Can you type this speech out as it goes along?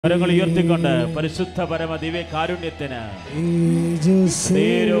കരങ്ങൾ ഉയർത്തിക്കൊണ്ട് പരിശുദ്ധ പരമ ദിവ്യ കാരുണ്യത്തിന്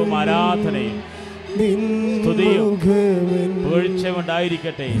നേരവും ആരാധനയും സ്തുതിയും പുകഴ്ചയും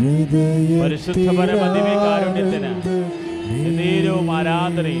ഉണ്ടായിരിക്കട്ടെ. പരിശുദ്ധ പരമ ദിവ്യ കാരുണ്യത്തിന് നേരവും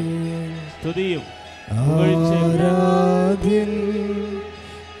ആരാധനയും സ്തുതിയും പുകഴ്ചയും.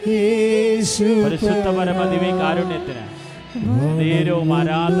 പരിശുദ്ധ പരമ ദിവ്യ കാരുണ്യത്തിന് നേരവും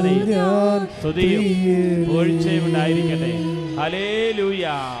ആരാധനയും സ്തുതിയും പുകഴ്ചയും ഉണ്ടായിരിക്കട്ടെ. ഹല്ലേലൂയ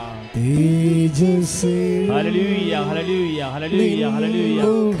ഹല്ലേലൂയ ഹല്ലേലൂയ ഹല്ലേലൂയ ഹല്ലേലൂയ.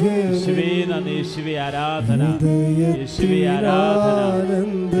 യേശുവേ നന്ദി, യേശുവേ ആരാധന, യേശുവേ ആരാധന,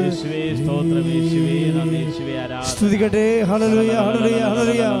 യേശുവേ സ്തോത്രം, യേശുവേ നന്ദി, യേശുവേ ആരാധന. സ്തുതിക്കട്ടെ. ഹല്ലേലൂയ ഹല്ലേലൂയ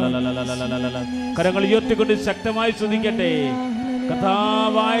ഹല്ലേലൂയ. കരങ്ങൾ ഉയർത്തിക്കൊണ്ട് ശക്തമായി സ്തുതിക്കട്ടെ.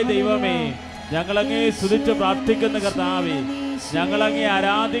 കർത്താവായ ദൈവമേ, ഞങ്ങളങ്ങേ സ്തുതിച്ച് പ്രാർത്ഥിക്കുന്ന കർത്താവേ, ഞങ്ങളങ്ങേ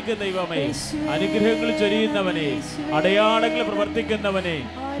ആരാധിക്കുന്ന ദൈവമേ, അനുഗ്രഹങ്ങൾ ചൊരിയുന്നവനെ, അടയാളങ്ങൾ പ്രവർത്തിക്കുന്നവനെ,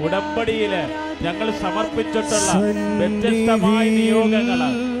 ഉടമ്പടിയില് ഞങ്ങൾ സമർപ്പിച്ചിട്ടുള്ള വ്യത്യസ്തമായ നിയോഗങ്ങള്,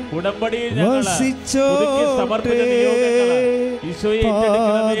 ഉടമ്പടിയിൽ ഞങ്ങൾ സമർപ്പിച്ച നിയോഗങ്ങള് ഈശോയെ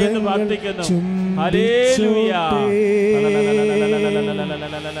ഏറ്റെടുക്കണമേ എന്ന് പ്രാർത്ഥിക്കുന്നു. ഹല്ലേലൂയ.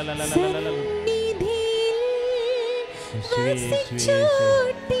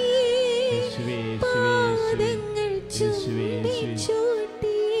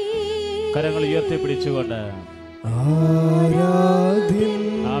 കരങ്ങൾ ഉയർത്തിപ്പിടിച്ചുകൊണ്ട്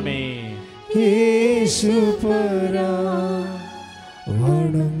ആമേൻ. യേശുപരാ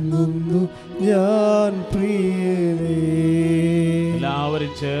വണങ്ങുന്നു ഞാൻ പ്രിയനേ.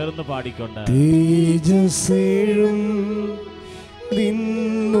 എല്ലാവരും ചേർന്ന് പാടിക്കൊണ്ട് തേജസ്സേഴും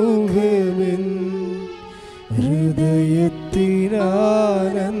നിന്നുകമെൻ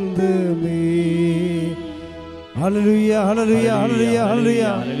ഹൃദയത്തിനാനന്ദമേ. ഹല്ലേലൂയ ഹല്ലേലൂയ ഹല്ലേലൂയ ഹല്ലേലൂയ.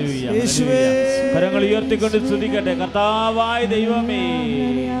 യേശുവേ, കരങ്ങൾ ഉയർത്തിക്കൊണ്ട് സ്തുതിക്കട്ടെ. കർത്താവായ ദൈവമേ,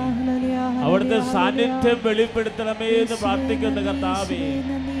 അവിടുത്തെ സാന്നിധ്യം വെളിപ്പെടുത്തണമേ എന്ന് പ്രാർത്ഥിക്കുന്ന കർത്താവേ.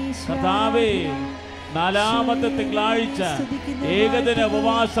 കർത്താവേ, നാലാമത്തെ തിങ്കളാഴ്ച ഏകദിന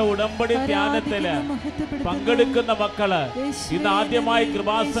ഉപവാസ ഉടമ്പടി ധ്യാനത്തില് പങ്കെടുക്കുന്ന മക്കള്, ഇന്ന് ആദ്യമായി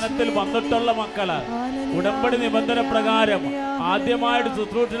കൃപാസനത്തിൽ വന്നിട്ടുള്ള മക്കള്, ഉടമ്പടി നിബന്ധന പ്രകാരം ആദ്യമായിട്ട്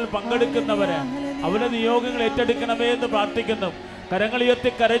ശുശ്രൂഷയിൽ പങ്കെടുക്കുന്നവര്, അവരുടെ നിയോഗങ്ങൾ ഏറ്റെടുക്കണമേ എന്ന് പ്രാർത്ഥിക്കുന്നു. കരങ്ങൾ ഉയർത്തി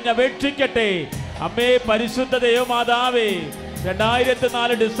കരഞ്ഞപേക്ഷിക്കട്ടെ. അമ്മേ പരിശുദ്ധ ദൈവമാതാവേ,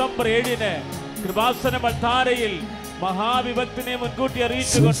 2004 ഡിസംബർ 7 കൃപാസന മൽത്താരയിൽ മഹാവിപത്തിനെ മുൻകൂട്ടി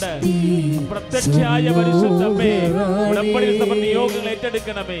അറിയിച്ചുകൊണ്ട് പ്രത്യക്ഷയായ പരിശുദ്ധ അമ്മേ, ഉടമ്പടി സഭ നിയോഗങ്ങൾ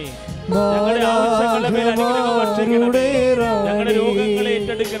ഏറ്റെടുക്കണമേ. ഞങ്ങളുടെ ആവശ്യങ്ങളുടെ മേൽ അനുഗ്രഹം വർഷിക്കണമേ. ഞങ്ങളുടെ രോഗങ്ങളെ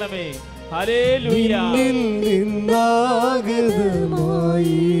ഏറ്റെടുക്കണമേ. ഹല്ലേലൂയ.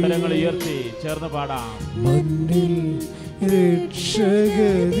 കരങ്ങൾ ഉയർത്തി ചേർന്ന് പാടാം. മണ്ണിൽ രക്ഷകദീപം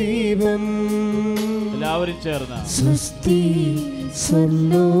എല്ലാവരും ചേർന്ന് സ്വസ്തി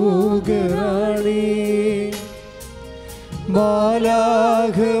സ്വലോകറാണി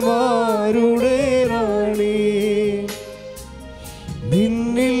മാലാഖമാരുടെ റാണി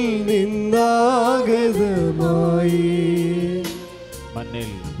നിന്നിൽ നിന്നാഗതമായി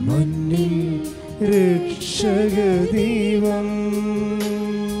മണ്ണിൽ രക്ഷകദീപം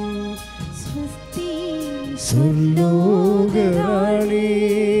സ്വലോകറാണി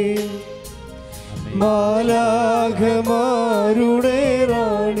മാലാഖമാരുടെ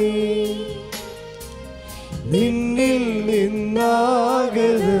റാണി നിന്നിൽ നിന്നാഗതമായി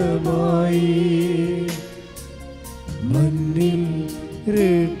മണ്ണിൽ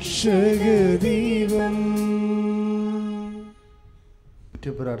രക്ഷകദീപം.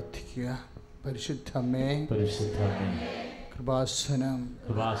 പ്രാർത്ഥിക്കുക. പരിശുദ്ധമേ, കൃപാസനം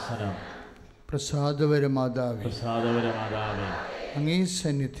പ്രസാദപരമാതാവേ, അങ്ങേ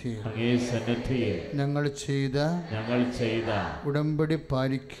സന്നിധിയിൽ ഞങ്ങൾ ചെയ്ത ഉടമ്പടി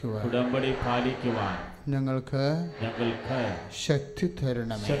പാലിക്കുവാൻ ഞങ്ങൾക്ക് ശക്തി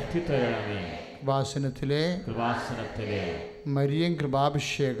തരണമേ. കൃപാസനത്തിലെ മരിയൻ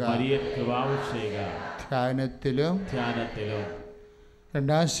കൃപാഭിഷേക ധ്യാനത്തിലും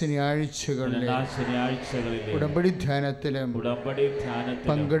രണ്ടാം ശനിയാഴ്ചകളിലെ ഉടമ്പടി ധ്യാനത്തിലും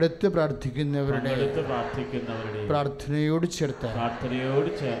പങ്കെടുത്ത് പ്രാർത്ഥിക്കുന്നവരുടെ പ്രാർത്ഥനയോട് ചേർത്ത്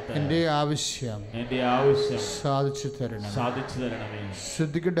എന്റെ ആവശ്യം സാധിച്ചു തരണം.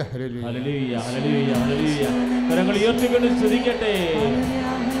 ശ്രദ്ധിക്കട്ടെ. ഹല്ലേലൂയ ഹല്ലേലൂയ ഹല്ലേലൂയ. കരങ്ങൾ ഉയർത്തിക്കൊണ്ട് സ്തുതിക്കട്ടെ.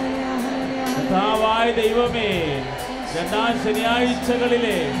 കർത്താവായ ദൈവമേ, രണ്ടാം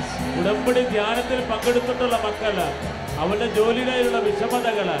ശനിയാഴ്ചകളിലെ ഉടമ്പടി ധ്യാനത്തിൽ പങ്കെടുത്തിട്ടുള്ള മക്കള്, അവരുടെ ജോലിയിലുള്ള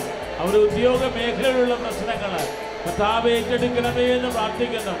വിഷമതകള്, അവരുടെ ഉദ്യോഗ മേഖലയിലുള്ള പ്രശ്നങ്ങള് കർത്താവേ ഏറ്റെടുക്കണമേ എന്ന്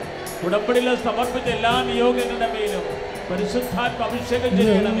പ്രാർത്ഥിക്കുന്നു. ഉടമ്പടിയിൽ സമർപ്പിച്ച എല്ലാ നിയോഗങ്ങളുടെ മേലും പരിശുദ്ധാത്മ അഭിഷേകം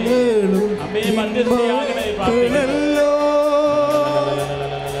ചെയ്യണമേ. അമ്മേ മധ്യസ്ഥയാകണമേ പ്രാർത്ഥിക്കുന്നു.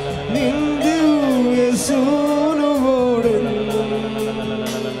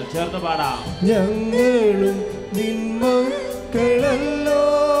 ചേർന്ന് പാടാം. ഞങ്ങളും നിന്മക്കളല്ലോ,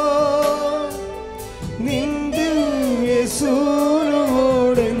 നിന്റെ യേശുവിനോടെന്നും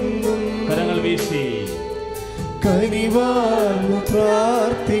കരങ്ങൾ വീശി കനിവാർന്നു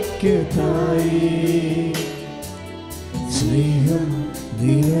പ്രാർത്ഥിക്കതായി. സ്നേഹം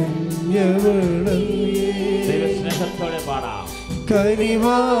നിറഞ്ഞവളേ, ദൈവസ്നേഹത്തോടെ പാടാം.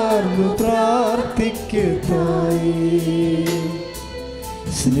 കനിവാർന്നു പ്രാർത്ഥിക്കതായി.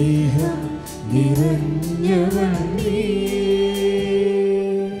 സ്നേഹം നിറഞ്ഞവളേ.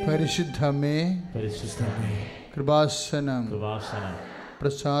 പരിശുദ്ധമേ, പരിശുദ്ധമേ, കൃപാസനം, കൃപാസനം,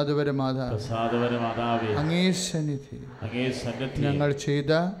 പ്രസാദപരമാതാവേ, അങ്ങേ സന്നിധി ഞങ്ങൾ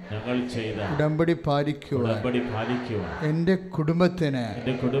ചെയ്ത ഉടമ്പടി പാലിക്കുവാൻ എൻ്റെ കുടുംബത്തിന്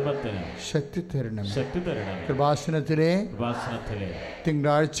ശക്തി തരണം. കൃപാസനത്തിലെ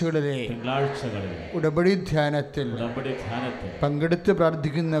തിങ്കളാഴ്ചകളിലെ ഉടമ്പടി ധ്യാനത്തിൽ പങ്കെടുത്ത്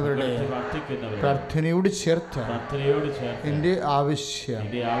പ്രാർത്ഥിക്കുന്നവരുടെ പ്രാർത്ഥനയോട് ചേർത്ത് എൻ്റെ ആവശ്യം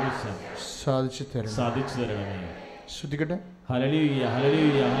സാധിച്ചു തരണമേ. ശ്രദ്ധിക്കട്ടെ. ഹല്ലേലൂയ,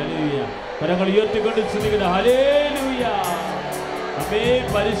 ഹല്ലേലൂയ, ഹല്ലേലൂയ. കരങ്ങൾ ഉയർത്തിക്കൊണ്ട് സ്തുതിക്കട്ടെ. ഹല്ലേലൂയ. അമ്മേ,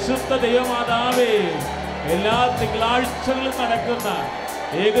 പരിശുദ്ധ ദൈവമാതാവേ, എല്ലാ തിങ്കളാഴ്ചകളും നടക്കുന്ന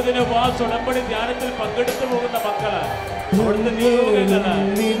ഏകദിന ഉപവാസ ഉടമ്പടി ധ്യാനത്തിൽ പങ്കെടുത്തു പോകുന്ന മക്കള്, അവിടുത്തെ നിയോഗങ്ങള്,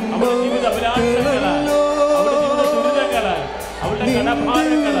 അവരുടെ ജീവിത അഭിലാഷങ്ങള്, അവരുടെ ജീവിത ദുരിതങ്ങള്, അവരുടെ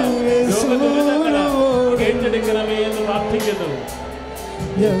കടഭാരങ്ങള്, രോഗദുരിതങ്ങള് ഏറ്റെടുക്കണമേ എന്ന് പ്രാർത്ഥിക്കുന്നു.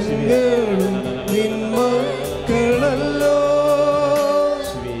 നിന്മക്കളല്ലോ,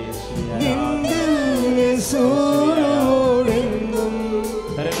 നിന്റെ യേശുവിനോടെന്നും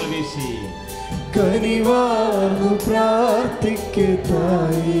കരങ്ങൾ വീശി കനിവാർന്നു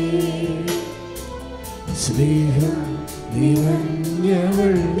പ്രാർത്ഥിക്കതായി. സ്നേഹം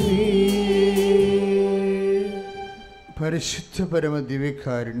നിറഞ്ഞവളേ. പരിശുദ്ധ പരമ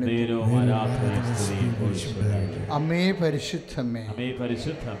ദിവ്യകാരുണ്യം, അമ്മേ പരിശുദ്ധമേ,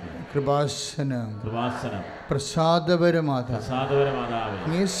 കൃപാസനം, പ്രസാദപരമാതാവേ,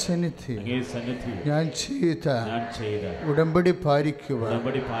 അങ്ങേ സന്നിധി ഞാൻ ചെയ്ത ഉടമ്പടി പാലിക്കുവാൻ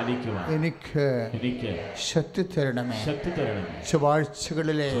എനിക്ക് ശക്തി തരണമേ.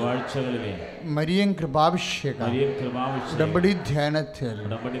 ചൊവ്വാഴ്ചകളിലെ മരിയൻ കൃപാഭിഷേകം ഉടമ്പടി ധ്യാനത്തിൽ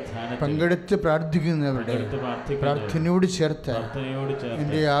പങ്കെടുത്ത് പ്രാർത്ഥിക്കുന്നവരുടെ പ്രാർത്ഥനയോട് ചേർത്ത്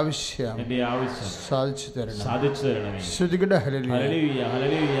എൻ്റെ ആവശ്യം സാധിച്ചു തരണം. ശ്രുതികട ഹല്ലേലൂയ, ഹല്ലേലൂയ,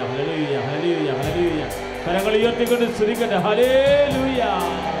 ഹല്ലേലൂയ, ഹല്ലേലൂയ, ഹല്ലേലൂയ. കരങ്ങൾ ഉയർത്തിക്കൊണ്ട് സ്തുതിക്കട്ടെ. ഹല്ലേലൂയ,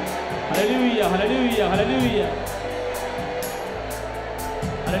 ഹല്ലേലൂയ, ഹല്ലേലൂയ, ഹല്ലേലൂയ,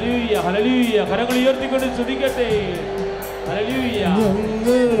 ഹല്ലേലൂയ, ഹല്ലേലൂയ. കരങ്ങൾ ഉയർത്തിക്കൊണ്ട് സ്തുതിക്കട്ടെ. ഹല്ലേലൂയ.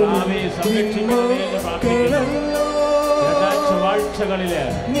 ആമേ, സംരക്ഷിക്കണമേ എന്ന് പ്രാർത്ഥിക്കുന്നു. ചൊവ്വാഴ്ചകളില്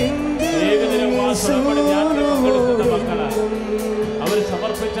ഏകദിന ഉപവാസ ഉടമ്പടി ധ്യാനത്തിൽ പങ്കെടുക്കുന്ന മക്കള്, അവർ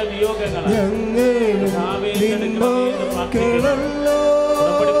സമർപ്പിച്ച നിയോഗങ്ങള്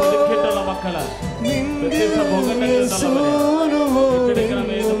ഉടമ്പടി പുതുക്കിയിട്ടുള്ള മക്കള്, വ്യത്യസ്ത ഭോഗങ്ങളിൽ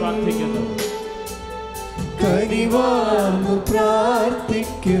ഏറ്റെടുക്കണമേ എന്ന് പ്രാർത്ഥിക്കുന്നു. കനിവാർന്നു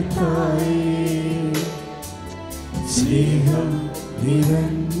പ്രാർത്ഥിക്കതായി. സ്നേഹം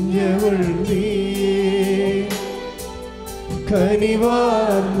നിറഞ്ഞവളേ,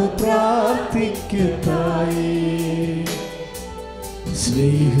 കനിവാർന്നു പ്രാർത്ഥിക്കതായി.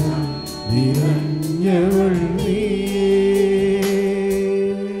 സ്നേഹം നിറഞ്ഞവളേ.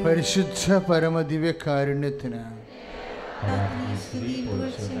 പരിശുദ്ധ പരമദിവ്യകാരുണ്യത്തിന്,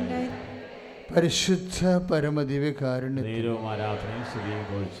 പരിശുദ്ധ പരമദിവ്യകാരുണ്യത്തിന്,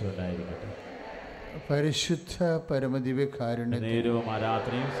 പരിശുദ്ധ പരമദിവ്യകാരുണ്യത്തിന്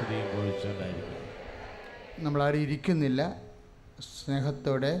നമ്മളാരും ഇരിക്കുന്നില്ല.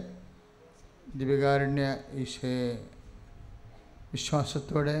 സ്നേഹത്തോടെ ദിവ്യകാരുണ്യ ഈശോയെ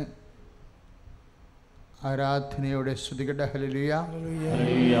വിശ്വാസത്തോടെ ആരാധനയോടെ സ്തുതിക്കട്ടെ. ഹല്ലേലൂയ,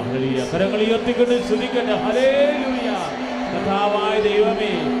 ഹല്ലേലൂയ, ഹല്ലേലൂയ. കരങ്ങൾ ഉയർത്തിക്കൊണ്ട് സ്തുതിക്കട്ടെ. ഹല്ലേലൂയ. കർത്താവായ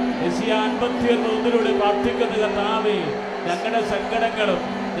ദൈവമേ, യെശയ്യാ 51:1 പ്രാർത്ഥിക്കുന്ന കർത്താവേ, ഞങ്ങളുടെ സങ്കടങ്ങളും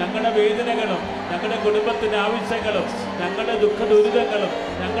ഞങ്ങളുടെ വേദനകളും ഞങ്ങളുടെ കുടുംബത്തിൻ്റെ ആവശ്യങ്ങളും ഞങ്ങളുടെ ദുഃഖ ദുരിതങ്ങളും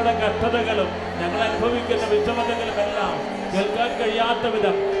ഞങ്ങളുടെ കഷ്ടതകളും ഞങ്ങൾ അനുഭവിക്കുന്ന വിഷമതകളും എല്ലാം കേൾക്കാൻ കഴിയാത്ത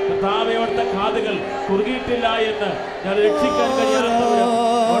വിധം കർത്താവേ, അവിടുത്തെ കാതുകൾ കുറുകിയിട്ടില്ല എന്ന്, ഞാൻ രക്ഷിക്കാൻ കഴിയാത്ത വിധം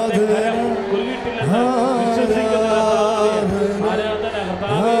അവിടുത്തെ കരം കുറുകിയിട്ടില്ലെന്ന് വിശ്വസിക്കുന്ന ആരാധന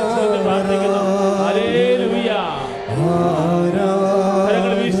കർത്താവേ പ്രാർത്ഥിക്കുന്നു. ഹല്ലേലൂയ.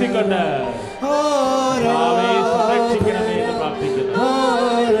 കരങ്ങൾ വീശിക്കൊണ്ട് സംരക്ഷിക്കണമേ എന്ന് പ്രാർത്ഥിക്കുന്നു.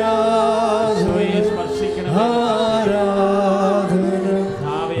 സ്പർശിക്കണമേ,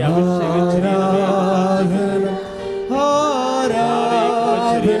 അഭിഷേകം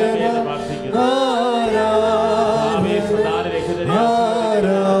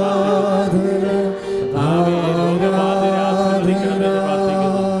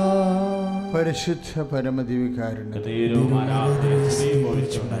പരിശുദ്ധ പരമദിവികാരുണ്യം.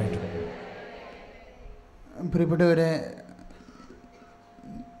 പ്രിയപ്പെട്ടവരെ,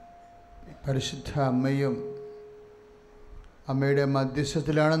 പരിശുദ്ധ അമ്മയും അമ്മയുടെ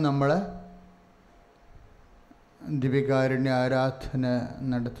മധ്യസ്ഥത്തിലാണ് നമ്മൾ ദിവ്യകാരുണ്യ ആരാധന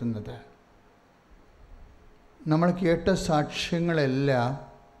നടത്തുന്നത്. നമ്മൾ കേട്ട സാക്ഷ്യങ്ങളെല്ലാം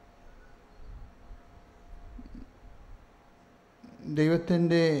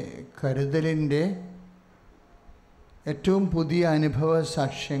ദൈവത്തിൻ്റെ കരുതലിൻ്റെ ഏറ്റവും പുതിയ അനുഭവ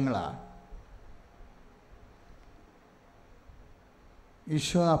സാക്ഷ്യങ്ങളാണ്.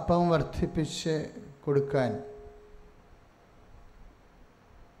 ഈശോ അപ്പം വർദ്ധിപ്പിച്ച് കൊടുക്കാൻ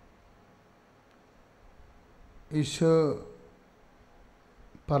ഈശോ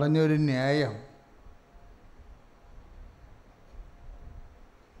പറഞ്ഞൊരു ന്യായം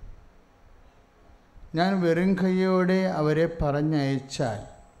ഞാൻ വെറും കൈയോടെ അവരെ പറഞ്ഞയച്ചാൽ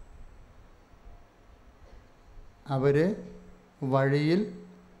അവർ വഴിയിൽ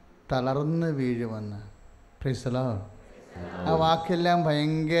തളർന്ന് വീഴുമെന്ന്. Price the Lord. ആ വാക്കെല്ലാം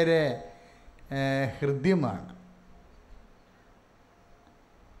ഭയങ്കര ഹൃദ്യമാണ്.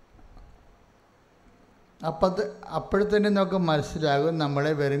 അപ്പോഴത്തന്നെ നമുക്ക് മനസ്സിലാകും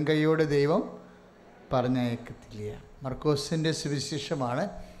നമ്മളെ വെറും കൈയോടെ ദൈവം പറഞ്ഞയക്കത്തില്ല. മർക്കോസിൻ്റെ സുവിശേഷമാണ്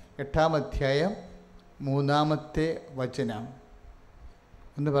 8-ാം അധ്യായം 3-ാമത്തെ വചനം.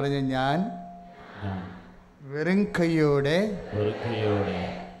 എന്ന് പറഞ്ഞ ഞാൻ വെറും കൈയോടെ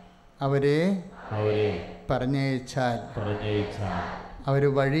അവരെ പറഞ്ഞയച്ചാൽ അവർ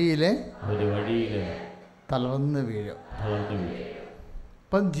വഴിയിൽ തളർന്ന് വീഴും.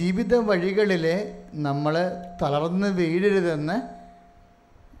 അപ്പം ജീവിത വഴികളിൽ നമ്മൾ തളർന്ന് വീഴരുതെന്ന്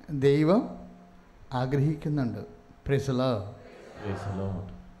ദൈവം ആഗ്രഹിക്കുന്നുണ്ട്. Praise the Lord.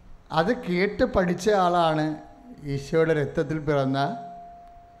 അത് കേട്ട് പഠിച്ച ആളാണ് ഈശോയുടെ രക്തത്തിൽ പിറന്ന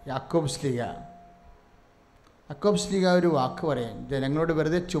യാക്കോബ് ശ്ലീഹ. യാക്കോബ് ശ്ലീഹ ഒരു വാക്ക് പറയും, ജനങ്ങളോട്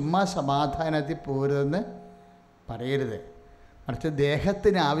വെറുതെ ചുമ്മാ സമാധാനത്തിൽ പോരുതെന്ന് പറയരുത്, മറിച്ച്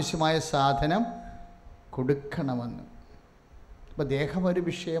ദേഹത്തിന് ആവശ്യമായ സാധനം കൊടുക്കണമെന്ന്. അപ്പോൾ ദേഹം ഒരു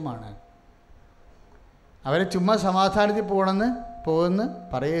വിഷയമാണ്. അവരെ ചുമ്മാ സമാധാനത്തിൽ പോകുമെന്ന്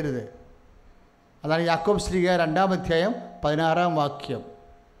പറയരുത്. അതാണ് യാക്കോബ് ശ്ലീഹ 2-ാം അധ്യായം 16-ാം വാക്യം.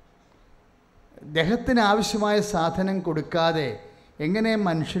 ദേഹത്തിന് ആവശ്യമായ സാധനം കൊടുക്കാതെ എങ്ങനെ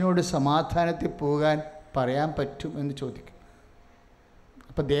മനുഷ്യനോട് സമാധാനത്തിൽ പോകാൻ പറയാൻ പറ്റും എന്ന് ചോദിക്കും.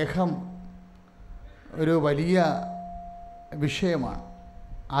 അപ്പോൾ ദേഹം ഒരു വലിയ വിഷയമാണ്.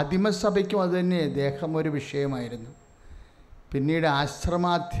 ആദിമസഭയ്ക്കും അതുതന്നെ ദേഹം ഒരു വിഷയമായിരുന്നു. പിന്നീട്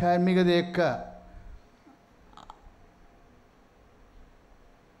ആശ്രമാധ്യാത്മികതയൊക്കെ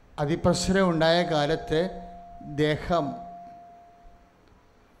അതിപ്രസരം ഉണ്ടായ കാലത്ത് ദേഹം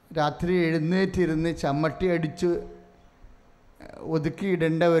രാത്രി എഴുന്നേറ്റിരുന്ന് ചമ്മട്ടി അടിച്ച്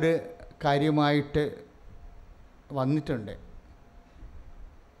ഒതുക്കിയിടേണ്ട ഒരു കാര്യമായിട്ട് വന്നിട്ടുണ്ട്.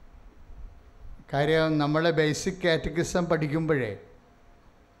 കാര്യം നമ്മളെ ബേസിക് കാറ്റഗിസം പഠിക്കുമ്പോഴേ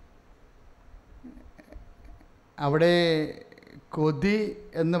അവിടെ കൊതി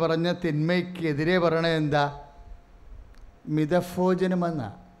എന്ന് പറഞ്ഞ തിന്മയ്ക്കെതിരെ പറയണത് എന്താ?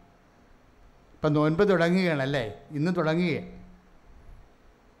 മിതഭോജനമെന്നാണ്. ഇപ്പം നോൻപ് തുടങ്ങുകയാണല്ലേ, ഇന്ന് തുടങ്ങുകയാണ്.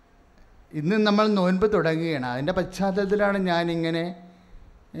 ഇന്ന് നമ്മൾ നോൻപ് തുടങ്ങുകയാണ്. അതിൻ്റെ പശ്ചാത്തലത്തിലാണ് ഞാനിങ്ങനെ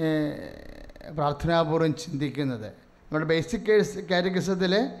പ്രാർത്ഥനാപൂർവ്വം ചിന്തിക്കുന്നത്. നമ്മുടെ ബേസിക്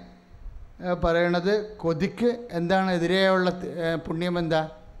കാറ്റഗിസത്തിൽ പറയണത് കൊതിക്ക് എന്താണ് എതിരെയുള്ള പുണ്യം എന്താ?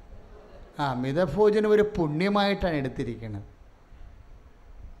 മിതഭോജനം ഒരു പുണ്യമായിട്ടാണ് എടുത്തിരിക്കുന്നത്.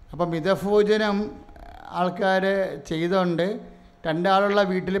 അപ്പം മിതഭോജനം ആൾക്കാർ ചെയ്തുകൊണ്ട് 2 ആളുള്ള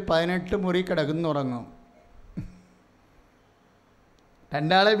വീട്ടിൽ 18 മുറി കിടക്കുന്നുറങ്ങും.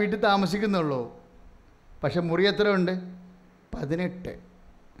 2 ആളെ വീട്ടിൽ താമസിക്കുന്നുള്ളൂ, പക്ഷെ മുറി എത്ര ഉണ്ട്? 18.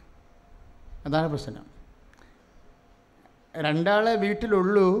 അതാണ് പ്രശ്നം. 2 ആളെ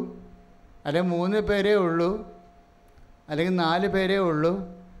വീട്ടിലുള്ളൂ, അല്ലെങ്കിൽ 3 പേരേ ഉള്ളൂ, അല്ലെങ്കിൽ 4 പേരേ ഉള്ളൂ.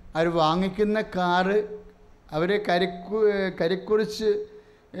 അവർ വാങ്ങിക്കുന്ന കാറ് അവരെ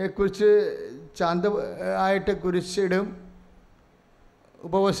കുറിച്ച് ചാന്ത ആയിട്ട് കുരിശിടും,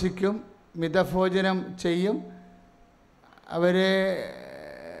 ഉപവസിക്കും, മിതഭോജനം ചെയ്യും, അവരെ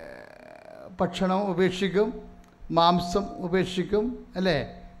ഭക്ഷണം ഉപേക്ഷിക്കും, മാംസം ഉപേക്ഷിക്കും, അല്ലേ,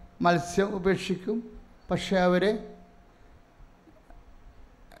 മത്സ്യം ഉപേക്ഷിക്കും. പക്ഷെ അവർ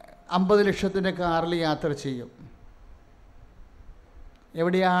 50 ലക്ഷത്തിൻ്റെ കാറിൽ യാത്ര ചെയ്യും.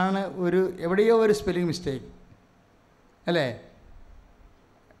 എവിടെയോ ഒരു സ്പെല്ലിംഗ് മിസ്റ്റേക്ക്, അല്ലേ?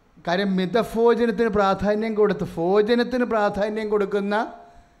 കാര്യം മിതഭോജനത്തിന് പ്രാധാന്യം കൊടുക്കുന്ന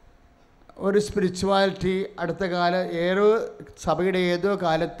ഒരു സ്പിരിച്വാലിറ്റി അടുത്ത സഭയുടെ ഏതോ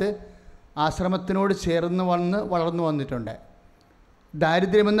കാലത്ത് ആശ്രമത്തിനോട് ചേർന്ന് വളർന്നു വന്നിട്ടുണ്ട്.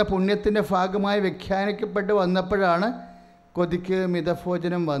 ദാരിദ്ര്യമെന്ന പുണ്യത്തിൻ്റെ ഭാഗമായി വ്യാഖ്യാനിക്കപ്പെട്ട് വന്നപ്പോഴാണ് കൊതിക്ക്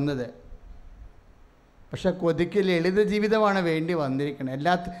മിതഭോജനം വന്നത്. പക്ഷെ കൊതിക്ക് ലളിത ജീവിതമാണ് വേണ്ടി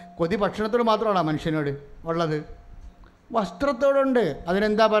വന്നിരിക്കുന്നത്. കൊതി ഭക്ഷണത്തോട് മാത്രമാണ് മനുഷ്യനോട് ഉള്ളത്, വസ്ത്രത്തോടുണ്ട്.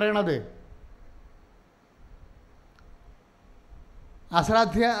 അതിനെന്താ പറയണത്?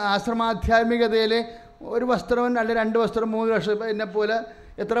 ആശ്രമാധ്യാത്മികതയിൽ ഒരു വസ്ത്രവും അല്ലെങ്കിൽ 2 വസ്ത്രം 3 വർഷം എന്നെ പോലെ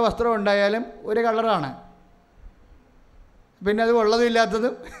എത്ര വസ്ത്രം ഉണ്ടായാലും ഒരു കളറാണ്. പിന്നെ അത് ഉള്ളതും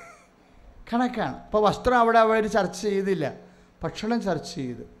ഇല്ലാത്തതും കണക്കാണ്. അപ്പോൾ വസ്ത്രം അവിടെ അവർ ചർച്ച ചെയ്തില്ല, ഭക്ഷണം ചർച്ച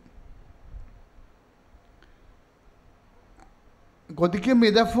ചെയ്തു. കൊതിക്ക്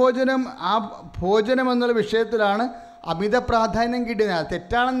മിതഭോജനം, ആ ഭോജനം എന്നുള്ള വിഷയത്തിലാണ് അമിത പ്രാധാന്യം കിട്ടുന്നത്. അത്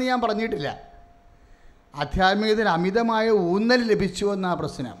തെറ്റാണെന്ന് ഞാൻ പറഞ്ഞിട്ടില്ല. ആധ്യാത്മികതയിൽ അമിതമായ ഊന്നൽ ലഭിച്ചു എന്നാ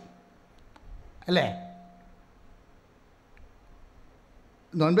പ്രശ്നം അല്ലേ?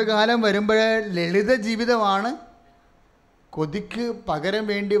 നോൻപ് കാലം വരുമ്പോഴേ ലളിത ജീവിതമാണ് കൊതിക്ക് പകരം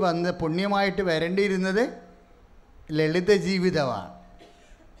വേണ്ടി വന്ന് പുണ്യമായിട്ട് വരേണ്ടിയിരുന്നത്. ലളിത ജീവിതമാണ്.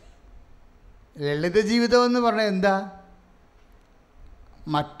 ലളിത ജീവിതം എന്ന് പറഞ്ഞാൽ എന്താ?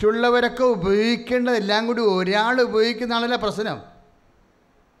 മറ്റുള്ളവരൊക്കെ ഉപയോഗിക്കേണ്ടതെല്ലാം കൂടി ഒരാൾ ഉപയോഗിക്കുന്നതാണല്ലോ പ്രശ്നം.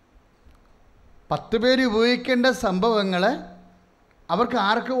 10 പേര് ഉപയോഗിക്കേണ്ട സംഭവങ്ങൾ അവർക്ക്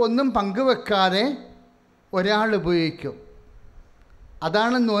ആർക്കും ഒന്നും പങ്കുവെക്കാതെ ഒരാൾ ഉപയോഗിക്കും.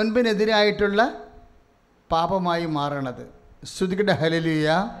 അതാണ് നോൻപിനെതിരായിട്ടുള്ള പാപമായി മാറണത്. സ്തുതിക്കട്ടെ, ഹല്ലേലൂയ,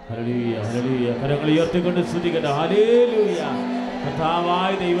 ഹല്ലേലൂയ, ഹല്ലേലൂയ. കരങ്ങൾ ഉയർത്തിക്കൊണ്ട് സ്തുതിക്കട്ടെ, ഹല്ലേലൂയ.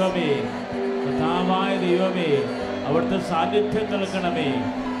 കർത്താവായ ദൈവമേ, കർത്താവായ ദൈവമേ, അവിടുത്തെ സാന്നിധ്യം നൽകണമേ.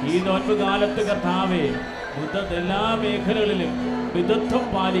 ഈ നോൻപ് കാലത്ത് കർത്താവേ, എല്ലാ മേഖലകളിലും മിതത്വം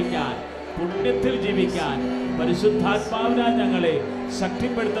പാലിക്കാൻ, പുണ്യത്തിൽ ജീവിക്കാൻ പരിശുദ്ധാത്മാവിനാൽ ഞങ്ങളെ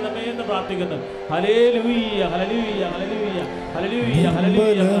ശക്തിപ്പെടുത്തണമേ എന്ന് പ്രാർത്ഥിക്കുന്നു. ഹല്ലേലൂയ, ഹല്ലേലൂയ, ഹല്ലേലൂയ, ഹല്ലേലൂയ,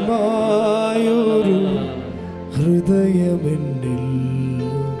 ഹല്ലേലൂയ. ഹൃദയമെന്നിൽ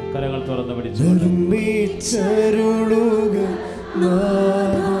കരങ്ങൾ തുറന്ന് പിടിച്ചു നിർമ്മിച്ചരുളുക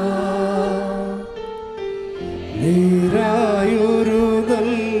നേരായൊരു നൽ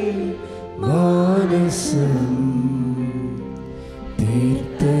മാനസം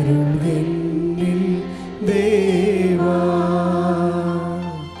തീർത്തരുൾകന്നിൽ ദേവാ.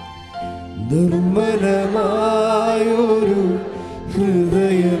 നിർമ്മലമായൊരു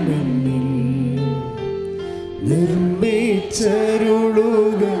ഹൃദയമെന്നിൽ നിർമ്മിച്ചരുളുക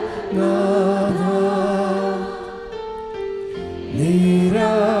നാഥാ.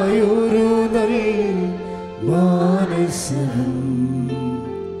 നേരായൊരു നൽ മാനസം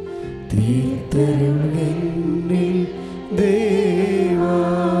തീർത്തരുൾകന്നിൽ ദേവാ.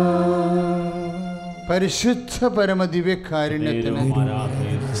 പരിശുദ്ധ പരമദിവ്യകാരുണ്യത്തിന്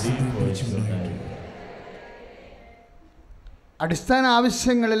അടിസ്ഥാന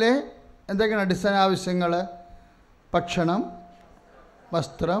ആവശ്യങ്ങളിൽ എന്തൊക്കെയാണ് അടിസ്ഥാന ആവശ്യങ്ങൾ? ഭക്ഷണം,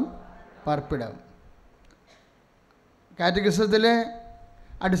 വസ്ത്രം, പാർപ്പിടം. കാറ്റഗിസത്തിലെ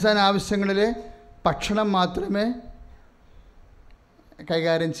അടിസ്ഥാന ആവശ്യങ്ങളിൽ ഭക്ഷണം മാത്രമേ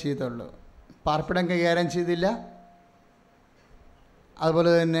കൈകാര്യം ചെയ്തുള്ളൂ, പാർപ്പിടം കൈകാര്യം ചെയ്തില്ല.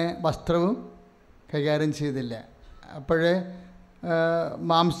 അതുപോലെ തന്നെ വസ്ത്രവും കൈകാര്യം ചെയ്തില്ല. അപ്പോഴേ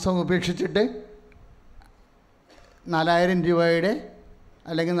മാംസം ഉപേക്ഷിച്ചിട്ട് 4000 രൂപയുടെ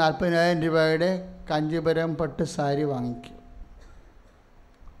അല്ലെങ്കിൽ 40,000 രൂപയുടെ കാഞ്ചീപുരം പട്ട് സാരി വാങ്ങിക്കും.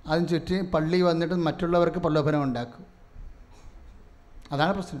 അതും ചുറ്റി പള്ളി വന്നിട്ട് മറ്റുള്ളവർക്ക് പ്രലോഭനം ഉണ്ടാക്കും.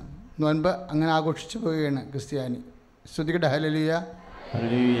 അതാണ് പ്രശ്നം. നോൻപ് അങ്ങനെ ആഘോഷിച്ചു പോവുകയാണ് ക്രിസ്ത്യാനി. സ്തുതിക്കട്ടെ, ഹല്ലേലൂയ,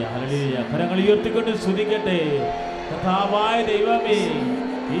 ഹല്ലേലൂയ, ഹല്ലേലൂയ. കരങ്ങൾ ഉയർത്തിക്കൊണ്ട് സ്തുതിക്കട്ടെ. കർത്താവായ ദൈവമേ,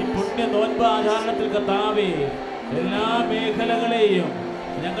 ഈ പുണ്യ നോൻപ് ആചരണത്തിൽ കർത്താവേ, എല്ലാ മേഖലകളെയും,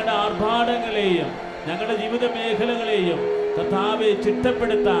 ഞങ്ങളുടെ ആർഭാടങ്ങളെയും, ഞങ്ങളുടെ ജീവിത മേഖലകളെയും കർത്താവെ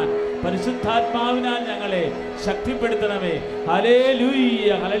ചിട്ടപ്പെടുത്താൻ പരിശുദ്ധാത്മാവിനാൽ ഞങ്ങളെ ശക്തിപ്പെടുത്തണമേ. ഹല്ലേലൂയ,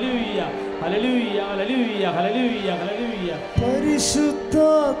 ഹല്ലേലൂയ, ഹല്ലേലൂയ, ഹല്ലേലൂയ, ഹല്ലേലൂയ, ഹല്ലേലൂയ.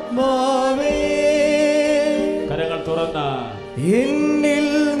 പരിശുദ്ധാത്മാവേ, കരങ്ങൾ തുറന്ന എന്നിൽ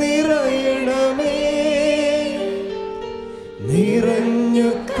നിറയണമേ, നിറഞ്ഞു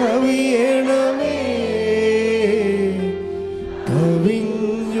കവിയണമേ,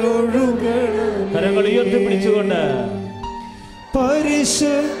 കവിഞ്ഞൊഴുകണമേ. കരങ്ങൾ ഉയർത്തിപ്പിടിച്ചുകൊണ്ട്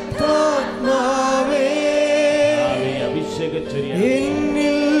പരിശുദ്ധാത്മാവേ,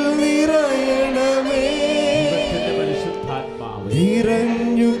 എന്നിൽ നിറയണമേ,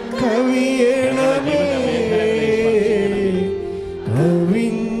 നിറഞ്ഞു കവിയണമേ,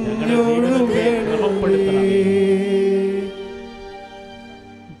 കവിഞ്ഞൊഴുകണമേ.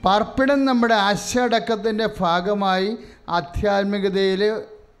 പാർപ്പിടം നമ്മുടെ ആശയടക്കത്തിൻ്റെ ഭാഗമായി ആധ്യാത്മികതയിൽ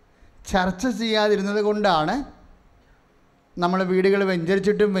ചർച്ച ചെയ്യാതിരുന്നത് കൊണ്ടാണ് നമ്മൾ വീടുകൾ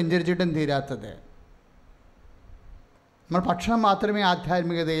വെഞ്ചരിച്ചിട്ടും തീരാത്തത്. നമ്മൾ ഭക്ഷണം മാത്രമേ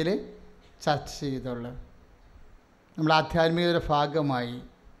ആധ്യാത്മികതയിൽ ചർച്ച ചെയ്തുള്ളൂ. നമ്മൾ ആധ്യാത്മികതയുടെ ഭാഗമായി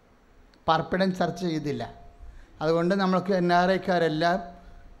പാർപ്പിടം ചർച്ച ചെയ്തില്ല. അതുകൊണ്ട് നമ്മൾക്ക് NRIക്കാരെല്ലാം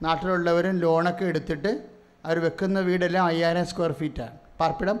നാട്ടിലുള്ളവരും ലോണൊക്കെ എടുത്തിട്ട് അവർ വെക്കുന്ന വീടെല്ലാം 5000 സ്ക്വയർ ഫീറ്റാണ്.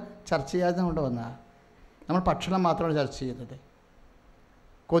 പാർപ്പിടം ചർച്ച ചെയ്യാതെ കൊണ്ട് വന്നതാണ്. നമ്മൾ ഭക്ഷണം മാത്രമാണ് ചർച്ച ചെയ്തത്.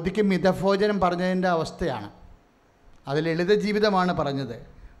 കൊതിക്ക് മിതഭോജനം പറഞ്ഞതിൻ്റെ അവസ്ഥയാണ്. അതിൽ ലളിത ജീവിതമാണ് പറഞ്ഞത്.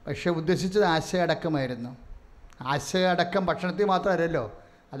 പക്ഷേ ഉദ്ദേശിച്ചത് ആശയടക്കമായിരുന്നു. ആശയടക്കം ഭക്ഷണത്തിൽ മാത്രമല്ലല്ലോ,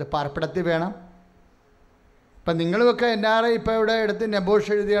 അത് പാർപ്പിടത്തിൽ വേണം. ഇപ്പം നിങ്ങളുമൊക്കെ NRI ഇപ്പോൾ ഇവിടെ എടുത്ത് നെബോഷ്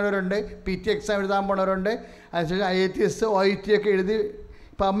എഴുതിയവരുണ്ട്, PT എക്സാം എഴുതാൻ പോണവരുണ്ട്, അതിനുശേഷം IATS OIT ഒക്കെ എഴുതി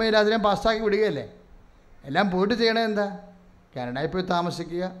ഇപ്പം അമ്മയില്ലാതിനും പാസ്സാക്കി വിടുകയല്ലേ. എല്ലാം പോയിട്ട് ചെയ്യണത് എന്താ? കാനഡയിൽ പോയി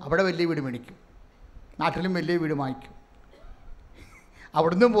താമസിക്കുക, അവിടെ വലിയ വീട് മേടിക്കും, നാട്ടിലും വലിയ വീട് വാങ്ങിക്കും.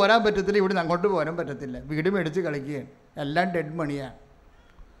 അവിടുന്ന് പോരാൻ പറ്റത്തില്ല, ഇവിടുന്ന് അങ്ങോട്ട് പോരാൻ പറ്റത്തില്ല, വീട് മേടിച്ച് കളിക്കുകയാണ്. എല്ലാം ഡെഡ് മണിയാണ്.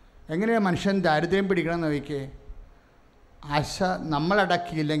 എങ്ങനെയാണ് മനുഷ്യൻ ദാരിദ്ര്യം പിടിക്കണം നോക്കിക്കേ. ആശ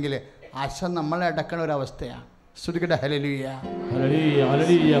നമ്മളടക്കിയില്ലെങ്കിൽ ആശ നമ്മളെ അടക്കണ ഒരവസ്ഥയാണ്. സ്തുതിക്കട്ടെ. ഹല്ലേലൂയ, ഹല്ലേലൂയ,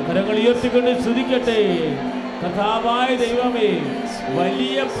 ഹല്ലേലൂയ. കരങ്ങൾ ഉയർത്തിക്കൊണ്ട് സ്തുതിക്കട്ടെ. കർത്താവായ ദൈവമേ,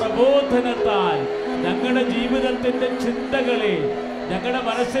 വലിയ പ്രബോധനത്താൽ ഞങ്ങളുടെ ജീവിതത്തിൻ്റെ ചിന്തകളെ, ഞങ്ങളുടെ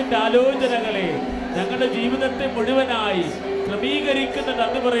മനസ്സിൻ്റെ ആലോചനകളെ, ഞങ്ങളുടെ ജീവിതത്തെ മുഴുവനായി ക്രമീകരിക്കുന്ന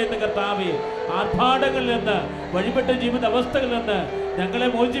നന്ദി പറയുന്ന കർത്താവേ, ആർഭാടങ്ങളിൽ നിന്ന്, വഴിപെട്ട ജീവിത അവസ്ഥകളിൽ നിന്ന് ഞങ്ങളെ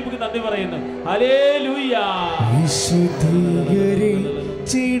മോചിപ്പിക്കുന്ന നന്ദി പറയുന്നു. ഹല്ലേലൂയ.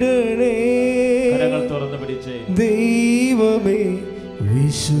 കരങ്ങൾ തുറന്ന് പിടിച്ചേ. ദൈവമേ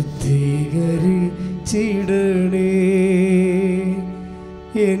വിശുദ്ധീകരിച്ചിടണേ,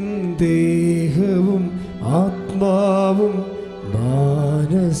 എൻ ദേഹവും ആത്മാവും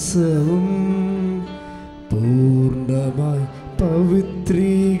മാനസവും പൂർണ്ണമായി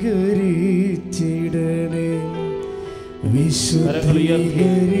പവിത്രീകരിച്ചിടണേ,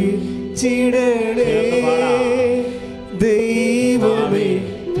 വിശുദ്ധീകരിച്ചിടണേ. ദൈവമേ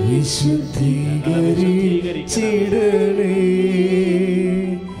വിശുദ്ധീകരിച്ചിടണേ,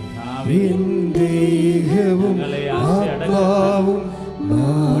 എൻ ദേഹവും ആത്മാവും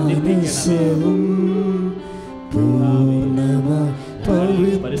മാനസവും പൂർണ്ണമായി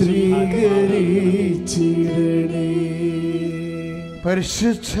പവിത്രീകരിച്ചിടണേ.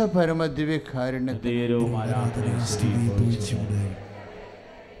 പരിശുദ്ധ പരമദിവ്യകാരുണ്യത്തെ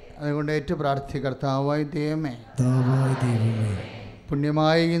അതുകൊണ്ട് ഏറ്റു പ്രാർത്ഥിക്കുക. കർത്താവായ ദൈവമേ,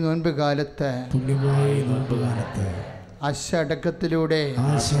 പുണ്യമായ ഈ നോൻപ് കാലത്ത് ആശയടക്കത്തിലൂടെ,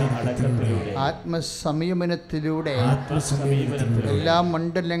 ആത്മസംയമനത്തിലൂടെ എല്ലാ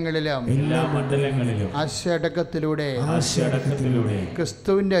മണ്ഡലങ്ങളിലും ആശയടക്കത്തിലൂടെ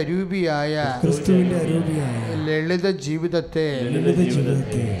ക്രിസ്തുവിന്റെ അരൂപിയായ ലളിത ജീവിതത്തെ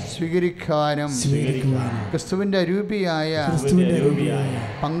സ്വീകരിക്കാനും ക്രിസ്തുവിന്റെ അരൂപിയായ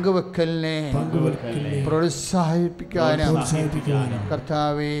പങ്കുവെക്കലിനെ പ്രോത്സാഹിപ്പിക്കാനും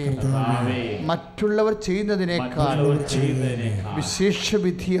കർത്താവേ, മറ്റുള്ളവർ ചെയ്യുന്നതിനേക്കാൾ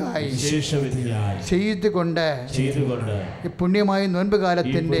വിശേഷവിധിയായി ചെയ്തുകൊണ്ട് ഈ പുണ്യമായ നോൻപ്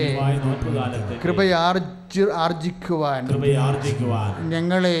കാലത്തിന്റെ ആർജിക്കുവാൻ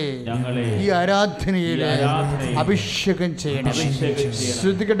ഞങ്ങളെ ഈ ആരാധനയിൽ അഭിഷേകം ചെയ്യണം.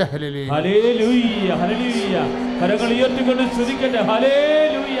 ശ്രുതിക്കട്ടെ. ഹല്ലേലൂയ, ഹല്ലേലൂയ. കരങ്ങൾ ഉയർത്തിക്കൊണ്ട് സ്തുതിക്കട്ടെ.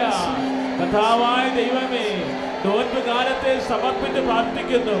 ഹല്ലേലൂയ. കർത്താവായ ദൈവമേ, നോൻപ് കാലത്തെ സമർപ്പിച്ച്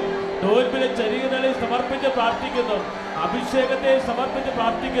പ്രാർത്ഥിക്കുന്നു, നോൻപിലെ ചരികളെ സമർപ്പിച്ച് പ്രാർത്ഥിക്കുന്നു, അഭിഷേകത്തെ സമർപ്പിച്ച്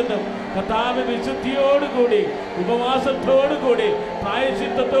പ്രാർത്ഥിക്കുന്നു. കർത്താവ് വിശുദ്ധിയോടുകൂടി, ഉപവാസത്തോടുകൂടി,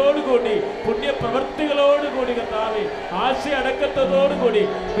 പ്രായശ്ചിത്തത്തോടുകൂടി, പുണ്യപ്രവൃത്തികളോടുകൂടി, കർത്താവ് ആശയടക്കത്തോടുകൂടി,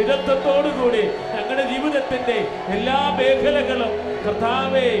 വിദഗ്ധത്തോടുകൂടി ഞങ്ങളുടെ ജീവിതത്തിന്റെ എല്ലാ മേഖലകളും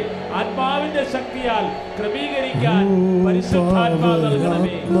കർത്താവെ ആത്മാവിന്റെ ശക്തിയാൽ ക്രമീകരിക്കാൻ പരിശുദ്ധാത്മാവ്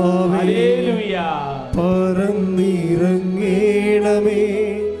നൽകണമേ. ഹല്ലേലൂയ. പറന്നിറങ്ങണമേ,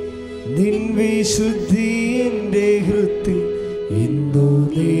 നിൻ വിശുദ്ധി എന്റെ ഹൃത്തിൽ ഇന്നു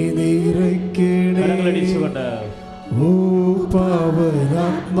നീ നിറയ്ക്കണേ. ഓ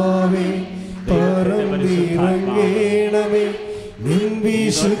പാവനാത്മാവേ, പറന്നിറങ്ങണമേ, നിൻ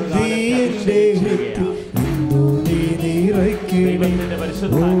വിശുദ്ധി എന്റെ ഹൃത്തിൽ ഇന്നു നീ നിറയ്ക്കണേ.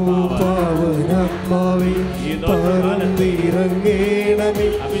 ഓ പാവനാത്മാവേ, പറന്നിറങ്ങണമേ,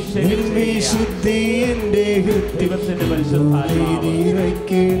 നിൻ വിശുദ്ധി എന്റെ ഹൃത്തിൽ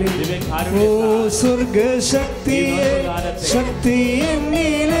നിറയ്ക്കണേ. ഓ സ്വർഗശക്തിയെ, ശക്തി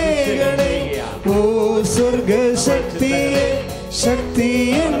എന്നിലേകണേ. ഓ സ്വർഗശക്തിയെ, ശക്തി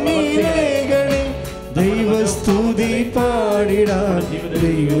എന്നിലേകണേ. ദൈവസ്തുതി പാടിടാൻ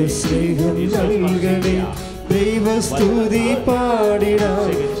ദൈവസ്നേഹം നൽകണേ. ദൈവസ്തുതി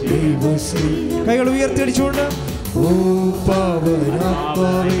പാടിടാൻ ദൈവസ്നേഹം. കൈകൾ ഉയർത്തിയടിച്ചുകൊണ്ട് ഓ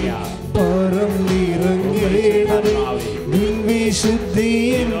പാവനാത്മാവേ, പറന്നിറങ്ങേണമേ. നിൻ വിശുദ്ധി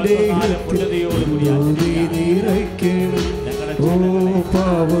എൻ്റെ നിറയ്ക്കണം. ഓ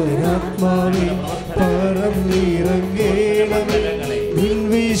പാവനാത്മാവേ പറന്നിറങ്ങേണമേ. നിൻ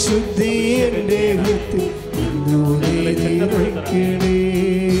വിശുദ്ധി എൻ്റെ നിറയ്ക്കണേ.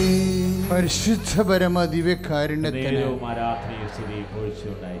 പരിശുദ്ധ പരമ ദിവ്യകാരുണ്യത്തിന്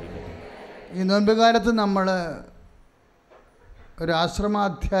ഈ നോൻപുകാലത്ത് നമ്മൾ ഒരു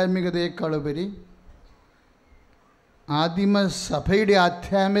ആശ്രമാധ്യാത്മികതയേക്കാളുപരി ആദിമസഭയുടെ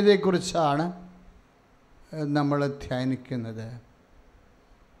ആധ്യാത്മികതയെക്കുറിച്ചാണ് നമ്മൾ ധ്യാനിക്കുന്നത്.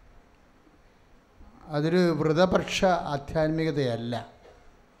 അതൊരു വ്രതപക്ഷ ആധ്യാത്മികതയല്ല,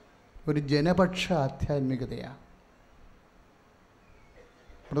 ഒരു ജനപക്ഷ ആധ്യാത്മികതയാണ്.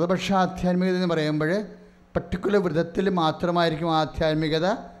 വ്രതപക്ഷ ആധ്യാത്മികത എന്ന് പറയുമ്പോൾ പർട്ടിക്കുലർ വ്രതത്തിൽ മാത്രമായിരിക്കും ആധ്യാത്മികത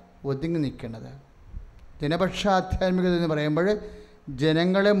ഒതുങ്ങി നിൽക്കുന്നത്. ജനപക്ഷ ആധ്യാത്മികത എന്ന് പറയുമ്പോൾ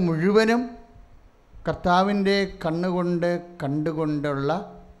ജനങ്ങളെ മുഴുവനും കർത്താവിൻ്റെ കണ്ണുകൊണ്ട് കണ്ടുകൊണ്ടുള്ള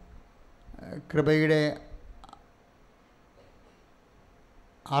കൃപയുടെ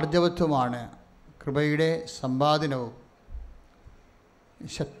ആർജവത്വമാണ്, കൃപയുടെ സമ്പാദനവും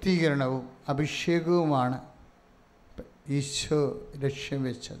ശക്തീകരണവും അഭിഷേകവുമാണ് ഈശോ ലക്ഷ്യം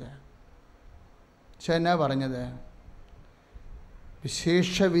വെച്ചത്. പക്ഷെ എന്നാ പറഞ്ഞത്?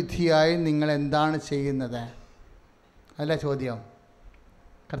 വിശേഷവിധിയായി നിങ്ങൾ എന്താണ് ചെയ്യുന്നത്? അല്ല ചോദ്യം.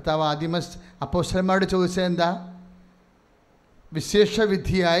 കർത്താവ് അപ്പോസ്തലന്മാരോട് ചോദിച്ചത് എന്താ?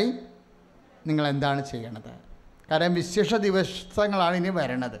 വിശേഷവിധിയായി നിങ്ങൾ എന്താണ് ചെയ്യണത്? കാരണം വിശേഷ ദിവസങ്ങളാണ് ഇനി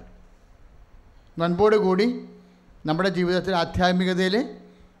വരണത്. നോൻപോട് കൂടി നമ്മുടെ ജീവിതത്തിൽ ആധ്യാത്മികതയിൽ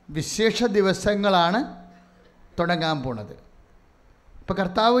വിശേഷ ദിവസങ്ങളാണ് തുടങ്ങാൻ പോണത്. അപ്പോൾ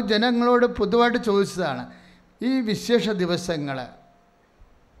കർത്താവ് ജനങ്ങളോട് പൊതുവായിട്ട് ചോദിച്ചതാണ്, ഈ വിശേഷ ദിവസങ്ങൾ,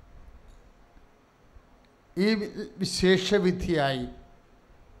 ഈ വിശേഷവിധിയായി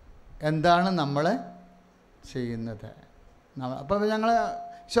എന്താണ് നമ്മൾ ചെയ്യുന്നത്? അപ്പോൾ ഞങ്ങൾ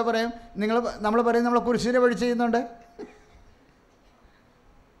ഈശോ പറയും, നമ്മൾ പറയും നമ്മൾ കുരിശിനെ വഴി ചെയ്യുന്നുണ്ട്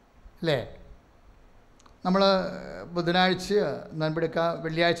അല്ലേ? നമ്മൾ ബുധനാഴ്ച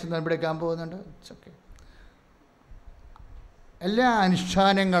വെള്ളിയാഴ്ച നോൻപെടുക്കാൻ പോകുന്നുണ്ട്. It's okay. എല്ലാ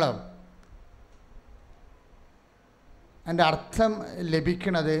അനുഷ്ഠാനങ്ങളും അതിൻ്റെ അർത്ഥം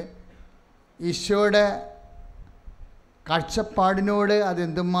ലഭിക്കുന്നത് ഈശോയുടെ കാഴ്ചപ്പാടിനോട്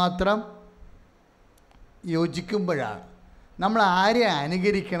അതെന്തുമാത്രം യോജിക്കുമ്പോഴാണ്. നമ്മൾ ആരെ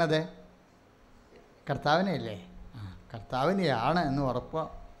അനുകരിക്കണത്? കർത്താവിനെയല്ലേ? കർത്താവിനെയാണ് എന്ന്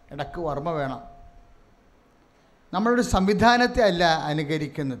ഇടയ്ക്ക് ഓർമ്മ വേണം. നമ്മളൊരു സംവിധാനത്തെ അല്ല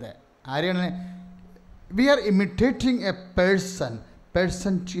അനുകരിക്കുന്നത്. ആരെയാണ്? We are imitating a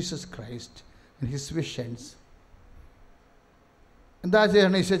person Jesus Christ and his visions. എന്താ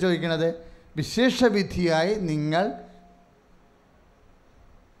ചെയ്യണം? ഈശോ ചോദിക്കുന്നത്, വിശേഷവിധിയായി നിങ്ങൾ,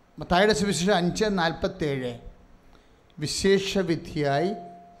 മത്തായിയുടെ സുവിശേഷം 5:47, വിശേഷവിധിയായി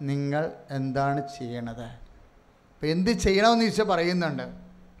നിങ്ങൾ എന്താണ് ചെയ്യണത്? അപ്പോൾ എന്ത് ചെയ്യണമെന്ന് ഈശോ പറയുന്നുണ്ട്.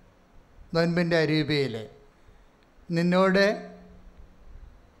 നോൻപിൻ്റെ അരൂപയിൽ നിന്നോട്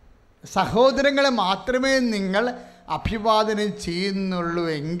സഹോദരങ്ങളെ മാത്രമേ നിങ്ങൾ അഭിവാദനം ചെയ്യുന്നുള്ളൂ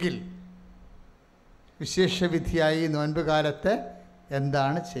എങ്കിൽ വിശേഷവിധിയായി നോൻപ് കാലത്ത്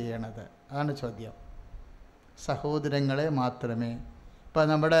എന്താണ് ചെയ്യണത്? അതാണ് ചോദ്യം. സഹോദരങ്ങളെ മാത്രമേ. ഇപ്പോൾ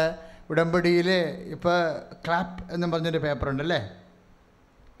നമ്മുടെ ഉടമ്പടിയിൽ ഇപ്പോൾ ക്ലാപ്പ് എന്ന് പറഞ്ഞൊരു പേപ്പറുണ്ടല്ലേ,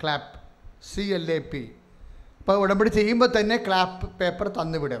 ക്ലാപ്പ്, CLAP. ഇപ്പോൾ ഉടമ്പടി ചെയ്യുമ്പോൾ തന്നെ ക്ലാപ്പ് പേപ്പർ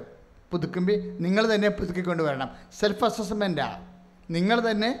തന്നുവിടും. പുതുക്കുമ്പോൾ നിങ്ങൾ തന്നെ പുതുക്കിക്കൊണ്ടുവരണം. സെൽഫ് അസസ്മെൻറ്റാണ്, നിങ്ങൾ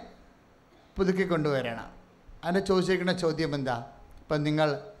തന്നെ പുതുക്കിക്കൊണ്ടുവരണം. അതിനെ ചോദിച്ചിരിക്കുന്ന ചോദ്യം എന്താ? ഇപ്പം നിങ്ങൾ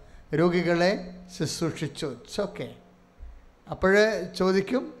രോഗികളെ ശുശ്രൂഷിച്ചു, ഇറ്റ്സ് ഓക്കെ. അപ്പോൾ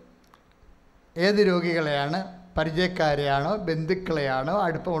ചോദിക്കും, ഏത് രോഗികളെയാണ്? പരിചയക്കാരെയാണോ, ബന്ധുക്കളെയാണോ,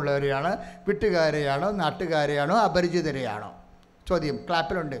 അടുപ്പമുള്ളവരെയാണോ, വീട്ടുകാരെയാണോ, നാട്ടുകാരെയാണോ, അപരിചിതരെയാണോ? ചോദ്യം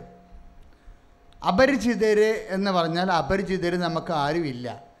ക്ലാപ്പിലുണ്ട്. അപരിചിതര് എന്ന് പറഞ്ഞാൽ അപരിചിതർ നമുക്ക് ആരുമില്ല.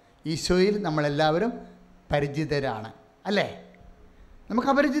 ഈശോയിൽ നമ്മളെല്ലാവരും പരിചിതരാണ്, അല്ലേ? നമുക്ക്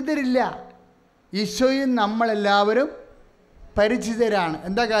അപരിചിതരില്ല. ഈശോയിൽ നമ്മളെല്ലാവരും പരിചിതരാണ്.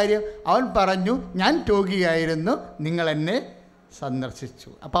 എന്താ കാര്യം? അവൻ പറഞ്ഞു, ഞാൻ രോഗിയായിരുന്നു, നിങ്ങളെന്നെ സന്ദർശിച്ചു.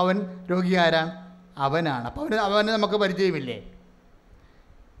 അപ്പോൾ അവൻ രോഗി ആരാണ്? അവനാണ്. അപ്പോൾ അവന് നമുക്ക് പരിചയമില്ലേ?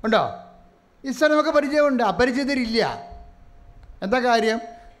 ഉണ്ടോ? ഈശോ നമുക്ക് പരിചയമുണ്ട്, അപരിചിതരില്ല. എന്താ കാര്യം?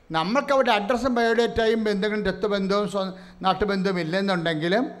 നമ്മൾക്ക് അവരുടെ അഡ്രസ്സും ബയോഡേറ്റയും എന്തെങ്കിലും രക്തബന്ധവും നാട്ടുബന്ധവും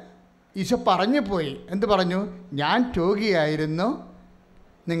ഇല്ലെന്നുണ്ടെങ്കിലും ഈശോ പറഞ്ഞു പോയി. എന്ത് പറഞ്ഞു? ഞാൻ രോഗിയായിരുന്നു,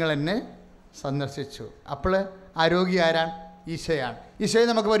 നിങ്ങളെന്നെ സന്ദർശിച്ചു. അപ്പോൾ ആ രോഗി ആരാണ്? ഈശോയാണ്. ഈശോയെ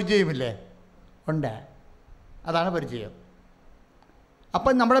നമുക്ക് പരിചയമില്ലേ? ഉണ്ട്. അതാണ് പരിചയം.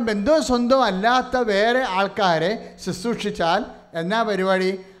 അപ്പം നമ്മുടെ ബന്ധവും സ്വന്തവും അല്ലാത്ത വേറെ ആൾക്കാരെ ശുശ്രൂഷിച്ചാൽ എന്നാ പരിപാടി?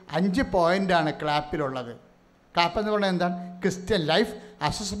 5 പോയിൻ്റാണ് ക്ലാപ്പിലുള്ളത്. ക്ലാപ്പ് എന്ന് പറഞ്ഞാൽ എന്താണ്? Christian life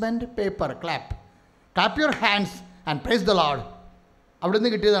assessment paper. Clap your hands and praise the Lord. അവിടെ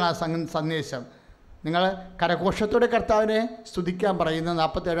നിന്ന് കിട്ടിയതാണ് ആ സന്ദേശം. നിങ്ങൾ കരഘോഷത്തോടെ കർത്താവിനെ സ്തുതിക്കാൻ പറയുന്ന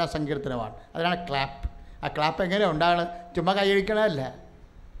 47-ാം സങ്കീർത്തനമാണ്. അതിനാണ് ക്ലാപ്പ്. ആ ക്ലാപ്പ് എങ്ങനെ ഉണ്ടാകണം? ചുമ്മാ കൈയടിക്കണമല്ല,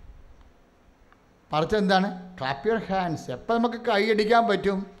 മറിച്ച് എന്താണ്? Clap your hands. എപ്പോൾ നമുക്ക് കൈയടിക്കാൻ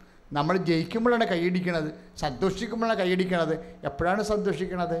പറ്റും? നമ്മൾ ജയിക്കുമ്പോഴാണ് കൈയടിക്കണത്, സന്തോഷിക്കുമ്പോഴാണ് കൈയടിക്കണത്. എപ്പോഴാണ്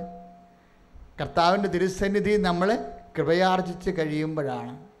സന്തോഷിക്കണത്? കർത്താവിൻ്റെ തിരുസന്നിധി നമ്മൾ കൃപയാർജിച്ച്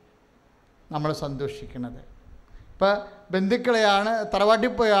കഴിയുമ്പോഴാണ് നമ്മൾ സന്തോഷിക്കുന്നത്. ഇപ്പോൾ ബന്ധുക്കളെയാണ്,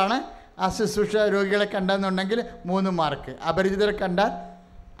 തറവാട്ടിൽ പോയാണ് ആ ശുശ്രൂഷ രോഗികളെ കണ്ടെന്നുണ്ടെങ്കിൽ 3 മാർക്ക്, അപരിചിതരെ കണ്ടാൽ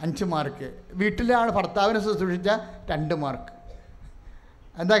 5 മാർക്ക്, വീട്ടിലാണ് ഭർത്താവിനെ ശുശ്രൂഷിച്ച 2 മാർക്ക്.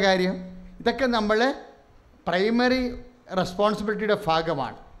 എന്താ കാര്യം? ഇതൊക്കെ നമ്മൾ പ്രൈമറി റെസ്പോൺസിബിലിറ്റിയുടെ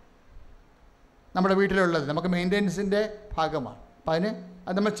ഭാഗമാണ്. നമ്മുടെ വീട്ടിലുള്ളത് നമുക്ക് മെയിൻ്റെനൻസിൻ്റെ ഭാഗമാണ്. അപ്പം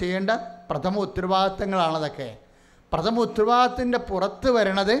അത് നമ്മൾ ചെയ്യേണ്ട പ്രഥമ ഉത്തരവാദിത്തങ്ങളാണതൊക്കെ. പ്രഥമ ഉത്തരവാദിത്തത്തിൻ്റെ പുറത്ത്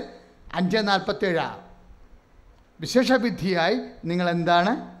വരണത് 5:47. വിശേഷ വിധിയായി നിങ്ങൾ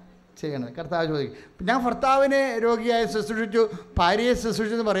എന്താണ് ചെയ്യണത്? കർത്താവ് ചോദിക്കും. ഞാൻ ഭർത്താവിനെ രോഗിയായി ശുശ്രൂഷിച്ചു, ഭാര്യയെ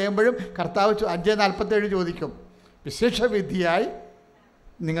ശുശ്രൂഷിച്ചു എന്ന് പറയുമ്പോഴും കർത്താവ് 5:47 ചോദിക്കും. വിശേഷ വിധിയായി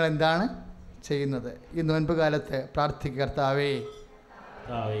നിങ്ങൾ എന്താണ് ചെയ്യുന്നത്? ഈ നോൻപ് കാലത്ത് പ്രാർത്ഥിക്കുക, കർത്താവേ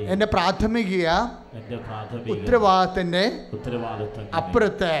എൻ്റെ പ്രാഥമിക ഉത്തരവാദിത്തത്തിൻ്റെ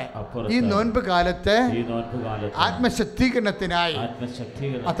അപ്പുറത്തെ ഈ നോൻപ് കാലത്ത് ആത്മശക്തീകരണത്തിനായി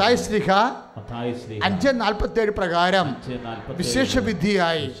മത്തായി ശ്ലീഹ 5:47 പ്രകാരം വിശേഷ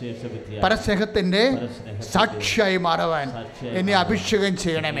വിധിയായി പരസ്നേഹത്തിൻ്റെ സാക്ഷിയായി മാറുവാൻ എന്നെ അഭിഷേകം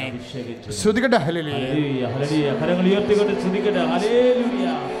ചെയ്യണമേ. സ്തുതിക്കട്ടെ, ഹല്ലേലൂയ. കരങ്ങൾ ഉയർത്തിക്കൊണ്ട് സ്തുതിക്കട്ടെ, ഹല്ലേലൂയ.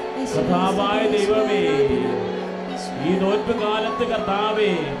 കർത്താവായ ദൈവമേ, ഈ നോൻപ് കാലത്ത്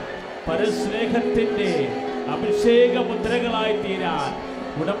കർത്താവേ പരസ്നേഹത്തിൻ്റെ അഭിഷേക മുദ്രകളായി തീരാൻ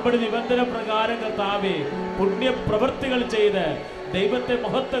ഉടമ്പടി നിബന്ധന പ്രകാരം കർത്താവേ പുണ്യപ്രവൃത്തികൾ ചെയ്ത് ദൈവത്തെ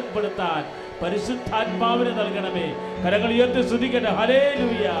മഹത്വപ്പെടുത്താൻ പരിശുദ്ധാത്മാവിനെ നൽകണമേ. കരങ്ങൾ ഉയർത്തി സ്തുതിക്കട്ടെ,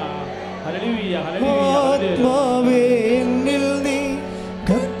 ഹല്ലേലൂയ, ഹല്ലേലൂയ, ആത്മാവേ എന്നിൽ നീ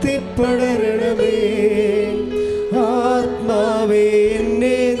കത്തിപ്പടരണമേ. ആത്മാവേ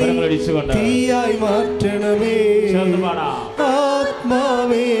എന്നെ തീയായി മാറ്റണമേ.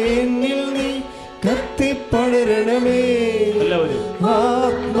 ആത്മാവേ എന്നിൽ നീ കത്തിപ്പടരണമേ.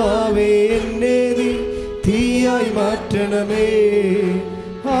 ആത്മാവേ എന്നെ നീ തീയായി മാറ്റണമേ.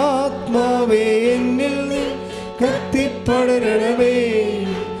 ആത്മാവേ എന്നിൽ നീ കത്തിപ്പടരണമേ.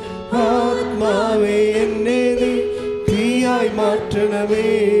 ആത്മാവേ എന്നെ നീ തീയായി മാറ്റണമേ.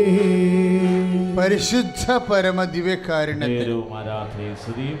 പരിശുദ്ധ പരമദിവ്യകാരുണ്യത്തിൽ.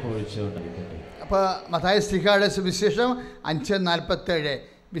 അപ്പോൾ മത്തായി ശ്ലീഹായുടെ സുവിശേഷം 5:47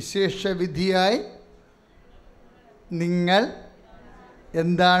 വിശേഷ വിധിയായി നിങ്ങൾ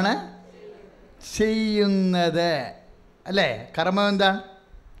എന്താണ് ചെയ്യുന്നത്? അല്ലേ? കർമ്മം എന്താണ്?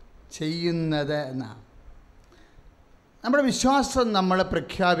 ചെയ്യുന്നത് എന്നാണ്. നമ്മുടെ വിശ്വാസം നമ്മൾ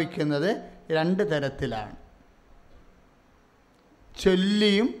പ്രഖ്യാപിക്കുന്നത് 2 തരത്തിലാണ്,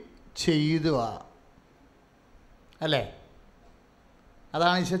 ചൊല്ലിയും ചെയ്തുവാ. അല്ലേ?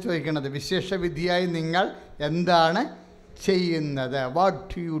 അതാണ് ഈശോ ചോദിക്കുന്നത്. വിശേഷ വിധിയായി നിങ്ങൾ എന്താണ് ചെയ്യുന്നത്?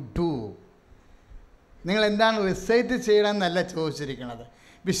 What you do? നിങ്ങൾ എന്താണ് റിസൈറ്റ് ചെയ്യണമെന്നല്ല ചോദിച്ചിരിക്കുന്നത്.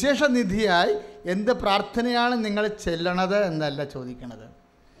 വിശേഷ നിധിയായി എന്ത് പ്രാർത്ഥനയാണ് നിങ്ങൾ ചെല്ലണത് എന്നല്ല ചോദിക്കുന്നത്.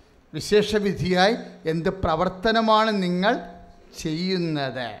 വിശേഷ വിധിയായി എന്ത് പ്രവർത്തനമാണ് നിങ്ങൾ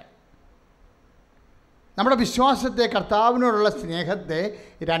ചെയ്യുന്നത്? നമ്മുടെ വിശ്വാസത്തെ, കർത്താവിനോടുള്ള സ്നേഹത്തെ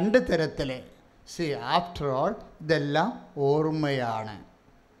 2 തരത്തിൽ. ആഫ്റ്റർ ഓൾ ഇതെല്ലാം ഓർമ്മയാണ്.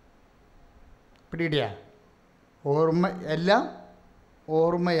 പിടിയിടിയ ഓർമ്മ, എല്ലാം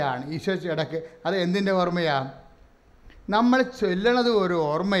ഓർമ്മയാണ്. ഈശോ ഇടയ്ക്ക് അത് എന്തിൻ്റെ ഓർമ്മയാണ്? നമ്മൾ ചൊല്ലണതും ഒരു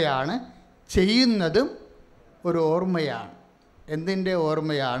ഓർമ്മയാണ്, ചെയ്യുന്നതും ഒരു ഓർമ്മയാണ്. എന്തിൻ്റെ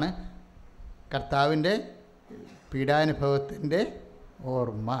ഓർമ്മയാണ്? കർത്താവിൻ്റെ പീഡാനുഭവത്തിൻ്റെ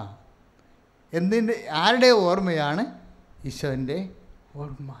ഓർമ്മ. എന്തിൻ്റെ, ആരുടെ ഓർമ്മയാണ്? ഈശോൻ്റെ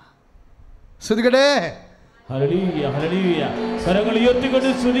ഓർമ്മ. സ്തുതിക്കട്ടെ, ഹല്ലേലൂയ, ഹല്ലേലൂയ. കരങ്ങൾ ഉയർത്തിക്കൊണ്ട്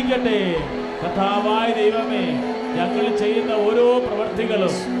സ്തുതിക്കട്ടെ. കർത്താവായ ദൈവമേ, ഞങ്ങൾ ചെയ്യുന്ന ഓരോ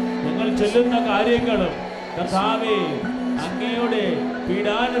പ്രവൃത്തികളും, ഞങ്ങൾ ചൊല്ലുന്ന കാര്യങ്ങളും കർത്താവേ അങ്ങയുടെ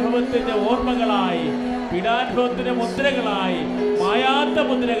പീഡാനുഭവത്തിൻ്റെ ഓർമ്മകളായി, പീഡാനുഭവത്തിൻ്റെ മുദ്രകളായി, മായാത്ത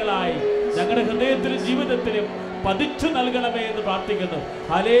മുദ്രകളായി ഞങ്ങളുടെ ഹൃദയത്തിലും ജീവിതത്തിലും പതിച്ചു നൽകണമേ എന്ന് പ്രാർത്ഥിക്കുന്നു.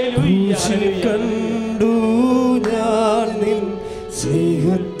 ഹല്ലേലൂയ, ഹല്ലേലൂയ. കണ്ടു ഞാൻ നിൻ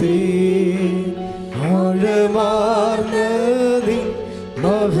സ്നേഹത്തെ, ആഴമാർന്ന നിൻ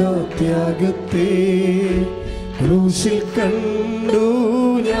മഹാത്യാഗത്തെ. ക്രൂശിൽ കണ്ടു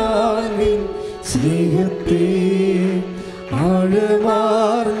ഞാൻ നിൻ സ്നേഹത്തെ,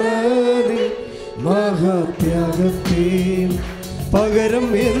 ആഴമാർന്ന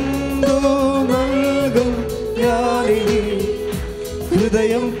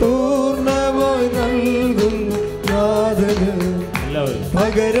ഹൃദയം പൂർണ്ണമായി നൽകുന്നു നാഥന്.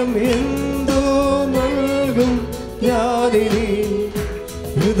 പകരം എന്തോ നൽകും ഞാനിനി,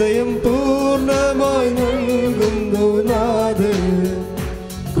 ഹൃദയം പൂർണ്ണമായി നൽകുന്നു നാഥന്.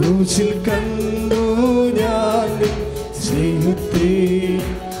 ക്രൂശിൽ കണ്ടു ഞാൻ സ്നേഹത്തെ,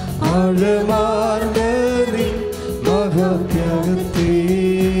 ആഴമാർന്ന മഹാത്യാഗത്തെ.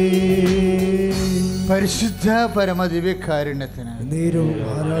 പരിശുദ്ധ പരമദിവ്യകാരുണ്യത്തിന്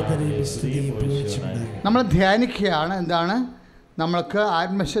നമ്മൾ ധ്യാനിക്കുകയാണ്. എന്താണ്? നമ്മൾക്ക്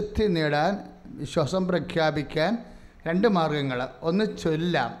ആത്മശക്തി നേടാൻ, വിശ്വാസം പ്രഖ്യാപിക്കാൻ 2 മാർഗങ്ങൾ. ഒന്ന്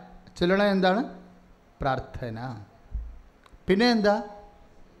ചൊല്ലാം. ചൊല്ലണ എന്താണ്? പ്രാർത്ഥന. പിന്നെ എന്താ?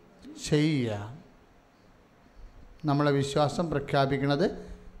 ചെയ്യാം. നമ്മളെ വിശ്വാസം പ്രഖ്യാപിക്കുന്നത്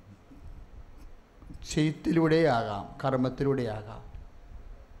ചെയ്ത്തിലൂടെയാകാം, കർമ്മത്തിലൂടെയാകാം.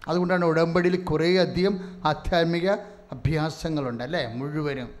 അതുകൊണ്ടാണ് ഉടമ്പടിയിൽ കുറേയധികം ആധ്യാത്മിക അഭ്യാസങ്ങളുണ്ട് അല്ലേ?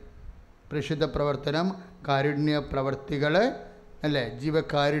 മുഴുവനും പരിശുദ്ധ പ്രവർത്തനം, കാരുണ്യ പ്രവർത്തികൾ അല്ലേ,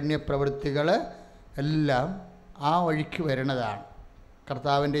 ജീവകാരുണ്യ പ്രവൃത്തികൾ എല്ലാം ആ വഴിക്ക് വരുന്നതാണ്.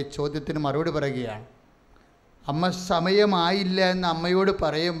 കർത്താവിൻ്റെ ചോദ്യത്തിന് മറുപടി പറയുകയാണ്. അമ്മ സമയമായില്ല എന്ന് അമ്മയോട്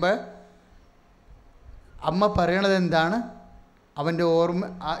പറയുമ്പോൾ അമ്മ പറയണത് എന്താണ്? അവൻ്റെ ഓർമ്മ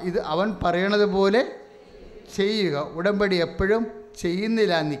ഇത് അവൻ പറയണത് പോലെ ചെയ്യുക. ഉടമ്പടി എപ്പോഴും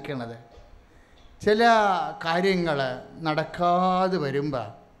ചെയ്യുന്നില്ല നിൽക്കണത്. ചില കാര്യങ്ങൾ നടക്കാതെ വരുമ്പോൾ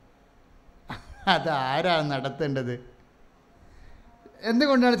അതാരാണ് നടത്തേണ്ടത്?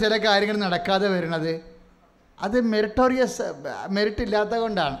 എന്തുകൊണ്ടാണ് ചില കാര്യങ്ങൾ നടക്കാതെ വരുന്നത്? അത് മെറിറ്റ് ഇല്ലാത്തത്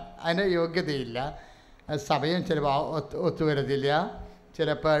കൊണ്ടാണ്. അതിൻ്റെ യോഗ്യതയില്ല, സമയം ചിലപ്പോൾ ഒത്തുവരത്തില്ല,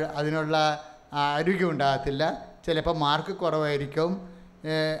 ചിലപ്പോൾ അതിനുള്ള ആരോഗ്യം ഉണ്ടാകത്തില്ല, ചിലപ്പോൾ മാർക്ക് കുറവായിരിക്കും,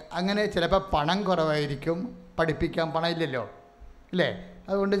 അങ്ങനെ ചിലപ്പോൾ പണം കുറവായിരിക്കും. പഠിപ്പിക്കാൻ പണം ഇല്ലല്ലോ അല്ലേ?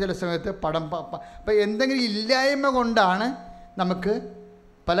 അതുകൊണ്ട് ചില സമയത്ത് അപ്പം എന്തെങ്കിലും ഇല്ലായ്മ കൊണ്ടാണ് നമുക്ക്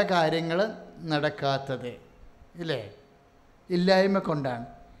പല കാര്യങ്ങൾ നടക്കാത്തത് ഇല്ലേ? ഇല്ലായ്മ കൊണ്ടാണ്.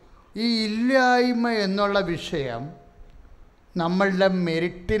 ഈ ഇല്ലായ്മ എന്നുള്ള വിഷയം നമ്മളുടെ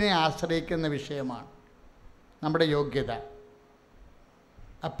മെറിറ്റിനെ ആശ്രയിക്കുന്ന വിഷയമാണ്, നമ്മുടെ യോഗ്യത.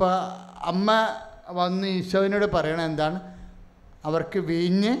 അപ്പോൾ അമ്മ വന്ന് ഈശോവിനോട് പറയണത് എന്താണ്? അവർക്ക്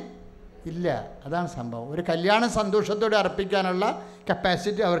വീഞ്ഞ് ഇല്ല. അതാണ് സംഭവം. ഒരു കല്യാണം സന്തോഷത്തോടെ അർപ്പിക്കാനുള്ള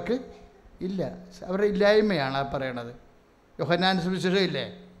കപ്പാസിറ്റി അവർക്ക് ഇല്ല. അവരുടെ ഇല്ലായ്മയാണ് ആ പറയണത്. യോഹന്നാന്റെ സുവിശേഷം ഇല്ലേ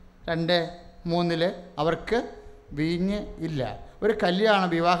 2:3 അവർക്ക് വീഞ്ഞ് ഇല്ല. ഒരു കല്യാണം,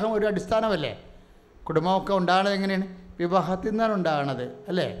 വിവാഹം ഒരു അടിസ്ഥാനമല്ലേ? കുടുംബമൊക്കെ ഉണ്ടാകുന്നത് എങ്ങനെയാണ്? വിവാഹത്തിൽ നിന്നാണ് ഉണ്ടാകുന്നത്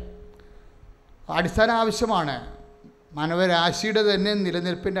അല്ലേ? അടിസ്ഥാന ആവശ്യമാണ്. മാനവരാശിയുടെ തന്നെ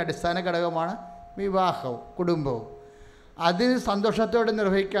നിലനിൽപ്പിൻ്റെ അടിസ്ഥാന ഘടകമാണ് വിവാഹവും കുടുംബവും. അത് സന്തോഷത്തോടെ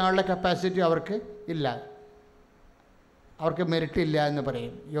നിർവഹിക്കാനുള്ള കപ്പാസിറ്റി അവർക്ക് ഇല്ല. അവർക്ക് മെറിറ്റ് ഇല്ല എന്ന്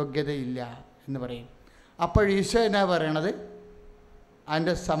പറയും, യോഗ്യതയില്ല എന്ന് പറയും. അപ്പോൾ ഈശോ എന്നാ പറയണത്?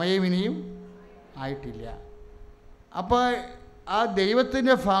 അതിൻ്റെ സമയം ഇനിയും ആയിട്ടില്ല. അപ്പോൾ ആ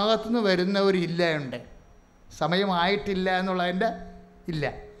ദൈവത്തിൻ്റെ ഭാഗത്തു നിന്ന് വരുന്ന ഒരു ഇല്ലയുണ്ട്, സമയമായിട്ടില്ല എന്നുള്ളതിൻ്റെ ഇല്ല.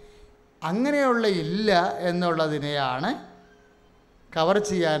 അങ്ങനെയുള്ള ഇല്ല എന്നുള്ളതിനെയാണ് കവർ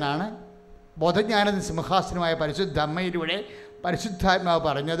ചെയ്യാനാണ് ബോധജ്ഞാന സിംഹാസനമായ പരിശുദ്ധ അമ്മയിലൂടെ പരിശുദ്ധാത്മാവ്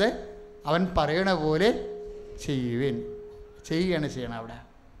പറഞ്ഞത്. അവൻ പറയണ പോലെ ചെയ്യുകയാണ് ചെയ്യണം. അവിടെ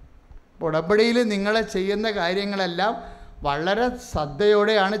ഉടമ്പടിയിൽ നിങ്ങൾ ചെയ്യുന്ന കാര്യങ്ങളെല്ലാം വളരെ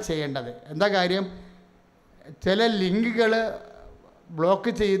ശ്രദ്ധയോടെയാണ് ചെയ്യേണ്ടത്. എന്താ കാര്യം? ചില ലിങ്കുകൾ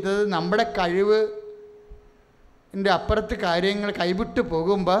ബ്ലോക്ക് ചെയ്തത് നമ്മുടെ കഴിവിൻ്റെ അപ്പുറത്ത് കാര്യങ്ങൾ കൈവിട്ട്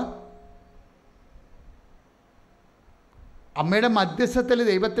പോകുമ്പോൾ അമ്മയുടെ മധ്യസ്ഥത്തിൽ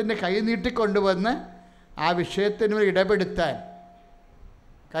ദൈവത്തിൻ്റെ കൈ നീട്ടിക്കൊണ്ടുവന്ന് ആ വിഷയത്തിന് ഇടപെടുത്താൻ.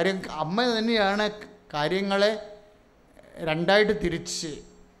 കാര്യം അമ്മ തന്നെയാണ് കാര്യങ്ങളെ രണ്ടായിട്ട് തിരിച്ച്,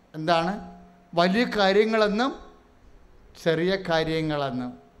 എന്താണ് വലിയ കാര്യങ്ങളെന്നും ചെറിയ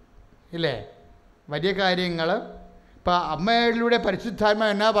കാര്യങ്ങളെന്നും ഇല്ലേ? വലിയ കാര്യങ്ങൾ ഇപ്പം അമ്മയിലൂടെ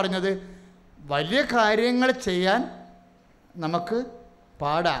പരിശുദ്ധാത്മാവ് എന്നാ പറഞ്ഞത്? വലിയ കാര്യങ്ങൾ ചെയ്യാൻ നമുക്ക്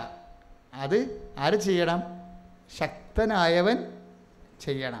പാടാ. അത് ആര് ചെയ്യണം? ശക്തനായവൻ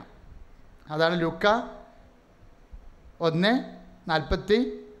ചെയ്യണം. അതാണ് ലൂക്ക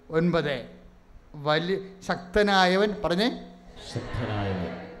 1:49. വലിയ ശക്തനായവൻ പറഞ്ഞ്,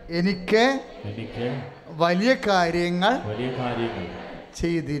 എനിക്ക് വലിയ കാര്യങ്ങൾ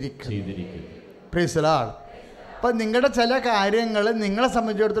ചെയ്തിരിക്കും. Praise the Lord. അപ്പം നിങ്ങളുടെ ചില കാര്യങ്ങൾ നിങ്ങളെ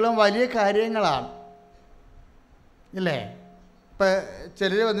സംബന്ധിച്ചിടത്തോളം വലിയ കാര്യങ്ങളാണ് ഇല്ലേ? ഇപ്പം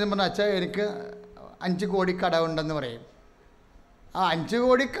ചിലർ വന്നു പറഞ്ഞാൽ അച്ഛാ എനിക്ക് 5 കോടി കടമുണ്ടെന്ന് പറയും. ആ 5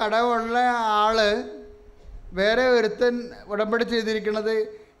 കോടി കടമുള്ള ആൾ വേറെ ഒരുത്തൻ ഉടമ്പടി ചെയ്തിരിക്കുന്നത്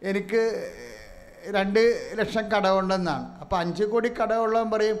എനിക്ക് 2 ലക്ഷം കടമുണ്ടെന്നാണ്. അപ്പോൾ 5 കോടി കടമുള്ളവൻ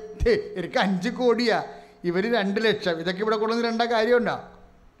പറയും എനിക്ക് 5 കോടിയാ, ഇവർ 2 ലക്ഷം, ഇതൊക്കെ ഇവിടെ കൊണ്ടുവന്ന് 2 കാര്യമുണ്ടോ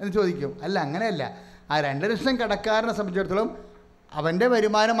എന്ന് ചോദിക്കും. അല്ല, അങ്ങനെയല്ല. ആ 2 ലക്ഷം കടക്കാരനെ സംബന്ധിച്ചിടത്തോളം അവൻ്റെ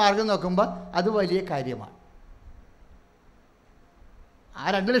വരുമാന മാർഗം നോക്കുമ്പോൾ അത് വലിയ കാര്യമാണ്. ആ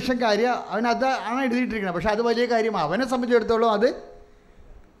 2 ലക്ഷം കാര്യം അവനത് ആണ് എഴുതിയിട്ടിരിക്കുന്നത്. പക്ഷെ അത് വലിയ കാര്യമാണ്. അവനെ സംബന്ധിച്ചിടത്തോളം അത്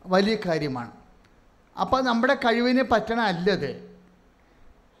വലിയ കാര്യമാണ്. അപ്പോൾ നമ്മുടെ കഴിവിന് പറ്റണമല്ലത്.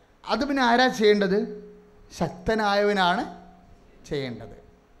 അത് പിന്നെ ആരാ ചെയ്യേണ്ടത്? ശക്തനായവനാണ് ചെയ്യേണ്ടത്.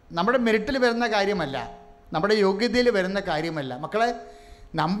 നമ്മുടെ മെറിറ്റിൽ വരുന്ന കാര്യമല്ല, നമ്മുടെ യോഗ്യതയിൽ വരുന്ന കാര്യമല്ല മക്കളെ.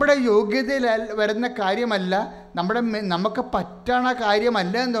 നമ്മുടെ യോഗ്യതയിൽ വരുന്ന കാര്യമല്ല, നമുക്ക് പറ്റണ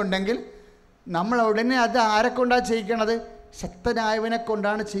കാര്യമല്ല എന്നുണ്ടെങ്കിൽ നമ്മൾ ഉടനെ അത് ആരെ കൊണ്ടാണ് ചെയ്യിക്കണത്? ശക്തനായവനെ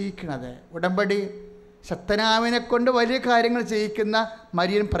കൊണ്ടാണ് ചെയ്യിക്കണത്. ഉടമ്പടി ശക്തനായവനെ കൊണ്ട് വലിയ കാര്യങ്ങൾ ചെയ്യിക്കുന്ന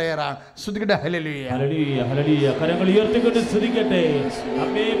മരിയൻ പ്രയറാണ്. സ്തുതിക്കട്ടെ, ഹല്ലേലൂയ, ഹല്ലേലൂയ, ഹല്ലേലൂയ. കരങ്ങൾ ഉയർത്തിക്കൊണ്ട് സ്തുതിക്കട്ടെ.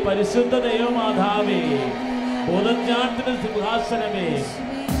 അമ്മേ പരിശുദ്ധ ദൈവമാതാവേ, ബോധജ്ഞാനത്തിന്റെ സിംഹാസനമേ,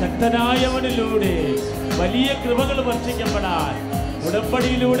 ശക്തനായവനിലൂടെ വലിയ കൃപകൾ വർഷിക്കപ്പെടാൻ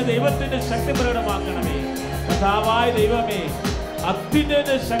ഉടമ്പടിയിലൂടെ ദൈവത്തിന്റെ ശക്തി പ്രകടമാക്കണമേ. കർത്താവായ ദൈവമേ, അത്യുന്നത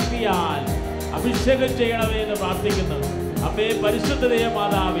ശക്തിയാൽ അഭിഷേകം ചെയ്യണമേ എന്ന് പ്രാർത്ഥിക്കുന്നു. അമ്മേ പരിശുദ്ധ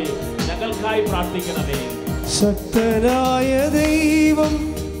ദൈവമാതാവേ, ഞങ്ങൾക്കായി പ്രാർത്ഥിക്കണമേ. ശക്തനായ ദൈവം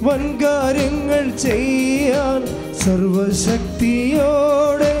വൻകാര്യങ്ങൾ ചെയ്യാൻ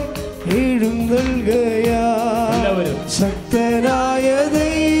സർവശക്തിയോടെ എഴുന്നള്ളുകയാൽ. ശക്തനായ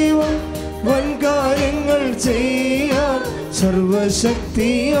ദൈവം വൻകാര്യങ്ങൾ ചെയ്യാൻ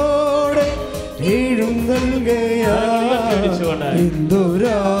സർവശക്തിയോടെ എഴുന്നള്ളുകയാൽ.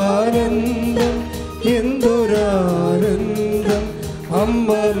 എന്തൊരാനന്ദം, എന്തൊരാനന്ദം അമ്മ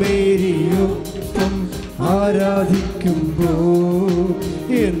മേരിയൊപ്പം ആരാധിക്കുമ്പോൾ.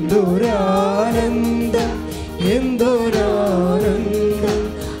 എന്തൊരാനന്ദം, എന്തൊരാനന്ദം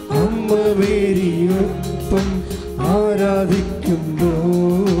അമ്മ മേരിയൊപ്പം ആരാധിക്കുമ്പോൾ.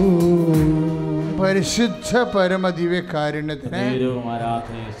 പരിശുദ്ധ പരമദിവ്യകാരുണ്യത്തിന്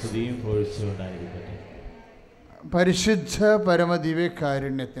പരിശുദ്ധ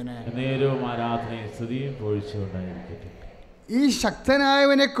പരമദിവ്യകാരുണ്യത്തിന് ഈ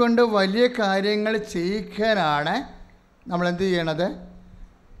ശക്തനായവനെ കൊണ്ട് വലിയ കാര്യങ്ങൾ ചെയ്യിക്കാനാണ് നമ്മൾ എന്ത് ചെയ്യണത്?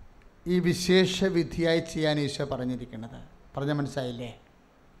 ഈ വിശേഷ വിധിയായി ചെയ്യാൻ ഈശോ പറഞ്ഞിരിക്കുന്നത്. പറഞ്ഞ മനസ്സിലായില്ലേ?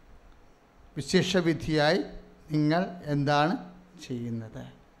 വിശേഷ വിധിയായി നിങ്ങൾ എന്താണ് ചെയ്യുന്നത്?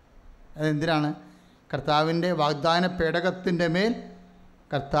 അതെന്തിനാണ്? കർത്താവിൻ്റെ വാഗ്ദാന പേടകത്തിൻ്റെ മേൽ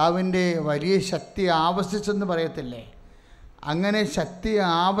കർത്താവിൻ്റെ വലിയ ശക്തി ആവസിച്ചെന്ന് പറയത്തില്ലേ? അങ്ങനെ ശക്തി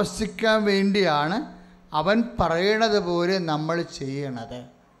ആവസിക്കാൻ വേണ്ടിയാണ് അവൻ പറയണത് പോലെ നമ്മൾ ചെയ്യണത്.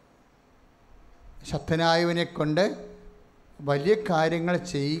 ശക്തനായവനെ കൊണ്ട് വലിയ കാര്യങ്ങൾ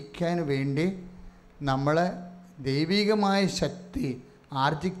ചെയ്യിക്കാൻ വേണ്ടി നമ്മൾ ദൈവികമായ ശക്തി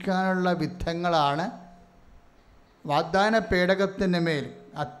ആർജിക്കാനുള്ള വിധങ്ങളാണ് വാഗ്ദാന പേടകത്തിൻ്റെ മേൽ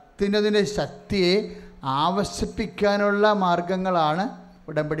അത്യുന്നതിൻ്റെ ശക്തിയെ ആവശ്യിപ്പിക്കാനുള്ള മാർഗങ്ങളാണ്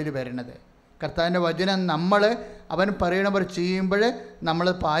ഉടമ്പടിയിൽ വരുന്നത്. കർത്താവിൻ്റെ വചനം അവൻ പറയണവർ ചെയ്യുമ്പോൾ, നമ്മൾ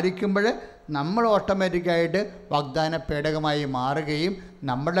പാലിക്കുമ്പോൾ നമ്മൾ ഓട്ടോമാറ്റിക്കായിട്ട് വാഗ്ദാന പേടകമായി മാറുകയും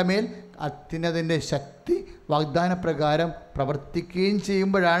നമ്മുടെ മേൽ അത്യുന്നതിൻ്റെ ശക്തി വാഗ്ദാന പ്രകാരം പ്രവർത്തിക്കുകയും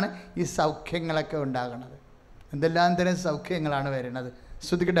ചെയ്യുമ്പോഴാണ് ഈ സൗഖ്യങ്ങളൊക്കെ ഉണ്ടാകുന്നത്. എന്തെല്ലാം തരം സൗഖ്യങ്ങളാണ് വരുന്നത്.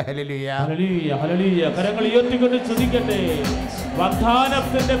 സ്തുതിക്കട്ടെ, ഹല്ലേലൂയ, ഹല്ലേലൂയ, ഹല്ലേലൂയ. കരങ്ങൾ ഉയർത്തിക്കൊണ്ട് സ്തുതിക്കട്ടെ.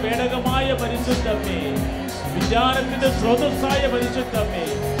 വാഗ്ദാനത്തിന്റെ പേടകമായ പരിശുദ്ധമേ, വിചാരത്തിന്റെ സ്രോതസ്സായ പരിശുദ്ധമേ,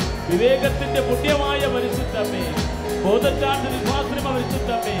 വിവേകത്തിന്റെ പുണ്യമായ പരിശുദ്ധമേ, ബോധജ്ഞാനത്തിന്റെ വിശ്വാസമായ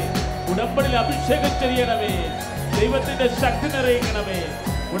പരിശുദ്ധമേ, ഉടമ്പടിയിൽ അഭിഷേകം ചെയ്യണമേ. ദൈവത്തിന്റെ ശക്തി നിറയിക്കണമേ.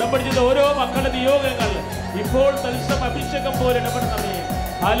 ഉടമ്പടി ചെയ്ത ഓരോ മക്കളുടെ നിയോഗങ്ങൾ ഇപ്പോൾ തത്സമ അഭിഷേകം പോലെ ഇടപെടണമേ.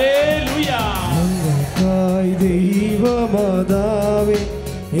 ഹല്ലേലൂയ. ദൈവമാതാവേ,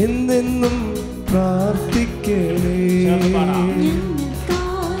 എന്നെന്നും പ്രാർത്ഥിക്കണേ.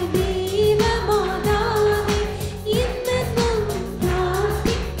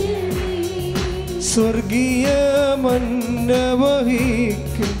 സ്വർഗീയ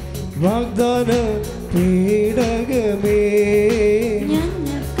മന്നവഹിക്കും വാഗ്ദാന പേടകമേ,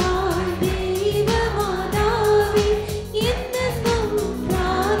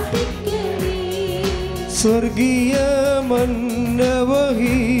 സ്വർഗീയ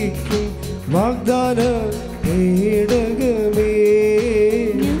മന്നവഹിക്കും വാഗ്ദാന പേടകമേ.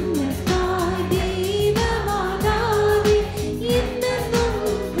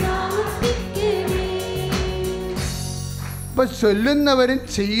 ഇപ്പം ചൊല്ലുന്നവരും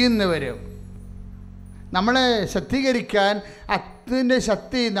ചെയ്യുന്നവരും നമ്മളെ ശക്തീകരിക്കാൻ, അത്തിൻ്റെ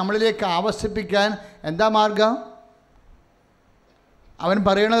ശക്തി നമ്മളിലേക്ക് ആവശ്യിപ്പിക്കാൻ എന്താ മാർഗം? അവൻ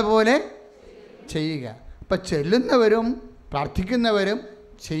പറയണത് പോലെ ചെയ്യുക. അപ്പം ചെല്ലുന്നവരും പ്രാർത്ഥിക്കുന്നവരും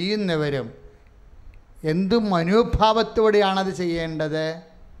ചെയ്യുന്നവരും എന്തു മനോഭാവത്തോടെയാണത് ചെയ്യേണ്ടത്?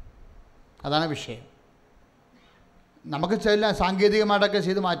 അതാണ് വിഷയം. നമുക്ക് ചില സാങ്കേതികമായിട്ടൊക്കെ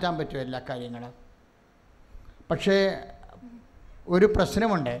ചെയ്ത് മാറ്റാൻ പറ്റും എല്ലാ കാര്യങ്ങളും. പക്ഷേ ഒരു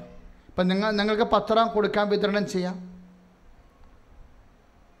പ്രശ്നമുണ്ട്. ഇപ്പം നിങ്ങൾക്ക് പത്രം കൊടുക്കാൻ വിതരണം ചെയ്യാം,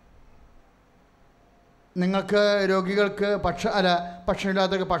 നിങ്ങൾക്ക് രോഗികൾക്ക്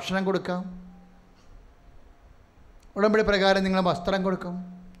ഭക്ഷണമില്ലാത്തവർക്ക് ഭക്ഷണം കൊടുക്കാം, ഉടമ്പടി പ്രകാരം നിങ്ങൾ വസ്ത്രം കൊടുക്കും.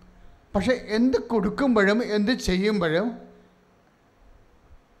 പക്ഷെ എന്ത് കൊടുക്കുമ്പോഴും എന്ത് ചെയ്യുമ്പോഴും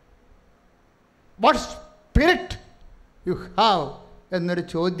വാട്ട് സ്പിരിറ്റ് യു ഹാവ് എന്നൊരു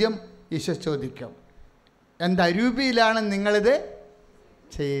ചോദ്യം ഈശോ ചോദിക്കും. എന്തരൂപിയിലാണ് നിങ്ങളിത്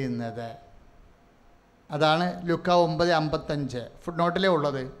ചെയ്യുന്നത്? അതാണ് ലൂക്ക 9:55 ഫുട് നോട്ടിലേ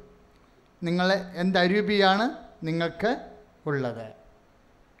ഉള്ളത്. നിങ്ങൾ എന്തരൂപിയാണ് നിങ്ങൾക്ക് ഉള്ളത്?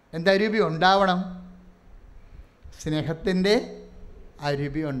 എന്തരൂപി ഉണ്ടാവണം? സ്നേഹത്തിൻ്റെ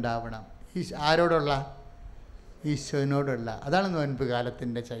അരൂപി ഉണ്ടാവണം. ആരോടുള്ള? ഈശോനോടുള്ള. അതാണ് നോൻപ്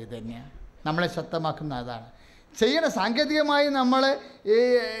കാലത്തിൻ്റെ ചൈതന്യം. നമ്മളെ ശക്തമാക്കുന്ന അതാണ്. ചെയ്യണ സാങ്കേതികമായി നമ്മൾ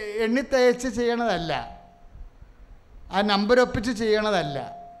എണ്ണിത്തയച്ച് ചെയ്യണതല്ല, ആ നമ്പർ ഒപ്പിച്ച് ചെയ്യണതല്ല,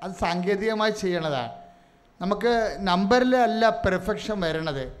 അത് സാങ്കേതികമായി ചെയ്യണതാണ്. നമുക്ക് നമ്പറിലല്ല പെർഫെക്ഷൻ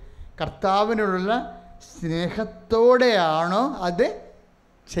വരണത്, കർത്താവിനോടുള്ള സ്നേഹത്തോടെയാണോ അത്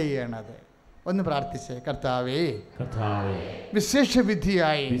ചെയ്യണത്? ഒന്ന് പ്രാർത്ഥിച്ചേ. കർത്താവേ,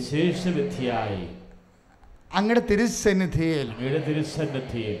 വിശേഷവിധിയായി അങ്ങയുടെ തിരുസന്നിധിയിൽ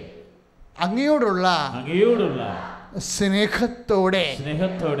അങ്ങയോടുള്ള സ്നേഹത്തോടെ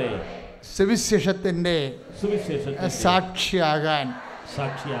സുവിശേഷത്തിൻ്റെ സാക്ഷിയാകാൻ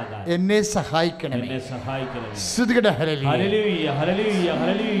എന്നെ സഹായിക്കണമേ. സ്തുതിക്കട്ടെ. ഹല്ലേലൂയ, ഹല്ലേലൂയ,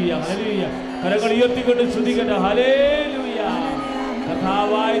 ഹല്ലേലൂയ, ഹല്ലേലൂയ. കരങ്ങൾ ഉയർത്തിക്കൊണ്ട് സ്തുതിക്കട്ടെ. ഹല്ലേലൂയ.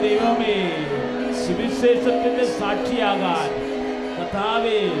 കർത്താവായ ദൈവമേ, സുവിശേഷത്തിന്റെ സാക്ഷിയാകാൻ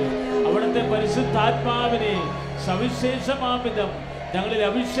കർത്താവേ അവിടുത്തെ പരിശുദ്ധാത്മാവിനെ സവിശേഷമാംവിധം ഞങ്ങളിൽ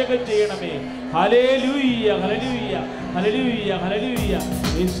അഭിഷേകം ചെയ്യണമേ. ഹല്ലേലൂയ, ഹല്ലേലൂയ, ഹല്ലേലൂയ, ഹല്ലേലൂയ.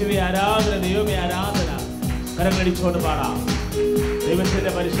 യേശുവേ ആരാധന, ദൈവമേ ആരാധന. കരങ്ങളടിച്ചുകൊണ്ട് പാടാം.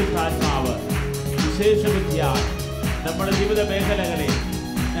 ദൈവത്തിന്റെ പരിശുദ്ധാത്മാവ് വിശേഷവിദ്യയാൽ നമ്മുടെ ജീവിത മേഖലകളെ,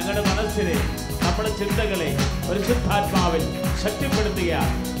 ഞങ്ങളുടെ മനസ്സിനെ, നമ്മുടെ ചിന്തകളെ പരിശുദ്ധാത്മാവിൽ ശക്തിപ്പെടുത്തുക.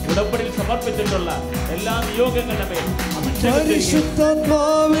 ഉടമ്പടിയിൽ സമർപ്പിച്ചിട്ടുള്ള എല്ലാ നിയോഗങ്ങളുടെ മേൽ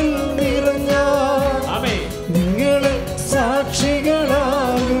പരിശുദ്ധാത്മാവിൽ നിറഞ്ഞ നിങ്ങൾ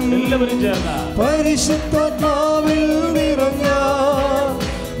സാക്ഷികളാകും. എല്ലാവരും ചേർന്ന് പരിശുദ്ധാത്മാവിൽ നിറഞ്ഞ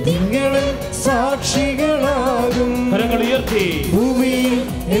നിങ്ങൾ സാക്ഷികളാകും. കരങ്ങൾ ഉയർത്തി. ഭൂമിയിൽ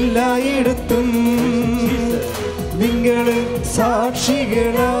എല്ലായിടത്തും നിങ്ങൾ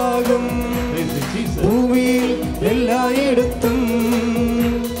സാക്ഷികളാകും. ഭൂമിയിൽ എല്ലായിടത്തും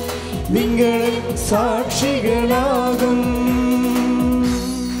നിങ്ങൾ സാക്ഷികളാകും.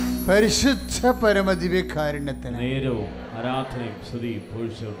 പരിശുദ്ധ പരമദിവ്യകാരുണ്യത്തിന് നേരവും ആരാധനയും സ്തുതിയും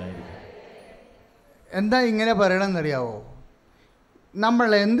പൂഴ്ചയുണ്ടായിരിക്കും. എന്താ ഇങ്ങനെ പറയണമെന്നറിയാവോ? നമ്മൾ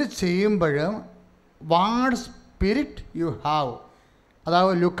എന്ത് ചെയ്യുമ്പോഴും വാട്ട് സ്പിരിറ്റ് യു ഹാവ്,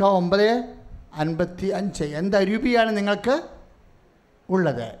 അതായത് ലൂക്ക 9:55 എന്തരൂപിയാണ് നിങ്ങൾക്ക്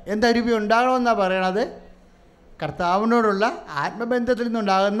ഉള്ളത്? എന്തരൂപി ഉണ്ടാകണമെന്നാണ് പറയണത്? കർത്താവിനോടുള്ള ആത്മബന്ധത്തിൽ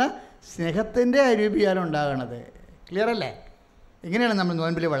നിന്നുണ്ടാകുന്ന സ്നേഹത്തിൻ്റെ അരൂപിയാണ് ഉണ്ടാകണത്. ക്ലിയർ അല്ലേ? ഇങ്ങനെയാണ് നമ്മൾ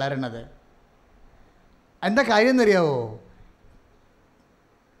നോൻപിൽ വളരണത്. എന്താ കാര്യം എന്നറിയാവോ?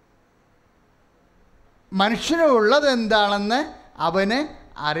 മനുഷ്യനുള്ളത് എന്താണെന്ന് അവന്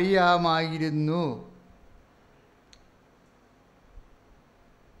അറിയാമായിരുന്നു.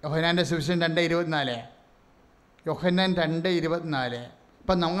 യോഹന്നാൻ്റെ സുവിശേഷം 2:24. യോഹന്നാൻ 2:24.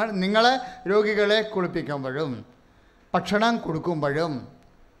 ഇപ്പം നിങ്ങൾ രോഗികളെ കുളിപ്പിക്കുമ്പോഴും ഭക്ഷണം കൊടുക്കുമ്പോഴും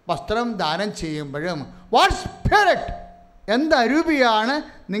വസ്ത്രം ദാനം ചെയ്യുമ്പോഴും വാട്ട് സ്പിരിറ്റ്, എന്തരൂപിയാണ്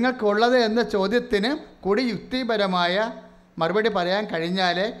നിങ്ങൾക്കുള്ളത് എന്ന ചോദ്യത്തിന് കൂടി യുക്തിപരമായ മറുപടി പറയാൻ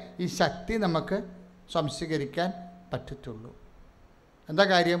കഴിഞ്ഞാലേ ഈ ശക്തി നമുക്ക് സംശീകരിക്കാൻ പറ്റത്തുള്ളൂ. എന്താ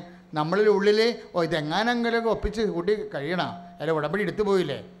കാര്യം? നമ്മളിൽ ഉള്ളിൽ ഇതെങ്ങാനെങ്കിലും ഒപ്പിച്ച് കൂട്ടി കഴിയണം, അല്ല ഉടമ്പടി എടുത്തു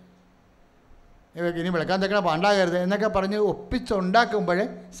പോയില്ലേ, ഇനി വിളക്കാൻ തക്കണ പാണ്ടാകരുത് എന്നൊക്കെ പറഞ്ഞ് ഒപ്പിച്ചുണ്ടാക്കുമ്പോൾ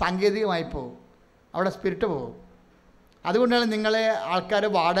സാങ്കേതികമായി പോകും, അവിടെ സ്പിരിറ്റ് പോകും. അതുകൊണ്ടാണ് നിങ്ങളെ ആൾക്കാർ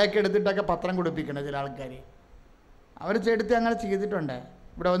വാടകയ്ക്ക് എടുത്തിട്ടൊക്കെ പത്രം കൊടുപ്പിക്കണത്. ചില ആൾക്കാർ അവർ എടുത്ത് അങ്ങനെ ചെയ്തിട്ടുണ്ട്.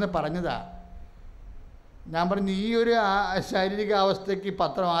 ഇവിടെ വന്ന് പറഞ്ഞതാ. ഞാൻ പറഞ്ഞു, ഈ ഒരു ശാരീരിക അവസ്ഥയ്ക്ക്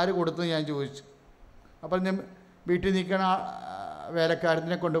പത്രം ആര് കൊടുത്തു ഞാൻ ചോദിച്ചു. അപ്പം ഞാൻ വീട്ടിൽ നിൽക്കണ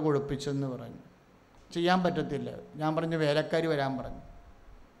വേലക്കാരത്തിനെ കൊണ്ട് കൊടുപ്പിച്ചെന്ന് പറഞ്ഞു. ചെയ്യാൻ പറ്റത്തില്ല. ഞാൻ പറഞ്ഞു വേലക്കാരി വരാൻ പറഞ്ഞു.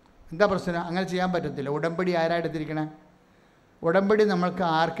 എന്താ പ്രശ്നം? അങ്ങനെ ചെയ്യാൻ പറ്റത്തില്ല. ഉടമ്പടി ആരാ എടുത്തിരിക്കണേ? ഉടമ്പടി നമ്മൾക്ക്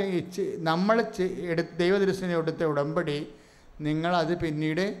ആർക്ക് നമ്മൾ ദൈവദർശനം എടുത്ത ഉടമ്പടി നിങ്ങളത്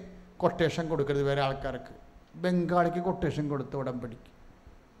പിന്നീട് കൊട്ടേഷൻ കൊടുക്കരുത് വേറെ ആൾക്കാർക്ക്. ബംഗാളിക്ക് കൊട്ടേഷൻ കൊടുത്ത ഉടമ്പടിക്ക്.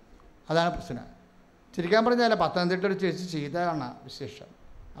 അതാണ് പ്രശ്നം. ചിരിക്കാൻ പറഞ്ഞാൽ പത്തനംതിട്ട ഒരു ചേച്ചി ചെയ്തതാണ് വിശേഷം.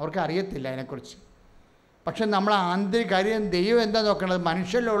 അവർക്ക് അറിയത്തില്ല അതിനെക്കുറിച്ച്. പക്ഷെ നമ്മൾ ആന്തരിക കാര്യം ദൈവം എന്താ നോക്കണത്?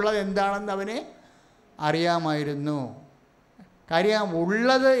 മനുഷ്യരിലുള്ളത് എന്താണെന്ന് അവന് അറിയാമായിരുന്നു. കാര്യം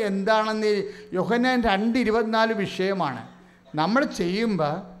ഉള്ളത് എന്താണെന്ന് യോഹന്നാൻ 2:24 വിഷയമാണ്. നമ്മൾ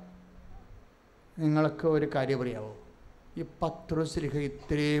ചെയ്യുമ്പോൾ നിങ്ങൾക്ക് ഒരു കാര്യം അറിയാവോ? ഈ പത്രോസ്ലിഹ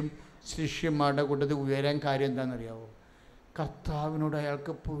ഇത്രയും ശിഷ്യന്മാരുടെ കൂട്ടത്തിൽ ഉയരാൻ കാര്യം എന്താണെന്നറിയാവോ? കർത്താവിനോട്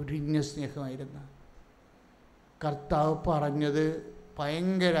അയാൾക്ക് പൊരിഞ്ഞ സ്നേഹമായിരുന്നു. കർത്താവ് പറഞ്ഞത്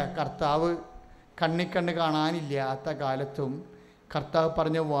ഭയങ്കര, കർത്താവ് കണ്ണിക്കണ്ണ് കാണാനില്ലാത്ത കാലത്തും കർത്താവ്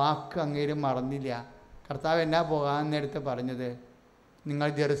പറഞ്ഞ വാക്ക് അങ്ങേരും മറന്നില്ല. കർത്താവ് എന്നാ പോകാൻ നേരത്ത് പറഞ്ഞത്? നിങ്ങൾ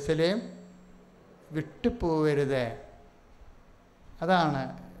ജെറുസലേം വിട്ടുപോകരുത്. അതാണ്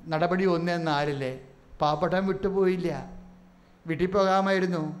നടപടി 1:4. പാവപ്പെട്ടവൻ വിട്ടുപോയില്ല. വീട്ടിൽ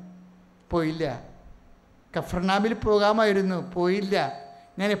പോകാമായിരുന്നു, പോയില്ല. കഫർനാമിൽ പോകാമായിരുന്നു, പോയില്ല.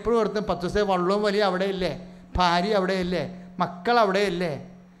 ഞാൻ എപ്പോഴും ഓർത്തും 10 ദിവസം വള്ളവും വലിയ അവിടെയല്ലേ, ഭാര്യ അവിടെയല്ലേ, മക്കൾ അവിടെയല്ലേ,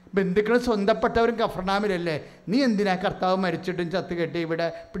 ബന്ധുക്കളും സ്വന്തപ്പെട്ടവരും കഫർനാമിലല്ലേ. നീ എന്തിനാ കർത്താവ് മരിച്ചിട്ടും ചത്ത് കെട്ടി ഇവിടെ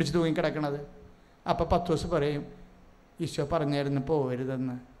പിടിച്ചു തൂങ്ങിക്കിടക്കണത്? അപ്പോൾ 10 ദിവസം പറയും, ഈശോ പറഞ്ഞായിരുന്നു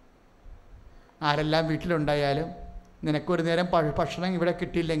പോകരുതെന്ന്. ആരെല്ലാം വീട്ടിലുണ്ടായാലും നിനക്കൊരു നേരം ഭക്ഷണം ഇവിടെ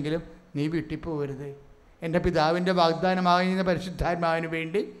കിട്ടിയില്ലെങ്കിലും നീ വീട്ടിൽ പോകരുത്. എൻ്റെ പിതാവിൻ്റെ വാഗ്ദാനമാകുന്ന പരിശുദ്ധാത്മാവിന്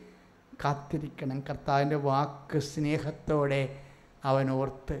വേണ്ടി കാത്തിരിക്കണം. കർത്താവിൻ്റെ വാക്ക് സ്നേഹത്തോടെ അവൻ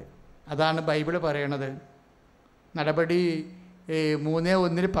ഓർത്ത്. അതാണ് ബൈബിൾ പറയണത്. നടപടി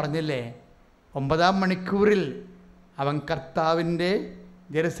 3:1 പറഞ്ഞില്ലേ, 9-ാം മണിക്കൂറിൽ അവൻ കർത്താവിൻ്റെ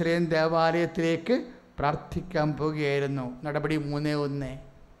ജെറുസലേം ദേവാലയത്തിലേക്ക് പ്രാർത്ഥിക്കാൻ പോവുകയായിരുന്നു. നടപടി 3:1.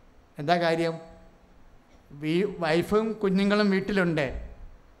 എന്താ കാര്യം? വൈഫും കുഞ്ഞുങ്ങളും വീട്ടിലുണ്ട്.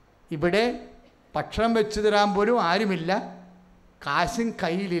 ഇവിടെ ഭക്ഷണം വെച്ച് തരാൻ പോലും ആരുമില്ല, കാശും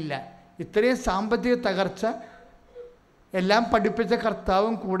കയ്യിലില്ല. ഇത്രയും സാമ്പത്തിക തകർച്ച, എല്ലാം പഠിപ്പിച്ച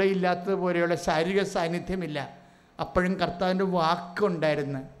കർത്താവും കൂടെ ഇല്ലാത്തതുപോലെയുള്ള ശാരീരിക സാന്നിധ്യമില്ല. അപ്പോഴും കർത്താവിൻ്റെ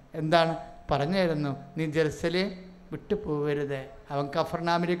വാക്കുണ്ടായിരുന്നു. എന്താണ് പറഞ്ഞായിരുന്നു? നീ ജെറുസലേം വിട്ടു പോകരുത്. അവൻ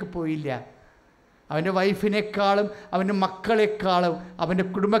കഫർനാമിലേക്ക് പോയില്ല. അവൻ്റെ വൈഫിനേക്കാളും അവൻ്റെ മക്കളെക്കാളും അവൻ്റെ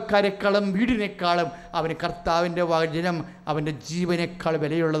കുടുംബക്കാരെക്കാളും വീടിനേക്കാളും അവന് കർത്താവിൻ്റെ വചനം അവൻ്റെ ജീവനേക്കാൾ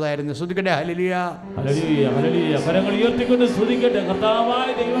വിലയുള്ളതായിരുന്നു. സ്തുതിക്കട്ടെ, ഹല്ലേലൂയ, ഹല്ലേലൂയ, ഹല്ലേലൂയ. കരങ്ങൾ ഉയർത്തിക്കൊണ്ട് സ്തുതിക്കട്ടെ. കർത്താവായ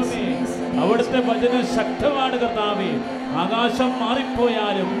ദൈവമേ, അവിടുത്തെ വചനം ശക്തമാണ് കർത്താവേ. ആകാശം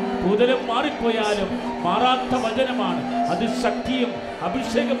മാറിപ്പോയാലും ഭൂതലം മാറിപ്പോയാലും മാറാത്ത വചനമാണ്. അത് ശക്തിയും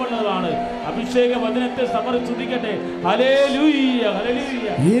അഭിഷേകമുള്ളതാണ്. അഭിഷേക വചനത്തെ സമർപ്പിച്ച് സ്തുതിക്കട്ടെ. ഹല്ലേലൂയ, ഹല്ലേലൂയ,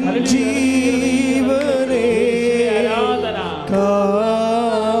 ജീവനേ ആരാധന.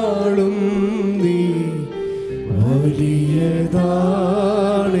 കാളും നീ വലിയതാണെനിക്ക്.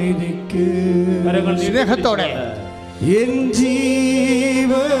 സ്നേഹത്തോടെ എൻ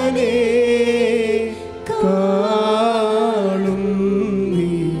ജീവനേ കാളും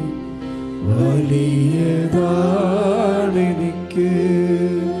നീ വലിയതാണെനിക്ക്.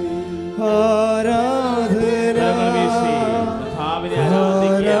 ആരാധന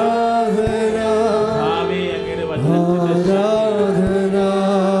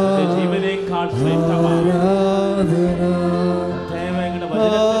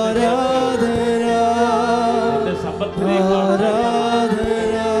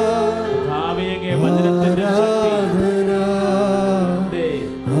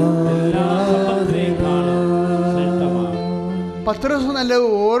പത്രോസ് നല്ല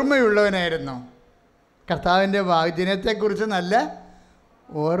ഓർമ്മയുള്ളവനായിരുന്നു. കർത്താവിൻ്റെ വാഗ്ദാനത്തെക്കുറിച്ച് നല്ല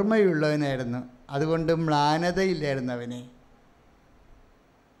ഓർമ്മയുള്ളവനായിരുന്നു. അതുകൊണ്ട് മ്ലാനതയില്ലായിരുന്നു അവന്.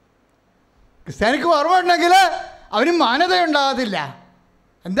 ക്രിസ്ത്യാനിക്ക് ഓർമ്മ ഉണ്ടെങ്കിൽ അവന് മാനതയുണ്ടാകത്തില്ല.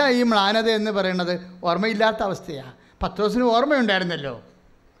 എന്താ ഈ മ്ലാനത എന്ന് പറയുന്നത്? ഓർമ്മയില്ലാത്ത അവസ്ഥയാണ്. പത്രോസിന് ഓർമ്മയുണ്ടായിരുന്നല്ലോ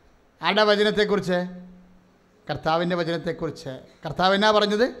ആരുടെ വചനത്തെക്കുറിച്ച്? കർത്താവിൻ്റെ വചനത്തെക്കുറിച്ച്. കർത്താവ് എന്നാ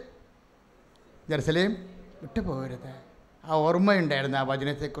പറഞ്ഞത്? ജെറുസലേം വിട്ടു പോകരുത്. ആ ഓർമ്മയുണ്ടായിരുന്നു ആ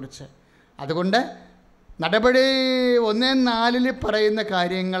വചനത്തെക്കുറിച്ച്. അതുകൊണ്ട് നടപടി 1:4 പറയുന്ന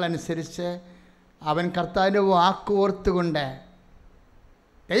കാര്യങ്ങൾ അനുസരിച്ച് അവൻ കർത്താവിൻ്റെ വാക്കോർത്തുകൊണ്ട്,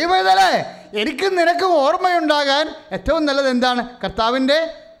 ദൈവമേ, എനിക്കും നിനക്കും ഓർമ്മയുണ്ടാകാൻ ഏറ്റവും നല്ലത് എന്താണ്? കർത്താവിൻ്റെ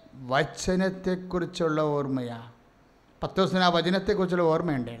വചനത്തെക്കുറിച്ചുള്ള ഓർമ്മയാണ്. പത്രോസിന് ആ വചനത്തെക്കുറിച്ചുള്ള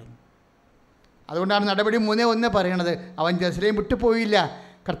ഓർമ്മയുണ്ടായിരുന്നു. അതുകൊണ്ടാണ് നടപടി 3:1 പറയണത് അവൻ ജെറുസലേം വിട്ടുപോയില്ല,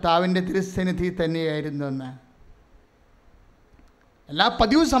 കർത്താവിൻ്റെ തിരുസന്നിധി തന്നെയായിരുന്നു എന്ന്. എല്ലാ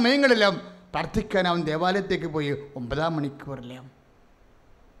പതിവ് സമയങ്ങളിലും പ്രാർത്ഥിക്കാൻ അവൻ ദേവാലയത്തേക്ക് പോയി 9-ാം മണിക്കൂറിലും.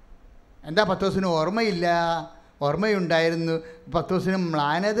 എന്താ പത്രോസിന് ഓർമ്മയില്ല? ഓർമ്മയുണ്ടായിരുന്നു. പത്രോസിന്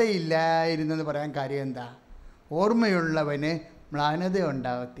മ്ലാനതയില്ലായിരുന്നു എന്ന് പറയാൻ കാര്യം എന്താ? ഓർമ്മയുള്ളവന് മ്ലാനത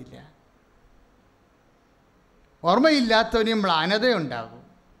ഉണ്ടാകത്തില്ല. ഓർമ്മയില്ലാത്തവന് മ്ലാനത ഉണ്ടാകും.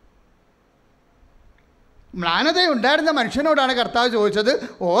 മ്ലാനതയുണ്ടായിരുന്ന മനുഷ്യനോടാണ് കർത്താവ് ചോദിച്ചത്,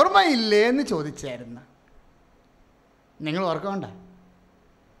 ഓർമ്മയില്ലേ എന്ന് ചോദിച്ചായിരുന്നു. നിങ്ങൾ ഓർക്കണ്ട,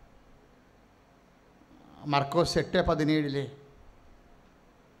 മർക്കോസ് 8:17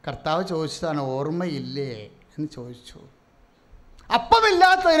 കർത്താവ് ചോദിച്ചതാണ്, ഓർമ്മയില്ലേ എന്ന് ചോദിച്ചു.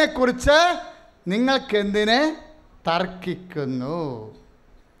 അപ്പമില്ലാത്തതിനെക്കുറിച്ച് നിങ്ങൾക്കെന്തിന് തർക്കിക്കുന്നു?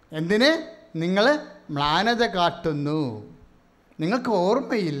 എന്തിന് നിങ്ങൾ മ്ലാനത കാട്ടുന്നു? നിങ്ങൾക്ക്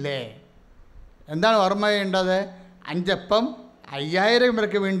ഓർമ്മയില്ലേ? എന്താണ് ഓർമ്മയുണ്ടത്? 5 അപ്പം 5000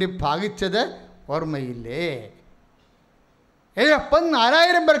 പേർക്ക് വേണ്ടി ഭാഗിച്ചത് ഓർമ്മയില്ലേ? 7 അപ്പം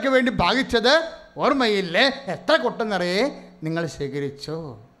 4000 പേർക്ക് വേണ്ടി ഭാഗിച്ചത് ഓർമ്മയില്ലേ? എത്ര കൊട്ടെന്നറിയേ നിങ്ങൾ ശേഖരിച്ചോ?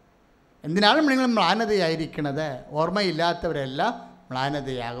 എന്തിനാണ് നിങ്ങൾ മ്ലാനതയായിരിക്കണത്? ഓർമ്മയില്ലാത്തവരെല്ലാം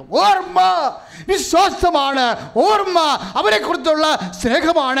മ്ലാനതയാകും. ഓർമ്മ വിശ്വാസമാണ്. ഓർമ്മ അവരെക്കുറിച്ചുള്ള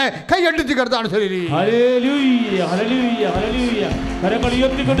സ്നേഹമാണ്. കൈയടിച്ച് കർത്താവിന്റെ ശരീരം. ഹല്ലേലൂയ, ഹല്ലേലൂയ, ഹല്ലേലൂയ. കരങ്ങൾ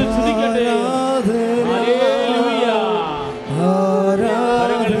ഉയർത്തിക്കൊണ്ട് സ്തുതിക്കട്ടെ. ഹല്ലേലൂയ.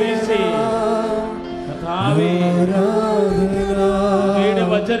 കരങ്ങൾ വീശി കർത്താവേ, അങ്ങയുടെ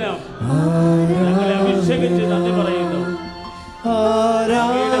വചനം ഞങ്ങളെ അഭിഷേകിച്ച് നന്ദി പറയുന്നു.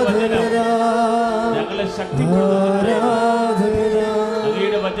 അങ്ങയുടെ വചനം ഞങ്ങളെ ശക്തിപ്പെടുത്തുന്നു.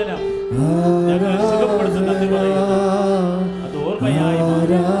 അങ്ങയുടെ വചനം ഞങ്ങളെ സുഖപ്പെടുത്തുന്ന നന്ദി പറയുന്നു. അത് ഓർമ്മയായി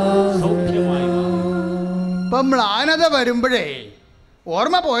സൗഖ്യമായി. ഇപ്പം മ്ലാനത വരുമ്പോഴേ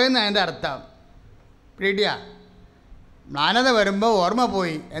ഓർമ്മ പോയെന്നാണ് എൻ്റെ അർത്ഥം. പീഡിയ മ്ലാനത വരുമ്പോൾ ഓർമ്മ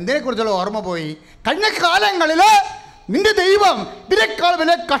പോയി. എന്തിനെക്കുറിച്ചുള്ള ഓർമ്മ പോയി? കഴിഞ്ഞ കാലങ്ങളിൽ നിന്റെ ദൈവം ഇതിനേക്കാൾ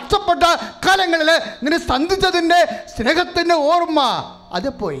വലിയ കഷ്ടപ്പെട്ട കാലങ്ങളിൽ നിന്നെ സന്ധിച്ചതിൻ്റെ സ്നേഹത്തിൻ്റെ ഓർമ്മ അത്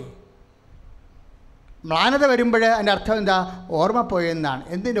പോയി. മ്ലാനത വരുമ്പോൾ അതിൻ്റെ അർത്ഥം എന്താ? ഓർമ്മ പോയെന്നാണ്.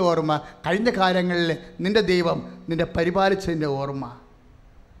 എന്തിൻ്റെ ഓർമ്മ? കഴിഞ്ഞ കാലങ്ങളിൽ നിന്റെ ദൈവം നിന്നെ പരിപാലിച്ചതിൻ്റെ ഓർമ്മ.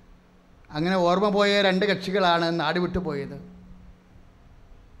 അങ്ങനെ ഓർമ്മ പോയ 2 കക്ഷികളാണ് നാട് വിട്ടു പോയത്.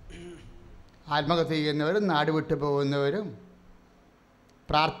 ആത്മഹത്യ ചെയ്യുന്നവരും നാട് വിട്ടു പോകുന്നവരും,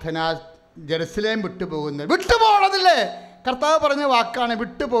 പ്രാർത്ഥന ജെറുസലേം വിട്ടുപോകുന്നവർ. വിട്ടുപോകണതില്ലേ? കർത്താവ് പറഞ്ഞ വാക്കാണ്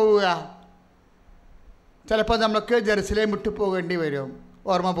വിട്ടുപോവുക. ചിലപ്പോൾ നമുക്ക് ജെറുസലേം വിട്ടു പോകേണ്ടി വരും.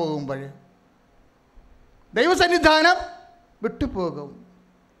 ഓർമ്മ പോകുമ്പോൾ ദൈവസന്നിധാനം വിട്ടുപോകും,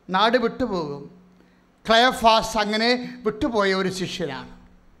 നാട് വിട്ടുപോകും. ക്ലയഫാസ് അങ്ങനെ വിട്ടുപോയ ഒരു ശിഷ്യനാണ്.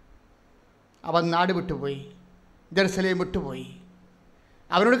 അവൻ നാട് വിട്ടുപോയി, ജെറുസലേം വിട്ടുപോയി.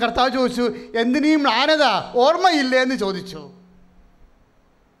 അവനോട് കർത്താവ് ചോദിച്ചു, എന്തിനീ മ്ലാനത? ഓർമ്മയില്ലേ എന്ന് ചോദിച്ചു.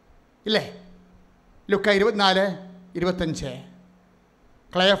 ഇല്ലേ? ലുക്ക 24:25.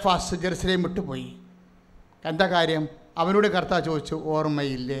 ക്ലയഫാസ് ജെറുസലേം വിട്ടുപോയി. എന്താ കാര്യം? അവനോട് കർത്താവ് ചോദിച്ചു,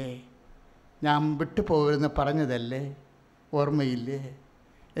 ഓർമ്മയില്ലേ? ഞാൻ വിട്ടുപോകരുതെന്ന് പറഞ്ഞതല്ലേ? ഓർമ്മയില്ലേ?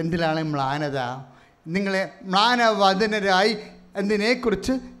 എന്തിനാണ് മ്ലാനത? നിങ്ങളെ മ്ലാനവദനരായി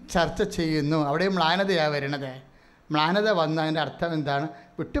എന്തിനെക്കുറിച്ച് ചർച്ച ചെയ്യുന്നു? അവിടെ മ്ലാനതയാണ് വരണത്. മ്ലാനത വന്നതിൻ്റെ അർത്ഥം എന്താണ്?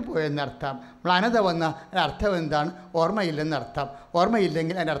 വിട്ടുപോയെന്നർത്ഥം. മ്ലാനത വന്ന അതിൻ്റെ അർത്ഥം എന്താണ്? ഓർമ്മയില്ലെന്നർത്ഥം.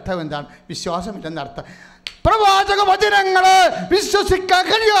 ഓർമ്മയില്ലെങ്കിൽ അതിൻ്റെ അർത്ഥം എന്താണ്? വിശ്വാസമില്ലെന്നർത്ഥം. പ്രവാചക വചനങ്ങൾ വിശ്വസിക്കാൻ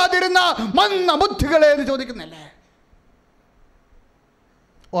കഴിയാതിരുന്ന മന്ന ബുദ്ധികളെ എന്ന് ചോദിക്കുന്നില്ലേ?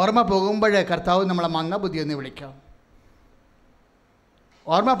 ഓർമ്മ പോകുമ്പോഴേ കർത്താവ് നമ്മളെ മന്ദബുദ്ധി എന്ന് വിളിക്കാം.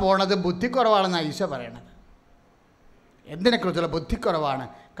 ഓർമ്മ പോണത് ബുദ്ധിക്കുറവാണെന്നാണ് ഈശോ പറയണത്. എന്തിനെക്കുറിച്ചുള്ള ബുദ്ധിക്കുറവാണ്?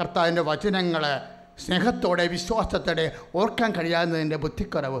 കർത്താവിൻ്റെ വചനങ്ങൾ സ്നേഹത്തോടെ വിശ്വാസത്തോടെ ഓർക്കാൻ കഴിയാവുന്നതിൻ്റെ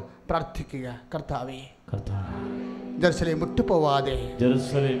ബുദ്ധിക്കുറവ്. പ്രാർത്ഥിക്കുക, കർത്താവേ ജെറുസലേം വിട്ടുപോവാതെ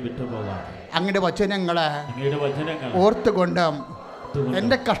അങ്ങയുടെ വചനങ്ങൾ ഓർത്തുകൊണ്ട്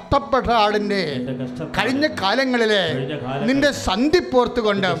എൻ്റെ കഷ്ടപ്പെട്ട ആളിൻ്റെ കഴിഞ്ഞ കാലങ്ങളിലെ നിന്റെ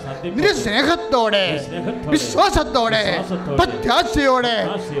സന്ധിപ്പോർത്തുകൊണ്ട് നിന്റെ സ്നേഹത്തോടെ വിശ്വാസത്തോടെ പ്രത്യാശയോടെ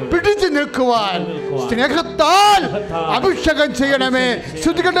പിടിച്ചു നിൽക്കുവാൻ സ്നേഹത്താൽ അഭിഷേകം ചെയ്യണമേ.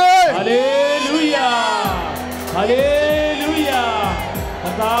 ശ്രദ്ധിക്കട്ടെ.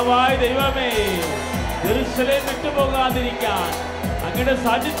 ദൈവമേ, ജെറുസലേം വിട്ടുപോകാതിരിക്കാൻ, അങ്ങയുടെ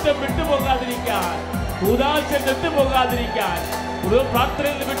സാന്നിധ്യം വിട്ടുപോകാതിരിക്കാൻ, ഉദാസൻ വിട്ടുപോകാതിരിക്കാൻ,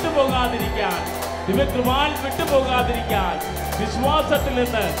 പ്രാർത്ഥനയിൽ നിന്ന് വിട്ടുപോകാതിരിക്കാൻ, ദിവ്യകൃപാൽ വിട്ടുപോകാതിരിക്കാൻ, വിശ്വാസത്തിൽ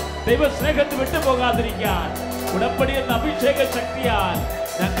നിന്ന് ദൈവസ്നേഹത്തിൽ വിട്ടുപോകാതിരിക്കാൻ, ഉടമ്പടി എന്ന അഭിഷേക ശക്തിയാൽ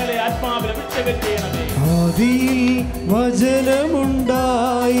ഞങ്ങളെ ആത്മാവിൽ അഭിഷേകം ചെയ്യണമേ. ആദിയിൽ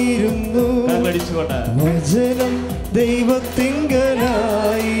വചനമുണ്ടായിരുന്നു, വചനം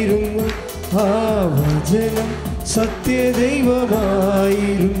ദൈവത്തിങ്കലായിരുന്നു, ആ വചനം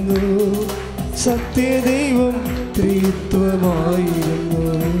സത്യദൈവമായിരുന്നു, സത്യദൈവം ത്രിത്വമായിരുന്നു.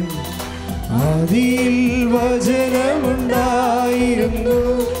 ആദിയിൽ വചനമുണ്ടായിരുന്നു,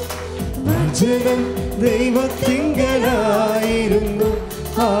 വചനം ദൈവത്തിങ്കലായിരുന്നു,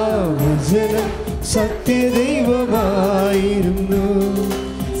 ആ വചനം സത്യദൈവമായിരുന്നു,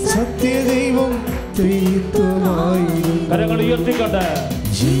 സത്യദൈവം ത്രിത്വമായിരുന്നു. കരങ്ങൾ ഉയർത്തിക്കൊണ്ട്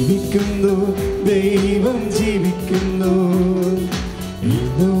ജീവിക്കുന്നു, ദൈവം ജീവിക്കുന്നു,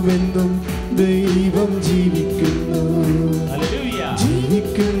 എന്നുമെന്നും ദൈവം ജീവിക്കുന്നു,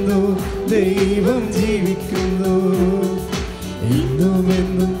 ജീവിക്കുന്നു, ദൈവം ജീവിക്കുന്നു.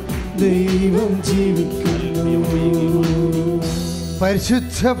 എന്നുമെന്നും ദൈവം ജീവിക്കുന്നു.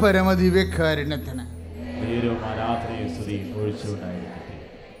 പരിശുദ്ധ പരമദിവ്യകാരുണ്യത്തിന്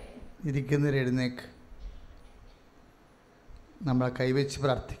ഇരിക്കുന്നവരെഴുന്നേക്ക് നമ്മളെ കൈവച്ച്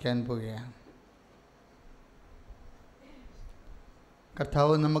പ്രാർത്ഥിക്കാൻ പോവുകയാണ്.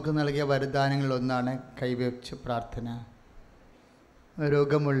 കർത്താവ് നമുക്ക് നൽകിയ വരദാനങ്ങളിലൊന്നാണ് കൈവച്ച് പ്രാർത്ഥന.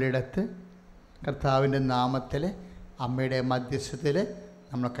 രോഗമുള്ളിടത്ത് കർത്താവിൻ്റെ നാമത്തിൽ അമ്മയുടെ മധ്യസ്ഥത്തിൽ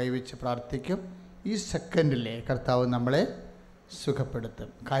നമ്മൾ കൈവച്ച് പ്രാർത്ഥിക്കും. ഈ സെക്കൻഡിൽ കർത്താവ് നമ്മളെ സുഖപ്പെടുത്തും.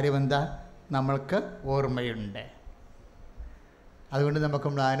 കാര്യമെന്താ? നമ്മൾക്ക് ഓർമ്മയുണ്ട്. അതുകൊണ്ട് നമുക്ക്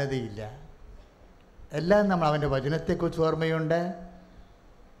മ്ലാനതയില്ല. എല്ലാം നമ്മൾ അവൻ്റെ വചനത്തെക്കുറിച്ച് ഓർമ്മയുണ്ട്.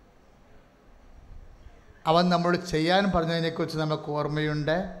 അവൻ നമ്മളോട് ചെയ്യാൻ പറഞ്ഞതിനെക്കുറിച്ച് നമുക്ക്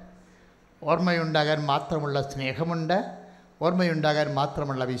ഓർമ്മയുണ്ട്. ഓർമ്മയുണ്ടാകാൻ മാത്രമുള്ള സ്നേഹമുണ്ട്. ഓർമ്മയുണ്ടാകാൻ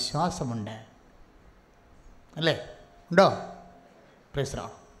മാത്രമുള്ള വിശ്വാസമുണ്ട്. അല്ലേ? ഉണ്ടോ? Price the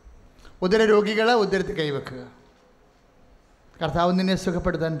Lord. ഉദര രോഗികളെ ഉദരത്തിൽ കൈവെക്കുക. കർത്താവ് നിന്നെ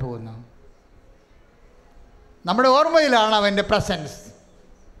സുഖപ്പെടുത്താൻ പോകുന്നു. നമ്മുടെ ഓർമ്മയിലാണ് അവൻ്റെ presence.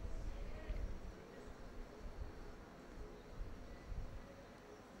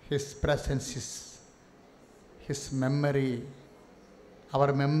 His presence is his memory, our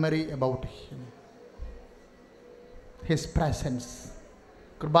memory about him. His presence.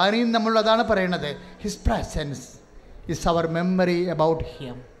 കുർബാനയും നമ്മൾ അതാണ് പറയുന്നത്. His presence is our memory about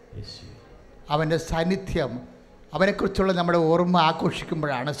him. അവൻ്റെ സാന്നിധ്യം, അവനെക്കുറിച്ചുള്ള നമ്മുടെ ഓർമ്മ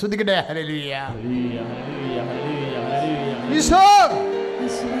ആഘോഷിക്കുമ്പോഴാണ്. സ്തുതിക്കട്ടെ. ഹല്ലേലൂയ. ഈശോ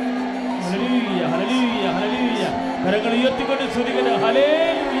കരങ്ങൾ ഉയർത്തിക്കൊണ്ട് സ്തുതിക്കട്ടെ.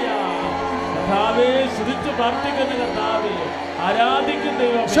 ഹല്ലേലൂയ. കർത്താവേ, സ്തുതിച്ച് പ്രാർത്ഥിക്കുന്ന കർത്താവേ, ആരാധിക്കുന്ന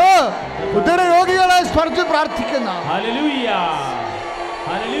ദൈവമേ, ഉദര രോഗികളെ സ്പർശിച്ച് പ്രാർത്ഥിക്കുന്ന ഹല്ലേലൂയ,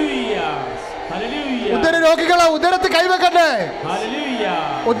 ഹല്ലേലൂയ, ഹല്ലേലൂയ. ഉദര രോഗികളെ ഉദരത്തിൽ കൈവെക്കട്ടെ. ഹല്ലേലൂയ.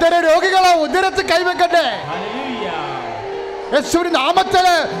 ഉദര രോഗികളെ ഉദരത്തിൽ കൈവെക്കട്ടെ. ഹല്ലേലൂയ. യേശുവിന്റെ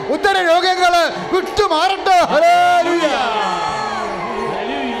നാമത്തില് ഉദര രോഗികള് വിട്ടുമാറട്ടെ. ഹല്ലേലൂയ.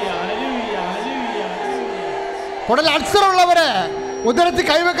 ഹല്ലേലൂയ, ഹല്ലേലൂയ, ഹല്ലേലൂയ. കുടൽ അൾസർ ഉള്ളവര് ഉദരത്തിൽ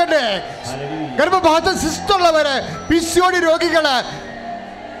കൈവെക്കട്ടെ. ഗർഭപാത്ര സിസ്റ്റുള്ളവര്, പിസിഒഡി രോഗികള്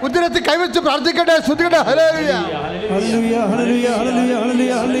ഉദരത്തിൽ കൈവച്ച് പ്രാർത്ഥിക്കട്ടെ. സ്തുതിക്കട്ടെ. ഹല്ലേലൂയ. ഹല്ലേലൂയ, ഹല്ലേലൂയ, ഹല്ലേലൂയ,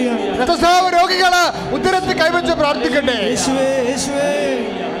 ഹല്ലേലൂയ, ഹല്ലേലൂയ. രക്തസ്രാവ രോഗികള് ഉദരത്തിൽ കൈവച്ച് പ്രാർത്ഥിക്കട്ടെ. യേശുവേ, യേശുവേ.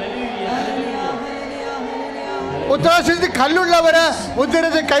 ഉത്തരാശയത്തിൽ കല്ലുള്ളവര്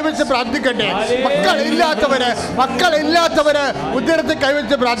ഉദരത്തിൽ കൈവച്ച് പ്രാർത്ഥിക്കട്ടെ. മക്കളില്ലാത്തവര് ഉദരത്തിൽ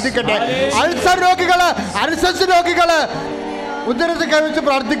കൈവച്ച് പ്രാർത്ഥിക്കട്ടെ. അൾസർ രോഗികള്, അൾസസ് രോഗികള് ഉദരത്തിൽ കൈവച്ച്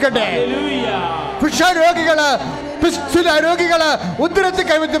പ്രാർത്ഥിക്കട്ടെ. ഫിഷ രോഗികള്, പിസ്തുല രോഗികള് ഉദരത്തിൽ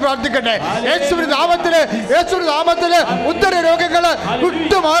കൈവച്ച് പ്രാർത്ഥിക്കട്ടെ. യേശുവിന്റെ നാമത്തില് ഉദര രോഗികള്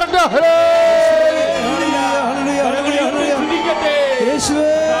വിട്ടുമാറട്ടെ.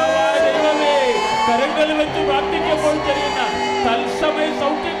 കരങ്ങൾ വെച്ച് പ്രാർത്ഥിക്കുമ്പോൾ ചെയ്യുന്ന തത്സമയ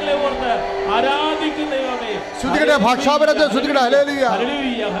സൗഖ്യങ്ങളെ ഓർത്ത് ആരാധിക്കുന്ന ദൈവമേ. ഭാഷാപരത്തെ സ്തുതിക്കട്ടെ. ഹല്ലേലൂയ,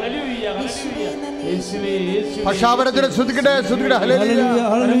 ഹല്ലേലൂയ, ഹല്ലേലൂയ, ഹല്ലേലൂയ. യേശുവേ, യേശുവേ. ഭാഷാപരത്തെ സ്തുതിക്കട്ടെ. ഹല്ലേലൂയ, ഹല്ലേലൂയ,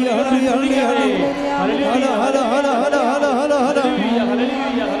 ഹല്ലേലൂയ, ഹല്ലേലൂയ, ഹല്ലേലൂയ.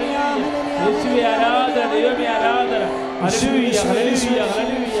 യേശുവേ ആരാധന, ദൈവമേ ആരാധന. ഹല്ലേലൂയ, ഹല്ലേലൂയ,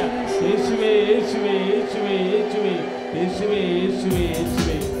 ഹല്ലേലൂയ. യേശുവേ, യേശുവേ, യേശുവേ, യേശുവേ, യേശുവേ, യേശുവേ,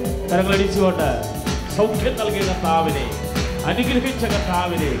 യേശുവേ. കരങ്ങളടിച്ചുകൊണ്ട് സൗഖ്യം നൽകിയ കർത്താവിനെ, അനുഗ്രഹിച്ച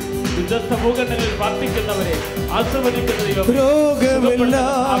കർത്താവിനെ, വിദഗ്ധ ഭൂഖണ്ഡങ്ങളിൽ പ്രാർത്ഥിക്കുന്നവരെ ആശീർവദിക്കുന്ന ദൈവം.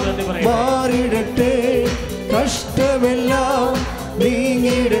 രോഗമെല്ലാം മാറിടട്ടെ, കഷ്ടമെല്ലാം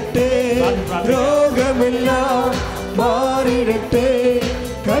നീങ്ങിടട്ടെ. രോഗമെല്ലാം മാറിടട്ടെ,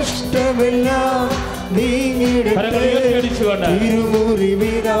 കഷ്ടമെല്ലാം നീങ്ങിടട്ടെ.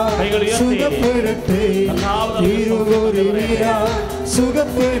 തിരുമുറിവിനാ സുഖപ്പെടട്ടെ, തിരുമുറിവിനാ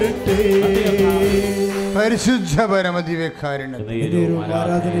സുഖപ്പെടട്ടെ. പരിശുദ്ധ പരമദിവ്യകാരുണ്യം.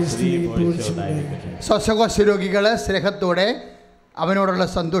 ശ്വാസകോശ രോഗികള് സ്നേഹത്തോടെ, അവനോടുള്ള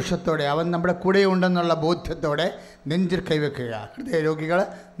സന്തോഷത്തോടെ, അവൻ നമ്മുടെ കൂടെ ഉണ്ടെന്നുള്ള ബോധ്യത്തോടെ നെഞ്ചിൽ കൈവെക്കുക. ഹൃദയ രോഗികൾ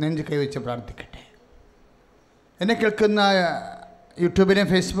നെഞ്ചിൽ കൈവച്ച് പ്രാർത്ഥിക്കട്ടെ. എന്നെ കേൾക്കുന്ന യൂട്യൂബിലും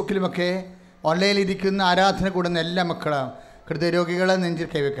ഫേസ്ബുക്കിലുമൊക്കെ ഓൺലൈനിലിരിക്കുന്ന ആരാധന കൂടുന്ന എല്ലാ മക്കളും ഹൃദയരോഗികളെ നെഞ്ചിൽ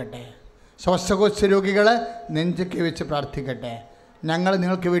കൈവെക്കട്ടെ. ശ്വാസകോശ രോഗികൾ നെഞ്ചിൽ കൈവച്ച് പ്രാർത്ഥിക്കട്ടെ. ഞങ്ങൾ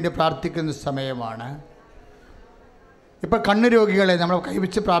നിങ്ങൾക്ക് വേണ്ടി പ്രാർത്ഥിക്കുന്ന സമയമാണ്. ഇപ്പോൾ കണ്ണ് രോഗികളെ നമ്മൾ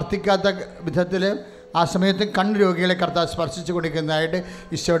കൈവച്ച് പ്രാർത്ഥിക്കാത്ത വിധത്തിൽ ആ സമയത്ത് കണ്ണ് രോഗികളെ കർത്താവ് സ്പർശിച്ചു കൊടുക്കുന്നതായിട്ട്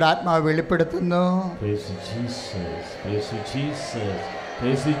ഈശോയുടെ ആത്മാവ് വെളിപ്പെടുത്തുന്നു.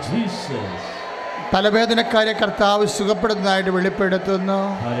 തലവേദനക്കാരെ കർത്താവ് സുഖപ്പെടുന്നതായിട്ട് വെളിപ്പെടുത്തുന്നു.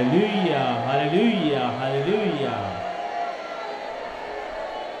 ഹല്ലേലൂയ, ഹല്ലേലൂയ, ഹല്ലേലൂയ.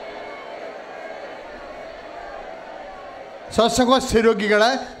 ശ്വാസകോശ രോഗികൾ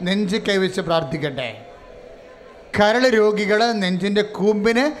നെഞ്ച് കൈവച്ച് പ്രാർത്ഥിക്കട്ടെ. കരൾ രോഗികൾ നെഞ്ചിൻ്റെ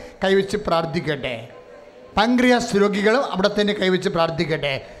കൂമ്പിന് കൈവച്ച് പ്രാർത്ഥിക്കട്ടെ. പങ്ക്രിയാസ് രോഗികളും അവിടെ തന്നെ കൈവച്ച്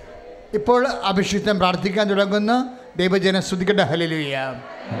പ്രാർത്ഥിക്കട്ടെ. ഇപ്പോൾ അഭിഷിക്തൻ പ്രാർത്ഥിക്കാൻ തുടങ്ങുന്നു. ദൈവജനം സ്തുതിക്കട്ടെ. ഹല്ലേലൂയ.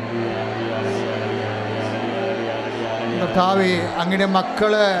 കർത്താവേ, അങ്ങയുടെ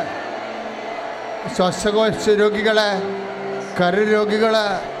മക്കള് ശ്വാസകോശ രോഗികള്, കരൾ രോഗികള്,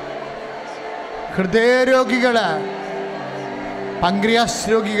 ഹൃദയരോഗികള്, പങ്ക്രിയാസ്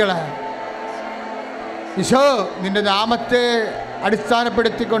രോഗികള്, ഈശോ നിന്റെ നാമത്തെ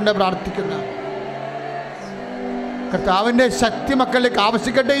അടിസ്ഥാനപ്പെടുത്തിക്കൊണ്ട് പ്രാർത്ഥിക്കുന്ന കർത്താവിൻ്റെ ശക്തി മക്കളിലേക്ക്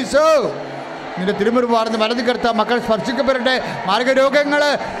ആവശ്യിക്കട്ടെ. ഈശോ നിന്റെ തിരുമുറിവാർന്ന് മനസ്സിൽ കർത്താവ് മക്കൾ സ്പർശിക്കപ്പെടട്ടെ.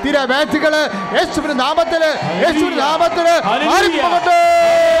 മാർഗരോഗങ്ങള്, തീരവേദികള് യേശുവിന്റെ നാമത്തില്, യേശുവിന്റെ നാമത്തില് മാറിപ്പോകട്ടെ.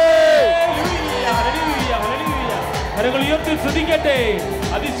 ഉയർത്തി സ്തുതിക്കട്ടെ,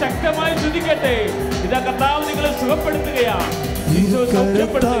 അതിശക്തമായി സ്തുതിക്കട്ടെ. ഇതാ കർത്താവ് നിങ്ങളെ സുഖപ്പെടുത്തുകയാണ്.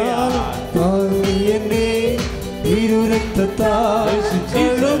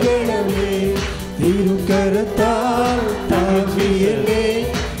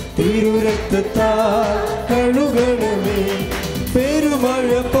 പെരുമഴ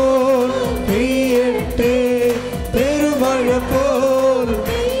പോൽ പെയ്യട്ടെ, പെരുമഴ പോൽ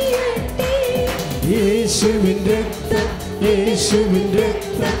യേശുവിൻ രക്തം, യേശുവിൻ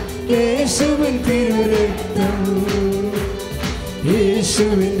രക്തം, യേശുവിൻ തിരുരക്തം,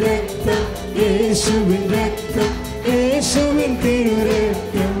 യേശുവിൻ രക്തം, യേശുവിൻ രക്തം, യേശുവിൻ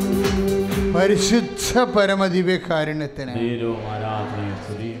തിരുരക്തം. പരിശുദ്ധ പരമദിവ്യകാരുണ്യത്തിന്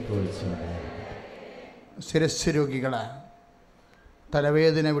ശിരസ് രോഗികള്,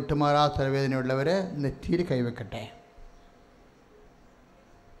 തലവേദന വിട്ടുമാറാ തലവേദനയുള്ളവരെ നെറ്റിയിൽ കൈവെക്കട്ടെ.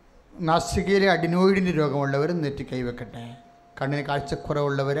 നാസികയിലെ അഡിനോയിഡിൻ്റെ രോഗമുള്ളവർ നെറ്റി കൈവെക്കട്ടെ. കണ്ണിന്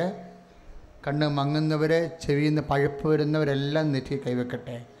കാഴ്ചക്കുറവുള്ളവർ, കണ്ണ് മങ്ങുന്നവർ, ചെവിയിൽ നിന്ന് പഴുപ്പ് വരുന്നവരെല്ലാം നെറ്റി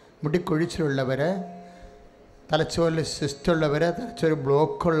കൈവെക്കട്ടെ. മുടിക്കൊഴിച്ചിലുള്ളവർ, തലച്ചോറിൽ സിസ്റ്റുള്ളവർ, തലച്ചോറ്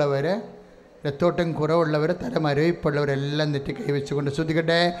ബ്ലോക്കുള്ളവർ, രക്തോട്ടം കുറവുള്ളവർ, തലമരവിപ്പുള്ളവരെല്ലാം നെറ്റി കൈവച്ചുകൊണ്ട്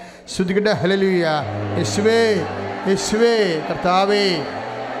ശ്രുതിക്കട്ടെ, ശ്രുതിക്കട്ടെ. ഹല്ലേലൂയ. യേശുവേ, യേശുവേ, കർത്താവേ,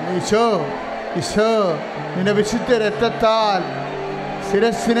 ഈശോ, ഈശോ നിന്റെ വിശുദ്ധ രക്തത്താൽ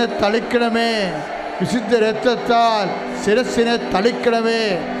ശിരസ്സിനെ തളിക്കണമേ, വിശുദ്ധ രക്തത്താൽ ശിരസ്സിനെ തളിക്കണമേ,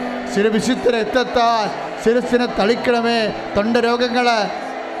 വിശുദ്ധ രക്തത്താൽ ശിരസ്സിനെ തളിക്കണമേ. തൊണ്ട രോഗങ്ങൾ,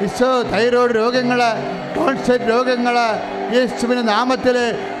 ഈശോ തൈറോയ്ഡ് രോഗങ്ങൾ, ടോൺസൈറ്റ് രോഗങ്ങൾ യേശുവിൻ്റെ നാമത്തിൽ,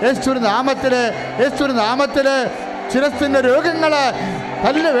 യേശുവിൻ്റെ നാമത്തിൽ, യേശുവിൻ്റെ നാമത്തിൽ ശിരസ്സിൻ്റെ രോഗങ്ങൾ,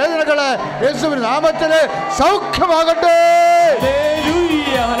 പല്ല് വേദനകൾ യേശുവിൻ്റെ നാമത്തിൽ സൗഖ്യമാകട്ടെ.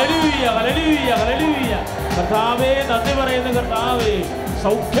 കർത്താവേ നന്ദി പറയുന്ന കർത്താവേ,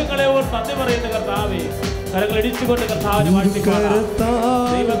 സൗഖ്യങ്ങളെ ഓർ നന്ദി പറയുന്ന കർത്താവേ, കരങ്ങൾ ഇടിച്ചുകൊണ്ട് കർത്താവിനെ വാഴ്ത്തിക്കാണാം.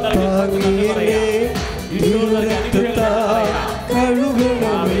 ദൈവം നൽകിയ നന്ദി പറയാം. ഈശോ നൽകിയ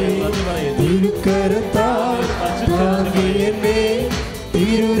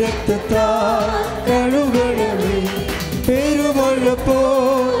അനുഗ്രഹങ്ങളെ പെരുമഴ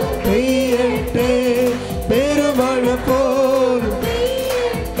പോൽ പെയ്യട്ടെ, പെരുമഴ പോൽ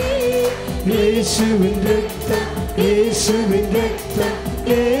യേശുവിൻ രക്തം, യേശുവിൻ രക്തം,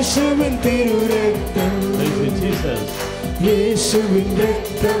 യേശുവിൻ തിരുരക്തം, യേശുവിൻ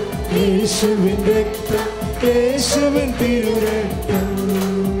രക്തം, യേശുവിൻ രക്തം, യേശുവിൻ തിരുരക്തം.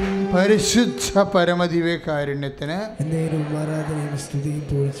 പരിശുദ്ധ പരമദിവ്യകാരുണ്യത്തിന് ആരാധനയും സ്തുതിയും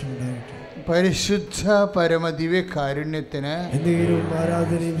പുകഴ്ചയുണ്ടാകട്ടെ. പരിശുദ്ധ പരമദിവ്യകാരുണ്യത്തിന്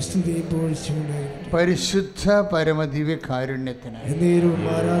ആരാധനയും സ്തുതിയും പുകഴ്ചയുണ്ടാകട്ടെ. പരിശുദ്ധ പരമദിവ്യകാരുണ്യത്തിന്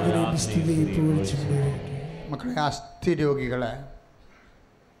ആരാധനയും സ്തുതിയും പുകഴ്ചയുണ്ടാകട്ടെ. മക്കളെ, അസ്ഥി രോഗികൾ,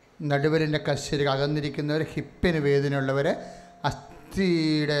 നടുവലിൻ്റെ കശേരി അകന്നിരിക്കുന്നവർ, ഹിപ്പിന് വേദനയുള്ളവർ,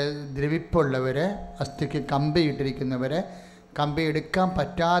 അസ്ഥിയുടെ ദ്രവിപ്പുള്ളവർ, അസ്ഥിക്ക് കമ്പിയിട്ടിരിക്കുന്നവർ, കമ്പി എടുക്കാൻ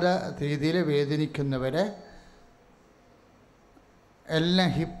പറ്റാത്ത രീതിയിൽ വേദനിക്കുന്നവർ എല്ലാം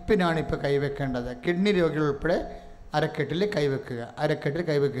ഹിപ്പിനാണ് ഇപ്പോൾ കൈവെക്കേണ്ടത്. കിഡ്നി രോഗികൾ ഉൾപ്പെടെ അരക്കെട്ടിൽ കൈവെക്കുക, അരക്കെട്ടിൽ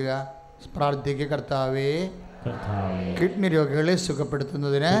കൈവെക്കുക. പ്രാർത്ഥിക്കുക, കർത്താവേ കിഡ്നി രോഗികളെ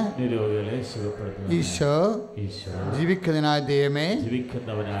സുഖപ്പെടുത്തുന്നതിന് ഈശോ ജീവിക്കുന്നതിനായ ദൈവമേ,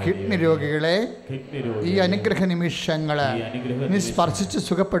 കിഡ്നി രോഗികളെ ഈ അനുഗ്രഹ നിമിഷങ്ങള് നീ സ്പർശിച്ച്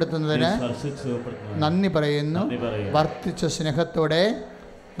സുഖപ്പെടുത്തുന്നതിന് നന്ദി പറയുന്നു. വർദ്ധിച്ച സ്നേഹത്തോടെ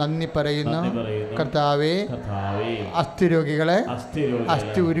നന്ദി പറയുന്നു. കർത്താവേ, അസ്ഥി രോഗികളെ,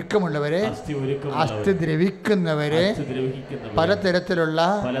 അസ്ഥി ഉരുക്കമുള്ളവരെ, അസ്ഥി ദ്രവിക്കുന്നവരെ, പലതരത്തിലുള്ള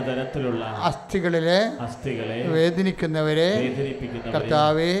അസ്ഥികളിലെ വേദനിക്കുന്നവരെ,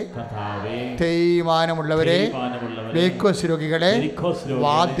 കർത്താവേ, തേയ്മാനമുള്ളവരെ, വേക്കോസ് രോഗികളെ,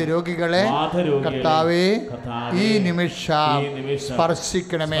 വാദ്യരോഗികളെ, കർത്താവേ, ഈ നിമിഷം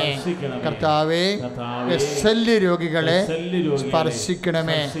സ്പർശിക്കണമേ കർത്താവേ. എസ്എൽഇ രോഗികളെ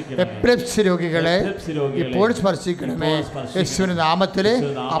സ്പർശിക്കണമേ. എപ്പിലെപ്സി രോഗികളെ ഇപ്പോൾ സ്പർശിക്കണമേ. യേശുവിന്റെ നാമത്തില്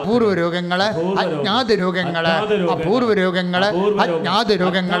അപൂർവ രോഗങ്ങള്, അജ്ഞാത രോഗങ്ങള്, അപൂർവ രോഗങ്ങള്, അജ്ഞാത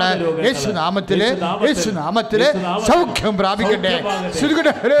രോഗങ്ങള് യേശു നാമത്തില്, യേശു നാമത്തില് സൗഖ്യം പ്രാപിക്കട്ടെ.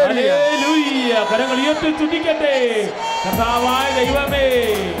 കരങ്ങൾ ഉയർത്തി സ്തുതിക്കട്ടെ. കർത്താവായ ദൈവമേ,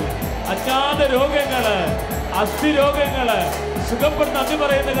 അജ്ഞാത രോഗങ്ങള്, അസ്ഥി രോഗങ്ങള് സുഖപ്പെട്ട് നന്ദി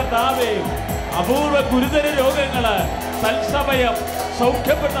പറയുന്ന കർത്താവേ, അപൂർവ ഗുരുതര രോഗങ്ങള് തത്സമയം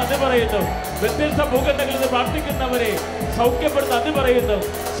സൗഖ്യപ്പെട്ട് നന്ദി പറയുന്നു. വ്യത്യസ്ത ഭൂഖണ്ഡങ്ങളിൽ നിന്ന് പ്രാർത്ഥിക്കുന്നവരെ സൗഖ്യപ്പെട്ട് നന്ദി പറയുന്നു.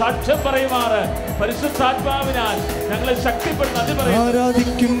 സാക്ഷ്യം പറയുമാറ് പരിശുദ്ധാത്മാവിനാൽ ഞങ്ങളെ ശക്തിപ്പെട്ട് നന്ദി പറയുന്നു.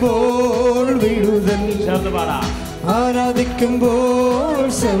 ആരാധിക്കുമ്പോൾ വിടുതൽ, ചേർന്ന് പാടാം. ആരാധിക്കുമ്പോൾ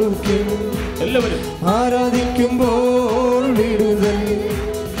സൗഖ്യം, എല്ലാവരും ആരാധിക്കുമ്പോൾ വിടുതൽ,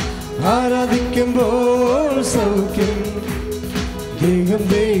 ആരാധിക്കുമ്പോൾ സൗഖ്യം. ദേഹം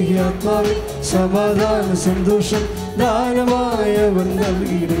ദേഹിയാത്മാവിൽ സമാധാന സന്തോഷം ദാനമായവൻ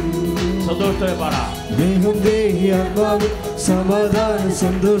നൽകിയിടും. സന്തോഷത്തോടെ പാടാം. ദേഹം ദേഹിയാത്മാവിൽ സമാധാന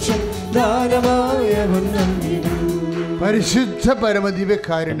സന്തോഷം ദാനമായവൻ നൽകിയിടും. പരിശുദ്ധ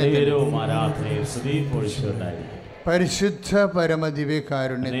പരമദിവ്യകാരുണ്യത്തിന് നേരവും ആരാധനയും സ്തുതിയും പൊഴിച്ചുണ്ടായിരിക്കും. പരിശുദ്ധ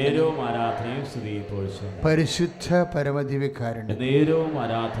പരമദിവ്യകാരുണ്യത്തിന് നേരവും ആരാധനയും സ്തുതിയും പൊഴിച്ചുണ്ടായിരിക്കും. പരിശുദ്ധ പരമദിവ്യകാരുണ്യം നേരവും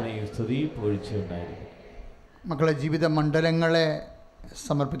ആരാധനയും സ്തുതിയും പൊഴിച്ചുണ്ടായിരിക്കും. മക്കളെ, ജീവിത മണ്ഡലങ്ങളെ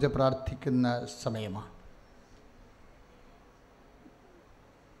സമർപ്പിച്ച് പ്രാർത്ഥിക്കുന്ന സമയമാണ്.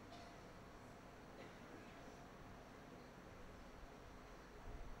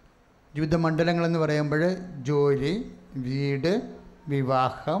 ജീവിത മണ്ഡലങ്ങളെന്ന് പറയുമ്പോൾ ജോലി, വീട്,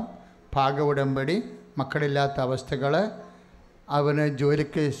 വിവാഹം, ഭാഗഉടമ്പടി, മക്കളില്ലാത്ത അവസ്ഥകൾ, അവന്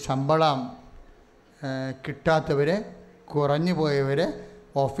ജോലിക്ക് ശമ്പളം കിട്ടാത്തവർ, കുറഞ്ഞു പോയവർ,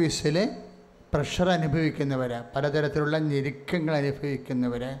 ഓഫീസിൽ പ്രഷർ അനുഭവിക്കുന്നവർ, പലതരത്തിലുള്ള ഞെരുക്കങ്ങൾ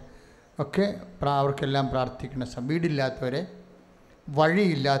അനുഭവിക്കുന്നവർ ഒക്കെ അവർക്കെല്ലാം പ്രാർത്ഥിക്കണം. വീടില്ലാത്തവരെ,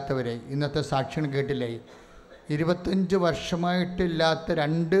 വഴിയില്ലാത്തവരെ, ഇന്നത്തെ സാക്ഷ്യം കേട്ടില്ലേ, 25 വർഷമായിട്ടില്ലാത്ത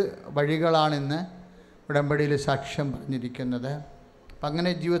 2 വഴികളാണിന്ന് ഉടമ്പടിയിൽ സാക്ഷ്യം പറഞ്ഞിരിക്കുന്നത്. അപ്പം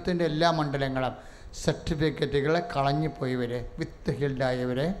അങ്ങനെ ജീവിതത്തിൻ്റെ എല്ലാ മണ്ഡലങ്ങളും, സർട്ടിഫിക്കറ്റുകൾ കളഞ്ഞു പോയവർ, വിത്ത്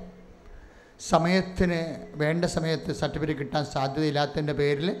ഹീൽഡായവർ, സമയത്തിന് വേണ്ട സമയത്ത് സർട്ടിഫിക്കറ്റ് കിട്ടാൻ സാധ്യതയില്ലാത്തതിൻ്റെ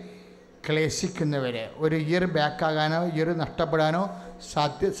പേരിൽ ക്ലേശിക്കുന്നവർ, ഒരു ഇയർ ബാക്കാകാനോ ഇയർ നഷ്ടപ്പെടാനോ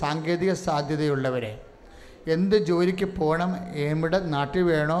സാങ്കേതിക സാധ്യതയുള്ളവരെ, എന്ത് ജോലിക്ക് പോകണം, എവിടെ നാട്ടിൽ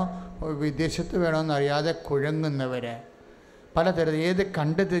വേണോ വിദേശത്ത് വേണോ എന്നറിയാതെ കുഴങ്ങുന്നവർ, പലതരത്തിൽ ഏത്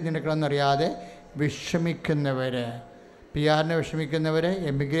കണ്ട് തിരഞ്ഞെടുക്കണമെന്നറിയാതെ വിഷമിക്കുന്നവർ, PR വിഷമിക്കുന്നവർ,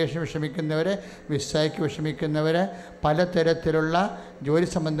 എമിഗ്രേഷൻ വിഷമിക്കുന്നവർ, വിസയ്ക്ക് വിഷമിക്കുന്നവർ, പലതരത്തിലുള്ള ജോലി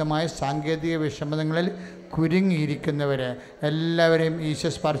സംബന്ധമായ സാങ്കേതിക വിഷമതങ്ങളിൽ കുരുങ്ങിയിരിക്കുന്നവർ എല്ലാവരെയും ഈശോ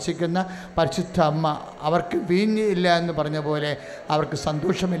സ്പർശിക്കുന്ന പരിശുദ്ധ അമ്മ, അവർക്ക് വീഞ്ഞില്ല എന്ന് പറഞ്ഞ പോലെ അവർക്ക്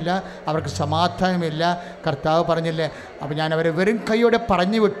സന്തോഷമില്ല, അവർക്ക് സമാധാനമില്ല. കർത്താവ് പറഞ്ഞില്ലേ, അപ്പോൾ ഞാൻ അവരെ വെറും കൈയോടെ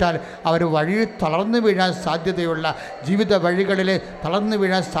പറഞ്ഞു വിട്ടാൽ അവർ വഴിയിൽ തളർന്നു വീഴാൻ സാധ്യതയുള്ള, ജീവിത വഴികളിൽ തളർന്നു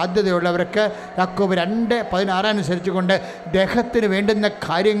വീഴാൻ സാധ്യതയുള്ളവർക്ക് യാക്കോബ് 2:16 അനുസരിച്ചുകൊണ്ട് ദേഹത്തിന് വേണ്ടുന്ന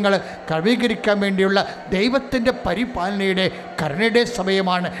കാര്യങ്ങൾ ക്രമീകരിക്കാൻ വേണ്ടിയുള്ള ദൈവത്തിൻ്റെ പരിപാലനയുടെ കരുണയുടെ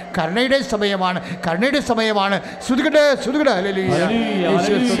സമയമാണ്, കരുണയുടെ സമയമാണ്, കരുണയുടെ സമയമാണ്. ശ്രുതികട്ടെ, ശ്രുതികട്ടെ.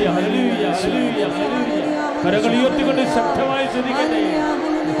 കരങ്ങൾ ഉയർത്തിക്കൊണ്ട് ശക്തമായി സ്തുതിക്കട്ടെ.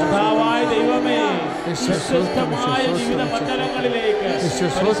 കർത്താവായ ദൈവമേ, വ്യത്യസ്തമായ ജീവിത മണ്ഡലങ്ങളിലേക്ക്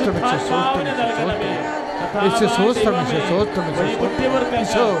പരിശുദ്ധാത്മാവിനെ നൽകണമേ.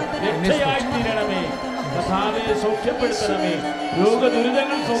 രക്ഷയായി തീരണമേ. കർത്താവെ സൗഖ്യപ്പെടുത്തണമേ,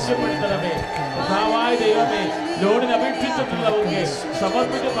 രോഗദുരിതങ്ങൾ സൗഖ്യപ്പെടുത്തണമേ. കർത്താവായ ദൈവമേ, ലോണിന് അപേക്ഷിച്ചിട്ടുള്ളവർക്ക്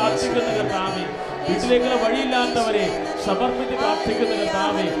സമർപ്പിച്ച് പ്രാർത്ഥിക്കുന്ന കർത്താവേ, വീട്ടിലേക്കുള്ള വഴിയില്ലാത്തവരെ സമർപ്പിച്ച് പ്രാർത്ഥിക്കുന്ന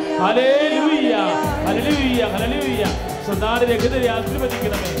കർത്താവേ, ഹല്ലേലൂയ, ഹല്ലേലൂയ, ഹല്ലേലൂയ. സദാരഹിതരെ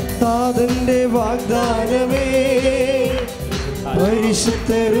ആശീർവദിക്കണമേ. താതന്റെ വാഗ്ദാനമേ,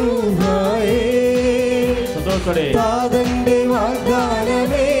 പരിശുദ്ധ രൂഹായേ, സന്തോഷത്തോടെ താതന്റെ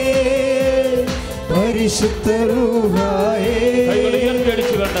വാഗ്ദാനമേ, പരിശുദ്ധ രൂഹായേ, കൈകൾ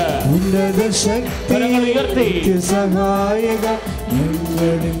ഉയർത്തിയടിച്ചുകൊണ്ട് ഉന്നത ശക്തി സഹായക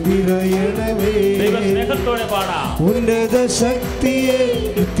ഞങ്ങളിൽ വിറയണമേ. സ്നേഹത്തോടെ പാടാം. ഉന്നത ശക്തിയെ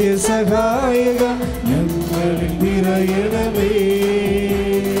നിത്യസഹായക ഞങ്ങളിൽ വിറയണമേ.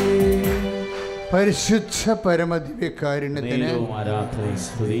 പരിശുദ്ധ പരമദിവ്യകാരുണ്യത്തിന്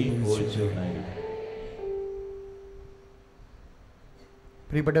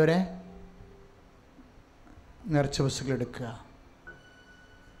പ്രിയപ്പെട്ടവരെ, നേർച്ച വസ്തുക്കൾ എടുക്കുക.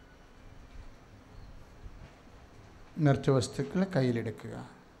 നേർച്ച വസ്തുക്കൾ കയ്യിലെടുക്കുക.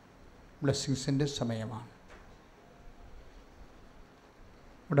 ബ്ലെസ്സിങ്സിൻ്റെ സമയമാണ്.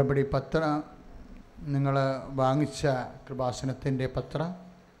 ഉടമ്പടി നിങ്ങൾ വാങ്ങിച്ച കൃപാസനത്തിൻ്റെ പത്രം,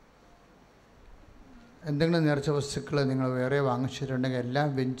 എന്തെങ്കിലും നേർച്ച വസ്തുക്കൾ നിങ്ങൾ വേറെ വാങ്ങിച്ചിട്ടുണ്ടെങ്കിൽ എല്ലാം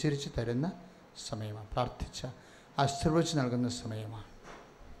വെഞ്ചരിച്ച് തരുന്ന സമയമാണ്. പ്രാർത്ഥിച്ച ആശീർവദിച്ച് നൽകുന്ന സമയമാണ്.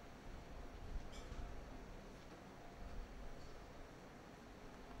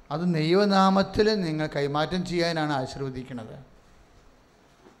 അത് ദൈവനാമത്തിൽ നിങ്ങൾ കൈമാറ്റം ചെയ്യാനാണ് ആശീർവദിക്കുന്നത്.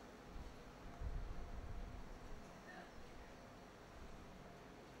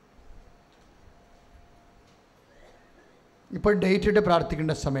 ഇപ്പോൾ ഡേറ്റ് ഇട്ട്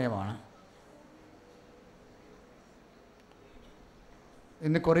പ്രാർത്ഥിക്കേണ്ട സമയമാണ്.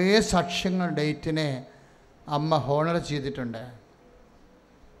 ഇന്ന് കുറേ സാക്ഷ്യങ്ങൾ ഡേറ്റിനെ അമ്മ ഹോണർ ചെയ്തിട്ടുണ്ട്.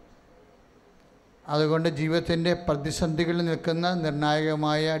 അതുകൊണ്ട് ജീവിതത്തിൻ്റെ പ്രതിസന്ധികളിൽ നിൽക്കുന്ന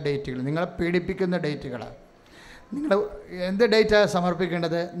നിർണായകമായ ഡേറ്റുകൾ, നിങ്ങളെ പീഡിപ്പിക്കുന്ന ഡേറ്റുകൾ, നിങ്ങൾ എന്ത് ഡേറ്റാണ്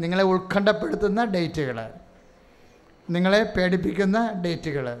സമർപ്പിക്കേണ്ടത്? നിങ്ങളെ ഉത്കണ്ഠപ്പെടുത്തുന്ന ഡേറ്റുകൾ, നിങ്ങളെ പേടിപ്പിക്കുന്ന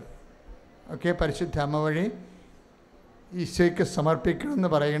ഡേറ്റുകൾ ഒക്കെ പരിശുദ്ധ അമ്മ വഴി ഈശോയ്ക്ക് സമർപ്പിക്കണമെന്ന്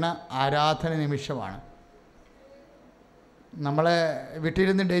പറയുന്ന ആരാധന നിമിഷമാണ്. നമ്മളെ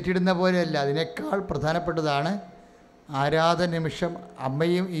വീട്ടിലിരുന്ന് ഡേറ്റ് ഇടുന്ന പോലെയല്ല, അതിനേക്കാൾ പ്രധാനപ്പെട്ടതാണ് ആരാധന നിമിഷം.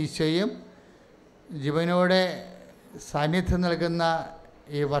 അമ്മയും ഈശോയും ജീവനോടെ സാന്നിധ്യം നൽകുന്ന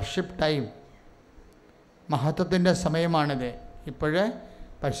ഈ വർഷിപ്പ് ടൈം, മഹത്വത്തിൻ്റെ സമയമാണിത്. ഇപ്പോഴേ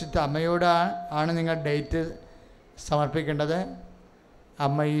പരിശുദ്ധ അമ്മയോടാണ് നിങ്ങൾ ഡേറ്റ് സമർപ്പിക്കേണ്ടത്.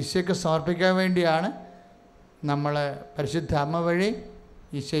 അമ്മ ഈശോയ്ക്ക് സമർപ്പിക്കാൻ വേണ്ടിയാണ് നമ്മൾ പരിശുദ്ധ അമ്മ വഴി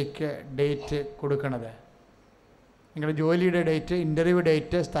ഈശോയ്ക്ക് ഡേറ്റ് കൊടുക്കുന്നത്. നിങ്ങളുടെ ജോലിയുടെ ഡേറ്റ്, ഇൻ്റർവ്യൂ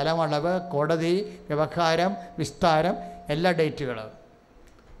ഡേറ്റ്, സ്ഥലമളവ്, കോടതി, വ്യവഹാരം, വിസ്താരം, എല്ലാ ഡേറ്റുകളും,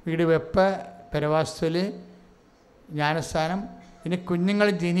 വീട് വെപ്പ്, പെരവാസ്തുല്, ജ്ഞാനസ്ഥാനം, ഇനി കുഞ്ഞുങ്ങൾ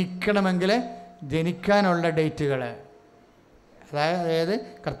ജനിക്കണമെങ്കിൽ ജനിക്കാനുള്ള ഡേറ്റുകൾ, അതായത്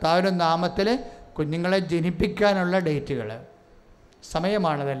കർത്താവിൻ്റെ നാമത്തിൽ കുഞ്ഞുങ്ങളെ ജനിപ്പിക്കാനുള്ള ഡേറ്റുകൾ,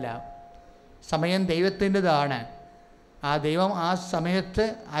 സമയമാണതെല്ലാം. സമയം ദൈവത്തിൻ്റെതാണ്. ആ ദൈവം ആ സമയത്ത്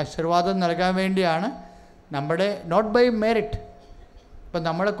ആശീർവാദം നൽകാൻ വേണ്ടിയാണ് നമ്മുടെ നോട്ട് ബൈ മെറിറ്റ്. ഇപ്പം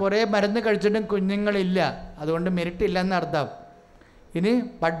നമ്മൾ കുറേ മരുന്ന് കഴിച്ചിട്ടും കുഞ്ഞുങ്ങളില്ല, അതുകൊണ്ട് മെറിറ്റ് ഇല്ലെന്ന് അർത്ഥം. ഇനി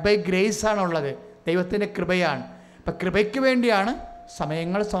ബട്ട് ബൈ ഗ്രേസ് ആണുള്ളത്, ദൈവത്തിൻ്റെ കൃപയാണ്. അപ്പം കൃപയ്ക്ക് വേണ്ടിയാണ്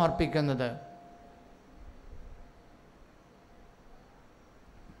സമയങ്ങൾ സമർപ്പിക്കുന്നത്.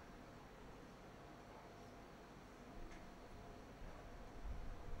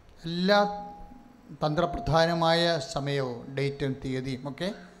 എല്ലാ തന്ത്രപ്രധാനമായ സമയവും ഡേറ്റും തീയതിയും ഒക്കെ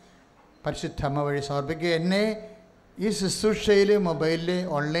പരിശുദ്ധ അമ്മ വഴി സമർപ്പിക്കുക. എന്നെ ഈ ശുശ്രൂഷയിൽ മൊബൈലിൽ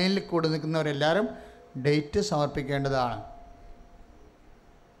ഓൺലൈനിൽ കൂടെ നിൽക്കുന്നവരെല്ലാവരും ഡേറ്റ് സമർപ്പിക്കേണ്ടതാണ്.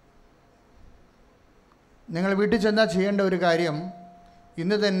 നിങ്ങൾ വീട്ടിൽ ചെന്നാൽ ചെയ്യേണ്ട ഒരു കാര്യം,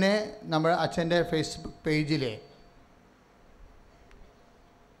 ഇന്ന് തന്നെ നമ്മൾ അച്ഛൻ്റെ ഫേസ്ബുക്ക് പേജിൽ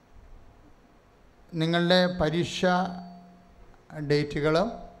നിങ്ങളുടെ പരീക്ഷ ഡേറ്റുകളും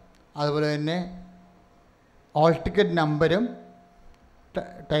അതുപോലെ തന്നെ ഓൾ ടിക്കറ്റ് നമ്പരും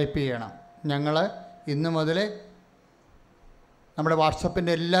ടൈപ്പ് ചെയ്യണം. ഞങ്ങൾ ഇന്ന് മുതൽ നമ്മുടെ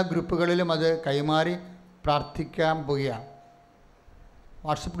വാട്സപ്പിൻ്റെ എല്ലാ ഗ്രൂപ്പുകളിലും അത് കൈമാറി പ്രാർത്ഥിക്കാൻ പോവുകയാണ്.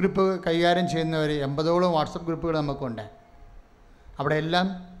 വാട്സപ്പ് ഗ്രൂപ്പ് കൈകാര്യം ചെയ്യുന്നവർ 80ഓളം വാട്സപ്പ് ഗ്രൂപ്പുകൾ നമുക്കുണ്ട്. അവിടെ എല്ലാം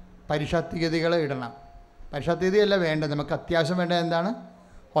പരീക്ഷാ തീയതികൾ ഇടണം. പരീക്ഷാ തീയതിയല്ല വേണ്ടത്, നമുക്ക് അത്യാവശ്യം വേണ്ടത് എന്താണ്?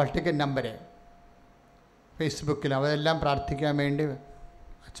 Hall ticket number. ഫേസ്ബുക്കിൽ അതെല്ലാം പ്രാർത്ഥിക്കാൻ വേണ്ടി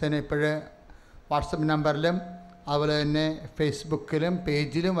അച്ഛന് ഇപ്പോഴ് വാട്സപ്പ് നമ്പറിലും അതുപോലെ തന്നെ ഫേസ്ബുക്കിലും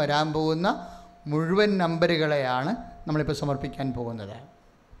പേജിലും വരാൻ പോകുന്ന മുഴുവൻ നമ്പറുകളെയാണ് നമ്മളിപ്പോൾ സമർപ്പിക്കാൻ പോകുന്നത്.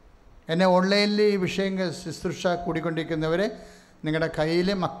 എന്നെ ഓൺലൈനിൽ ഈ വിഷയം ശുശ്രൂഷ കൂടിക്കൊണ്ടിരിക്കുന്നവർ, നിങ്ങളുടെ കയ്യിൽ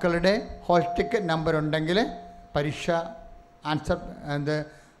മക്കളുടെ ഹോൾ ടിക്കറ്റ് നമ്പർ ഉണ്ടെങ്കിൽ, പരീക്ഷാ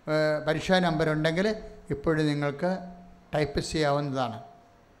നമ്പർ ഉണ്ടെങ്കിൽ ഇപ്പോഴും നിങ്ങൾക്ക് ടൈപ്പ് ചെയ്യാവുന്നതാണ്.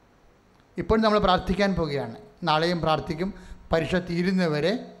 ഇപ്പോൾ നമ്മൾ പ്രാർത്ഥിക്കാൻ പോവുകയാണ്. നാളെയും പ്രാർത്ഥിക്കും, പരീക്ഷ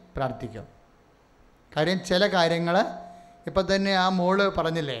തീരുന്നവരെ പ്രാർത്ഥിക്കും. കാര്യം ചില കാര്യങ്ങൾ ഇപ്പം തന്നെ ആ മോള്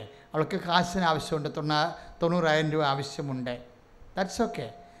പറഞ്ഞില്ലേ, അവൾക്ക് കാശിന് ആവശ്യമുണ്ട്, 90,000 രൂപ ആവശ്യമുണ്ട്. That's okay.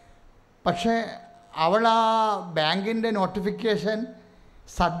 പക്ഷേ അവൾ ആ ബാങ്കിൻ്റെ നോട്ടിഫിക്കേഷൻ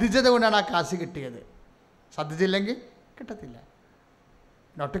ശ്രദ്ധിച്ചത് കൊണ്ടാണ് ആ കാശ് കിട്ടിയത്. ശ്രദ്ധിച്ചില്ലെങ്കിൽ കിട്ടത്തില്ല.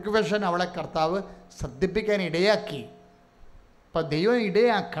 നോട്ടിഫിക്കേഷൻ അവളെ കർത്താവ് ശ്രദ്ധിപ്പിക്കാൻ ഇടയാക്കി. അപ്പോൾ ദൈവം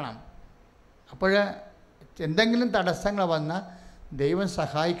ഇടയാക്കണം. അപ്പോൾ എന്തെങ്കിലും തടസ്സങ്ങൾ വന്നാൽ ദൈവം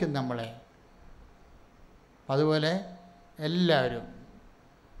സഹായിക്കും നമ്മളെ. അതുപോലെ എല്ലാവരും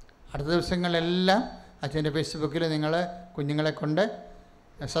അടുത്ത ദിവസങ്ങളിലെല്ലാം അച്ഛൻ്റെ ഫേസ്ബുക്കിൽ നിങ്ങൾ കുഞ്ഞുങ്ങളെ കൊണ്ട്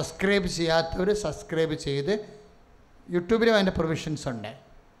സബ്സ്ക്രൈബ് ചെയ്യാത്തവർ സബ്സ്ക്രൈബ് ചെയ്ത്, യൂട്യൂബിലും അതിൻ്റെ പ്രൊവിഷൻസ് ഉണ്ട്.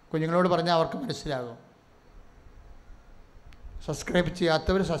 കുഞ്ഞുങ്ങളോട് പറഞ്ഞാൽ അവർക്ക് മനസ്സിലാകും. സബ്സ്ക്രൈബ്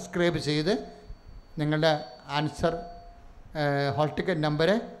ചെയ്യാത്തവർ സബ്സ്ക്രൈബ് ചെയ്ത് നിങ്ങളുടെ answer hall ticket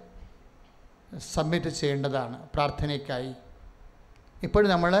number submit ചെയ്യേണ്ടതാണ് പ്രാർത്ഥനയ്ക്കായി. ഇപ്പോൾ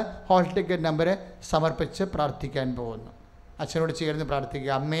നമ്മൾ ഹോൾ ടിക്കറ്റ് നമ്പർ സമർപ്പിച്ച് പ്രാർത്ഥിക്കാൻ പോകുന്നു. അച്ഛനോട് ചേർന്ന്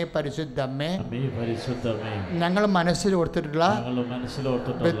പ്രാർത്ഥിക്കുക. അമ്മേ പരിശുദ്ധമ്മേ, ഞങ്ങൾ മനസ്സിൽ ഓർത്തിട്ടുള്ള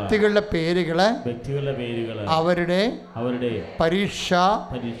വ്യക്തികളുടെ പേരുകള് അവരുടെ പരീക്ഷ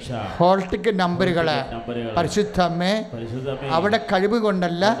ഹോൾ ടിക്കറ്റ് നമ്പറുകള് പരിശുദ്ധമ്മേ അവിടെ കഴിവ്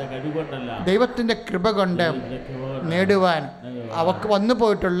കൊണ്ടല്ല ദൈവത്തിൻ്റെ കൃപ കൊണ്ട് നേടുവാൻ അവർക്ക് വന്നു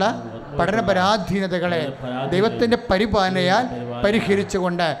പോയിട്ടുള്ള പഠന പരാധീനതകളെ ദൈവത്തിൻ്റെ പരിപാലനയാൽ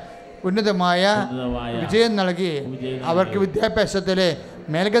പരിഹരിച്ചുകൊണ്ട് ഉന്നതമായ വിജയം നൽകി അവർക്ക് വിദ്യാഭ്യാസത്തിൽ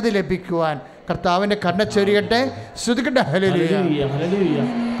മേൽഗതി ലഭിക്കുവാൻ കർത്താവിൻ്റെ കരുണ ചൊരിയട്ടെ. സ്തുതിക്കട്ടെ. ഹല്ലേലൂയ.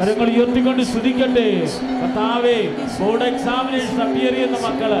 കരങ്ങൾ ഉയർത്തിക്കൊണ്ട് സ്തുതിക്കട്ടെ. കർത്താവേ, ബോർഡ് എക്സാമിനേഷൻ അപ്പിയർ ചെയ്യുന്ന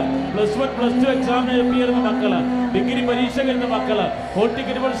മക്കള്, +1 +2 എക്സാമിന് അപ്പിയർ ചെയ്യുന്ന മക്കള്, ഡിഗ്രി പരീക്ഷ കഴിയുന്ന മക്കള്, ഹോൾ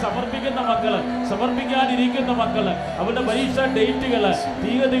ടിക്കറ്റുകൾ സമർപ്പിക്കുന്ന മക്കള്, സമർപ്പിക്കാനിരിക്കുന്ന മക്കള്, അവരുടെ പരീക്ഷാ ഡേറ്റുകള്,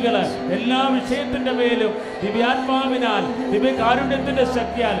 തീയതികള്, എല്ലാ വിഷയത്തിന്റെ മേലും ദിവ്യാത്മാവിനാൽ ദിവ്യകാരുണ്യത്തിന്റെ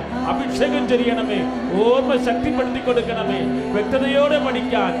ശക്തിയാൽ അഭിഷേകം ചെയ്യണമേ. ഓർമ്മ ശക്തിപ്പെടുത്തി കൊടുക്കണമേ. വ്യക്തതയോടെ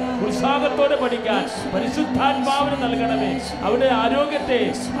പഠിക്കാൻ, ഉത്സാഹത്തോടെ പഠിക്കാൻ പരിശുദ്ധാത്മാവിന് നൽകണമേ. അവിടെ ആരോഗ്യത്തെ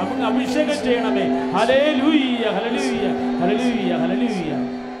അഭിഷേകം ചെയ്യണമേ. ഹല്ലേലൂയ, ഹല്ലേലൂയ, ഹല്ലേലൂയ, ഹല്ലേലൂയ.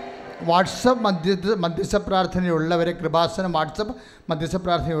 വാട്സപ്പ് മധ്യസ്ഥ പ്രാർത്ഥനയുള്ളവരെ, കൃപാസനം വാട്സപ്പ് മധ്യസ്ഥ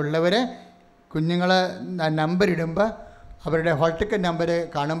പ്രാർത്ഥനയുള്ളവരെ കുഞ്ഞുങ്ങൾ നമ്പർ ഇടുമ്പോൾ അവരുടെ ഹോൾ ടിക്കറ്റ് നമ്പർ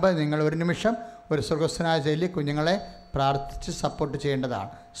കാണുമ്പോൾ നിങ്ങൾ ഒരു നിമിഷം ഒരു സ്വർഗസ്ഥനായ ശൈലി കുഞ്ഞുങ്ങളെ പ്രാർത്ഥിച്ച് സപ്പോർട്ട് ചെയ്യേണ്ടതാണ്.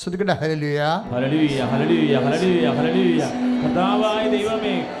 സ്തുതിക്കട്ടെ. ഹല്ലേലൂയ, ഹല്ലേലൂയ, ഹല്ലേലൂയ, ഹല്ലേലൂയ, ഹല്ലേലൂയ. കർത്താവായ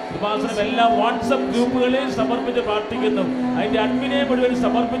ദൈവമേ, കൃപാസനം എല്ലാ വാട്സപ്പ് ഗ്രൂപ്പുകളെയും സമർപ്പിച്ച് പ്രാർത്ഥിക്കുന്നു. അതിൻ്റെ അഡ്മിനെ മുഴുവൻ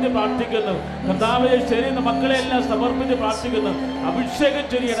സമർപ്പിച്ച് പ്രാർത്ഥിക്കുന്നു. കർത്താവെ, ശരീര മക്കളെ എല്ലാം സമർപ്പിച്ച് പ്രാർത്ഥിക്കുന്നു. അഭിഷേകം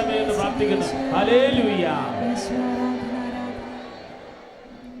ചെയ്യണമേ എന്ന് പ്രാർത്ഥിക്കുന്നു. ഹല്ലേലൂയ.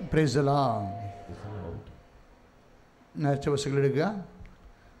 Praise the Lord. നേർച്ച വസ്തുക്കൾ എടുക്കുക.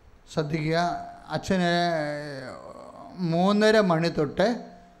 ശ്രദ്ധിക്കുക, അച്ഛന് 3:30 മണി തൊട്ട്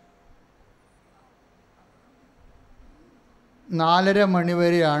 4:30 മണി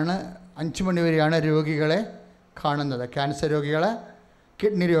വരെയാണ്, 5 മണി വരെയാണ് രോഗികളെ കാണുന്നത്. ക്യാൻസർ രോഗികൾ,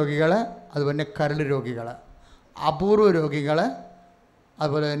 കിഡ്നി രോഗികൾ, അതുപോലെ കരൾ രോഗികൾ, അപൂർവ രോഗികൾ,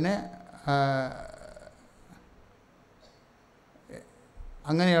 അതുപോലെ തന്നെ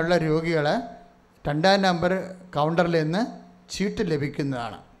അങ്ങനെയുള്ള രോഗികൾ 2ാം നമ്പർ കൗണ്ടറിൽ നിന്ന് ചീട്ട്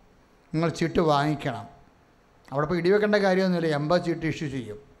ലഭിക്കുന്നതാണ്. നിങ്ങൾ ചീട്ട് വാങ്ങിക്കണം. അവിടെ ഇപ്പോൾ ഇടിവെക്കേണ്ട കാര്യമൊന്നുമില്ല. 80 ചീട്ട് ഇഷ്യൂ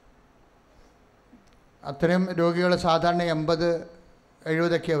ചെയ്യും. അത്രയും രോഗികൾ സാധാരണ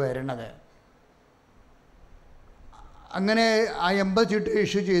 80-70 വരണത്. അങ്ങനെ ആ 80 ചീട്ട്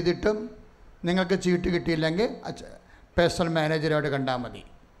ഇഷ്യൂ ചെയ്തിട്ടും നിങ്ങൾക്ക് ചീട്ട് കിട്ടിയില്ലെങ്കിൽ പേഴ്സണൽ മാനേജരോട് കണ്ടാൽ മതി.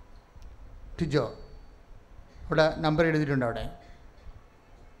 ടിജോ അവിടെ നമ്പർ എഴുതിയിട്ടുണ്ട്. അവിടെ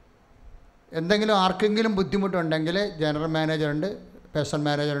എന്തെങ്കിലും ആർക്കെങ്കിലും ബുദ്ധിമുട്ടുണ്ടെങ്കിൽ ജനറൽ മാനേജറുണ്ട്, പേഴ്സണൽ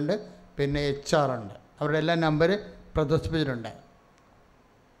മാനേജറുണ്ട്, പിന്നെ HR ഉണ്ട്. അവരുടെ എല്ലാ നമ്പർ പ്രദർശിപ്പിച്ചിട്ടുണ്ട്.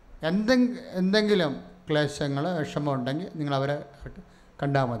 എന്തെങ്കിലും ക്ലേശങ്ങൾ വിഷമം ഉണ്ടെങ്കിൽ നിങ്ങൾ അവരെ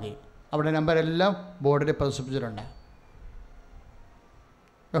കണ്ടാൽ മതി. അവിടെ നമ്പരെല്ലാം ബോർഡിൽ പ്രദർശിപ്പിച്ചിട്ടുണ്ട്.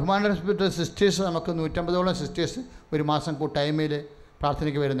 ബഹുമാനപ്പെട്ട സിസ്റ്റേഴ്സ്, നമുക്ക് 150ഓളം സിസ്റ്റേഴ്സ് ഒരു മാസം കൂട്ടായ്മയിൽ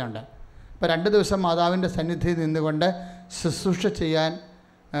പ്രാർത്ഥനയ്ക്ക് വരുന്നുണ്ട്. ഇപ്പോൾ 2 ദിവസം മാതാവിൻ്റെ സന്നിധിയിൽ നിന്നുകൊണ്ട് ശുശ്രൂഷ ചെയ്യാൻ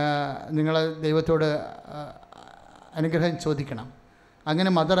നിങ്ങൾ ദൈവത്തോട് അനുഗ്രഹം ചോദിക്കണം. അങ്ങനെ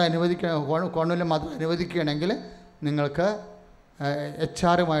മദർ കോണൂരിലെ മദർ അനുവദിക്കുകയാണെങ്കിൽ നിങ്ങൾക്ക്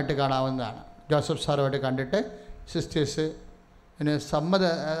HR കാണാവുന്നതാണ്. ജോസഫ് സാറുമായിട്ട് കണ്ടിട്ട് സിസ്റ്റേഴ്സിന്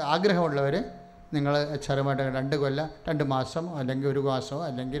ആഗ്രഹമുള്ളവർ നിങ്ങൾ HR 2 കൊല്ലം 2 മാസമോ അല്ലെങ്കിൽ 1 മാസമോ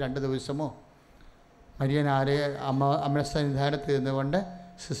അല്ലെങ്കിൽ 2 ദിവസമോ മരിയനാരെ അമ്മ സന്നിധാനത്ത് നിന്നുകൊണ്ട്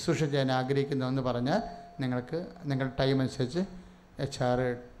ശുശ്രൂഷ ചെയ്യാൻ ആഗ്രഹിക്കുന്നുവെന്ന് പറഞ്ഞാൽ നിങ്ങൾക്ക് നിങ്ങളുടെ ടൈം അനുസരിച്ച് HR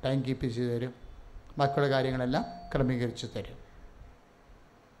ടൈം കീപ്പ് ചെയ്ത് തരും. ബാക്കിയുള്ള കാര്യങ്ങളെല്ലാം ക്രമീകരിച്ച് തരും.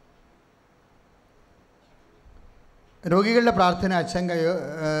 രോഗികളുടെ പ്രാർത്ഥന, അച്ഛൻ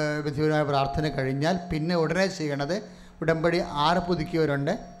വിധിപരമായ പ്രാർത്ഥന കഴിഞ്ഞാൽ പിന്നെ ഉടനെ ചെയ്യണത് ഉടമ്പടി 6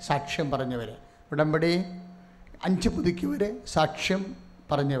 പുതുക്കിയവരുണ്ട്, സാക്ഷ്യം പറഞ്ഞവർ. ഉടമ്പടി 5 പുതുക്കിയവർ, സാക്ഷ്യം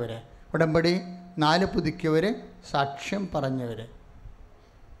പറഞ്ഞവർ. ഉടമ്പടി 4 പുതുക്കിയവർ, സാക്ഷ്യം പറഞ്ഞവർ.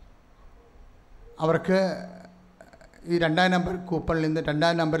 അവർക്ക് ഈ 2ാം നമ്പർ കൂപ്പണിൽ നിന്ന്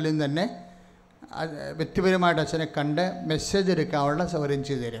 2ാം നമ്പറിൽ നിന്ന് തന്നെ വ്യക്തിപരമായിട്ട് അച്ഛനെ കണ്ട് മെസ്സേജ് എടുക്കാനുള്ള സൗകര്യം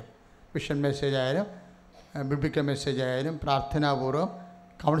ചെയ്തു തരും. വിഷൻ മെസ്സേജ് ആയാലും ബിബ്ലിക്കൽ മെസ്സേജ് ആയാലും പ്രാർത്ഥനാപൂർവ്വം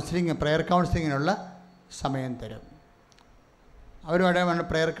പ്രെയർ കൗൺസിലിങ്ങിനുള്ള സമയം തരും. അവരുമായിട്ടാണ്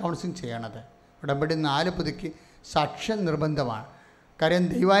പ്രെയർ കൗൺസിലിംഗ് ചെയ്യണത്. ഉടമ്പടി 4 പുതുക്കി സാക്ഷ്യം നിർബന്ധമാണ്. കാര്യം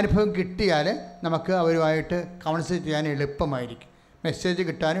ദൈവാനുഭവം കിട്ടിയാൽ നമുക്ക് അവരുമായിട്ട് കൗൺസിൽ ചെയ്യാൻ എളുപ്പമായിരിക്കും, മെസ്സേജ്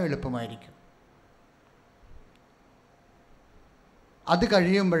കിട്ടാനും എളുപ്പമായിരിക്കും. അത്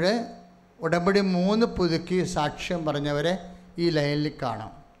കഴിയുമ്പോൾ ഉടമ്പടി 3 പുതുക്കി സാക്ഷ്യം പറഞ്ഞവരെ ഈ ലൈനിൽ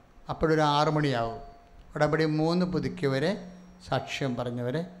കാണാം. അപ്പോഴൊരു 6 മണിയാവും. ഉടമ്പടി 3 പുതുക്കിയവരെ സാക്ഷ്യം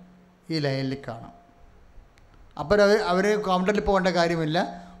പറഞ്ഞവരെ ഈ ലൈനിൽ കാണാം. അപ്പോൾ അവർ കൗണ്ടറിൽ പോകേണ്ട കാര്യമില്ല.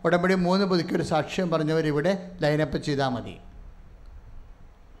 ഉടമ്പടി 3 പുതുക്കി ഒരു സാക്ഷ്യം പറഞ്ഞവർ ഇവിടെ ലൈനപ്പ് ചെയ്താൽ മതി.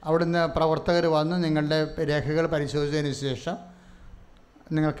 അവിടുന്ന് പ്രവർത്തകർ വന്ന് നിങ്ങളുടെ രേഖകൾ പരിശോധിച്ചതിന് ശേഷം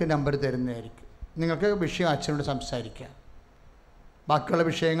നിങ്ങൾക്ക് നമ്പർ തരുന്നതായിരിക്കും. നിങ്ങൾക്ക് വിഷയം അച്ഛനോട് സംസാരിക്കാം, ബാക്കിയുള്ള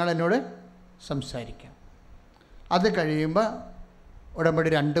വിഷയങ്ങൾ എന്നോട് സംസാരിക്കാം. അത് കഴിയുമ്പോൾ ഉടമ്പടി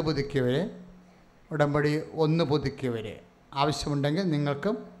 2 പുതുക്കിയവരെ, ഉടമ്പടി 1 പുതുക്കിയവരെ ആവശ്യമുണ്ടെങ്കിൽ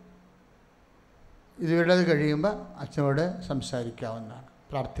നിങ്ങൾക്കും ഇവരുടേത് കഴിയുമ്പോൾ അച്ഛനോട് സംസാരിക്കാവുന്നതാണ്.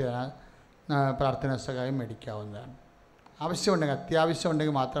 പ്രാർത്ഥനാ സഹായം മേടിക്കാവുന്നതാണ്. ആവശ്യമുണ്ടെങ്കിൽ,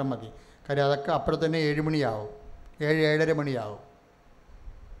 അത്യാവശ്യമുണ്ടെങ്കിൽ മാത്രം മതി. കാര്യം അതൊക്കെ അപ്പുറം തന്നെ 7 മണിയാവും, 7-7:30 മണിയാവും.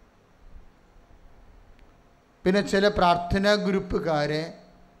 പിന്നെ ചില പ്രാർത്ഥനാ ഗ്രൂപ്പുകാരെ,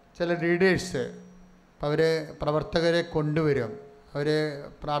 ചില ലീഡേഴ്സ്, അവർ പ്രവർത്തകരെ കൊണ്ടുവരും, അവർ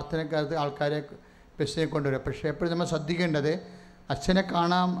പ്രാർത്ഥനക്കാർക്ക് ആൾക്കാരെ ബസ്സിനെ കൊണ്ടുവരും. പക്ഷേ എപ്പോഴും നമ്മൾ ശ്രദ്ധിക്കേണ്ടത് അച്ഛനെ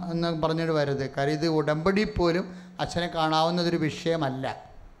കാണാം എന്ന് പറഞ്ഞിട്ട് വരരുത്. കാര്യം ഇത് ഉടമ്പടി പോലും അച്ഛനെ കാണാവുന്നതൊരു വിഷയമല്ല.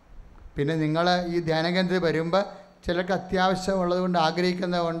 പിന്നെ നിങ്ങൾ ഈ ധ്യാനകേന്ദ്രത്തിൽ വരുമ്പോൾ ചിലർക്ക് അത്യാവശ്യമുള്ളത് കൊണ്ട്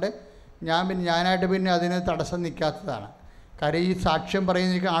ആഗ്രഹിക്കുന്നതുകൊണ്ട് ഞാനായിട്ട് പിന്നെ അതിന് തടസ്സം നിൽക്കാത്തതാണ്. കാര്യം ഈ സാക്ഷ്യം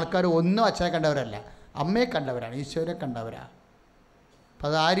പറയുന്ന ആൾക്കാർ ഒന്നും അച്ഛനെ കണ്ടവരല്ല, അമ്മയെ കണ്ടവരാണ്, ഈശോനെ കണ്ടവരാണ്. അപ്പോൾ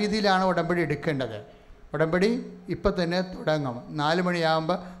അത് ആ രീതിയിലാണ് ഉടമ്പടി എടുക്കേണ്ടത്. ഉടമ്പടി ഇപ്പം തന്നെ തുടങ്ങും. 4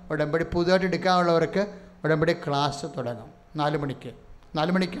 മണിയാകുമ്പോൾ ഉടമ്പടി പുതുതായിട്ട് എടുക്കാനുള്ളവർക്ക് ഉടമ്പടി ക്ലാസ് തുടങ്ങും 4 മണിക്ക്.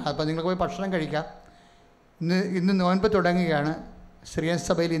 4 മണിക്ക് അപ്പോൾ നിങ്ങൾക്ക് പോയി ഭക്ഷണം കഴിക്കാം. ഇന്ന് നോൻപ് തുടങ്ങുകയാണ്. സിറിയൻ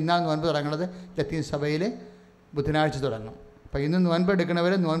സഭയിൽ ഇന്നാണ് നോൻപ് തുടങ്ങുന്നത്, ലത്തീൻ സഭയിൽ ബുധനാഴ്ച തുടങ്ങും. അപ്പോൾ ഇന്ന് നോൻപ്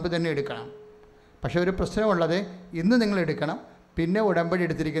എടുക്കണവർ നോൻപ് തന്നെ എടുക്കണം. പക്ഷേ ഒരു പ്രശ്നമുള്ളത്, ഇന്ന് നിങ്ങൾ എടുക്കണം, പിന്നെ ഉടമ്പടി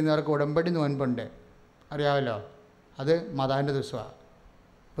എടുത്തിരിക്കുന്നവർക്ക് ഉടമ്പടി നോൻപുണ്ട്, അറിയാമല്ലോ. അത് മാതാവിൻ്റെ ദിവസമാണ്,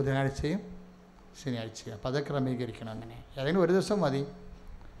 ബുധനാഴ്ചയും ശനിയാഴ്ചയും. അപ്പോൾ അത് ക്രമീകരിക്കണം. അങ്ങനെ ഏതെങ്കിലും ഒരു ദിവസം മതി.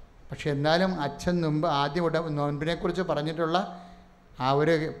 പക്ഷെ എന്നാലും അച്ഛൻ മുമ്പ് ആദ്യം നോൻപിനെക്കുറിച്ച് പറഞ്ഞിട്ടുള്ള ആ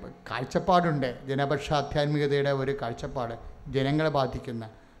ഒരു കാഴ്ചപ്പാടുണ്ട്, ജനപക്ഷ ആധ്യാത്മികതയുടെ ഒരു കാഴ്ചപ്പാട്, ജനങ്ങളെ ബാധിക്കുന്ന.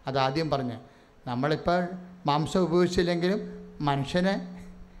 അതാദ്യം പറഞ്ഞ് നമ്മളിപ്പോൾ മാംസം ഉപയോഗിച്ചില്ലെങ്കിലും മനുഷ്യനെ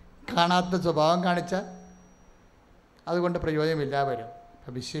കാണാത്ത സ്വഭാവം കാണിച്ച അതുകൊണ്ട് പ്രയോജനമില്ല വരും.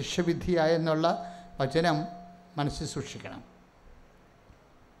 അപ്പോൾ വിശേഷവിധിയായ എന്നുള്ള വചനം മനസ്സിൽ സൂക്ഷിക്കണം.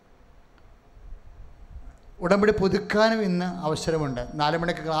 ഉടമ്പടി പുതുക്കാനും ഇന്ന് അവസരമുണ്ട്. 4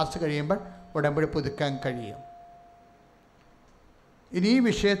 മണിക്ക് ക്ലാസ് കഴിയുമ്പോൾ ഉടമ്പടി പുതുക്കാൻ കഴിയും. ഇനി ഈ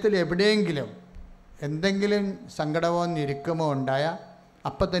വിഷയത്തിൽ എവിടെയെങ്കിലും എന്തെങ്കിലും സങ്കടമോ ഞെരുക്കമോ ഉണ്ടായാൽ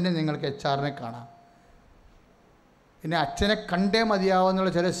അപ്പം തന്നെ നിങ്ങൾക്ക് HR-നെ കാണാം. പിന്നെ അച്ഛനെ കണ്ടേ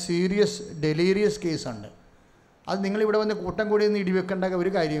മതിയാവുന്നുള്ള ചില സീരിയസ് ഡെലീരിയസ് കേസുണ്ട്. അത് നിങ്ങളിവിടെ വന്ന് കൂട്ടം കൂടി ഒന്ന് ഇടിവെക്കേണ്ട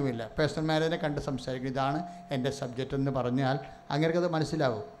ഒരു കാര്യവുമില്ല. പേഴ്സണൽ മാനേജറെ കണ്ട് സംസാരിക്കും, ഇതാണ് എൻ്റെ സബ്ജക്റ്റ് എന്ന് പറഞ്ഞാൽ അങ്ങനെയൊക്കെ അത്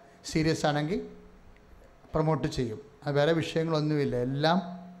മനസ്സിലാവും. സീരിയസ് ആണെങ്കിൽ പ്രൊമോട്ട് ചെയ്യും. അത് വേറെ വിഷയങ്ങളൊന്നുമില്ല, എല്ലാം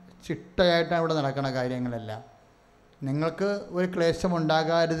ചിട്ടയായിട്ടാണ് ഇവിടെ നടക്കുന്ന കാര്യങ്ങളെല്ലാം. നിങ്ങൾക്ക് ഒരു ക്ലേശം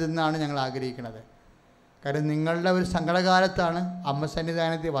ഉണ്ടാകരുതെന്നാണ് ഞങ്ങൾ ആഗ്രഹിക്കുന്നത്. കാര്യം നിങ്ങളുടെ ഒരു സങ്കടകാലത്താണ് അമ്മ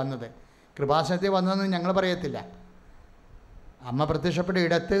സന്നിധാനത്തിൽ വന്നത്. കൃപാസനത്തിൽ വന്നതെന്ന് ഞങ്ങൾ പറയത്തില്ല. അമ്മ പ്രത്യക്ഷപ്പെട്ട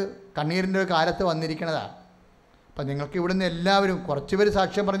ഇടത്ത് കണ്ണീരിൻ്റെ ഒരു കാലത്ത് വന്നിരിക്കുന്നതാണ്. അപ്പം നിങ്ങൾക്ക് ഇവിടുന്ന് എല്ലാവരും കുറച്ച് പേര്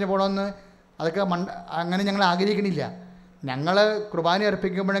സാക്ഷ്യം പറഞ്ഞു പോകണമെന്ന് അതൊക്കെ അങ്ങനെ ഞങ്ങൾ ആഗ്രഹിക്കണില്ല. ഞങ്ങൾ കുർബാന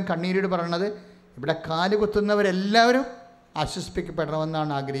അർപ്പിക്കുമ്പോഴും കണ്ണീരോട് പറയണത് ഇവിടെ കാല് കുത്തുന്നവരെല്ലാവരും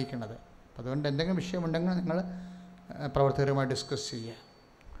ആശ്വസിപ്പിക്കപ്പെടണമെന്നാണ് ആഗ്രഹിക്കുന്നത്. അതുകൊണ്ട് എന്തെങ്കിലും വിഷയമുണ്ടെങ്കിൽ നിങ്ങൾ പ്രവർത്തകരുമായി ഡിസ്കസ് ചെയ്യുക.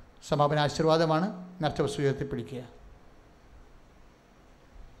 സമാപന ആശീർവാദമാണ്. നേർച്ച വസ്തു ഉയർത്തിപ്പിടിക്കുക,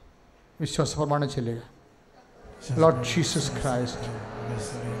 വിശ്വാസപ്രമാണം ചെല്ലുക. Lord Jesus Christ,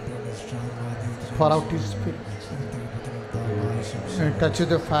 pour out His Spirit, and touch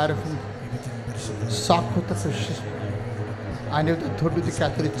the fire of Him, soak with the precious blood, and with the authority of the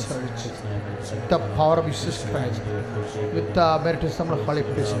Catholic Church, the power of Jesus Christ, with the baptism of the Holy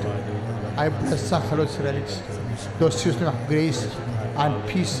Spirit, I bless the Holy Relics, those children of grace and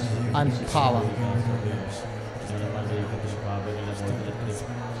peace and power.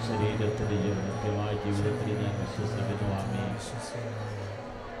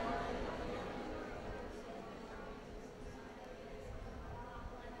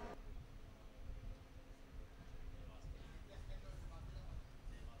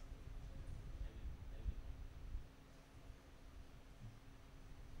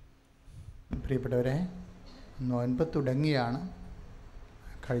 പ്രിയപ്പെട്ടവരെ, നോൻപ് തുടങ്ങിയാണ്.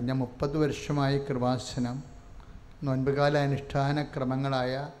 കഴിഞ്ഞ 30 വർഷമായി കൃപാസനം നോൻപുകാല അനുഷ്ഠാന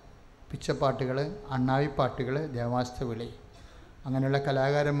ക്രമങ്ങളായ പിച്ചപ്പാട്ടുകൾ, അണ്ണാവിപ്പാട്ടുകൾ, ദേവാസ്ത വിളി, അങ്ങനെയുള്ള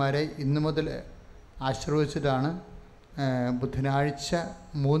കലാകാരന്മാരെ ഇന്നു മുതൽ ആശ്രയിച്ചിട്ടാണ് ബുധനാഴ്ച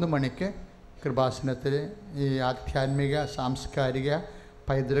 3 മണിക്ക് കൃപാസനത്തിൽ ഈ ആധ്യാത്മിക, സാംസ്കാരിക,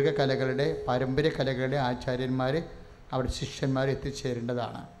 പൈതൃക കലകളുടെ, പാരമ്പര്യ കലകളുടെ ആചാര്യന്മാർ, അവിടെ ശിഷ്യന്മാർ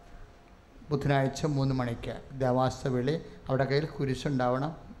എത്തിച്ചേരേണ്ടതാണ്. ബുധനാഴ്ച 3 മണിക്ക് ദേവാസ്തവിളി. അവിടെ കയ്യിൽ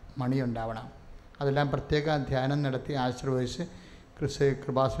കുരിശുണ്ടാവണം, മണിയുണ്ടാവണം. അതെല്ലാം പ്രത്യേക ധ്യാനം നടത്തി ആശീർവദിച്ച്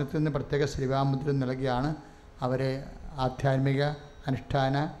കൃപാസനത്തിൽ നിന്ന് പ്രത്യേക ശ്രീവാമുദ്രം നൽകിയാണ് അവരെ ആധ്യാത്മിക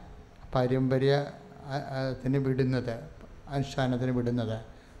അനുഷ്ഠാന പാരമ്പര്യത്തിന് വിടുന്നത്, അനുഷ്ഠാനത്തിന് വിടുന്നത്.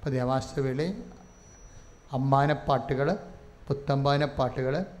 അപ്പോൾ ദേവാസ്തവേളി, അമ്മാനപ്പാട്ടുകൾ,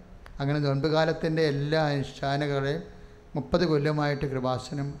 പുത്തമ്പാനപ്പാട്ടുകൾ, അങ്ങനെ നോൻപുകാലത്തിൻ്റെ എല്ലാ അനുഷ്ഠാനങ്ങളെയും 30 കൊല്ലമായിട്ട്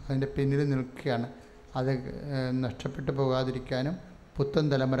കൃപാസനം അതിൻ്റെ പിന്നിൽ നിൽക്കുകയാണ്. അത് നഷ്ടപ്പെട്ടു പോകാതിരിക്കാനും പുത്തൻ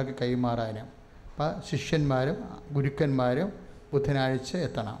തലമുറയ്ക്ക് കൈമാറാനും. അപ്പോൾ ശിഷ്യന്മാരും ഗുരുക്കന്മാരും ബുധനാഴ്ച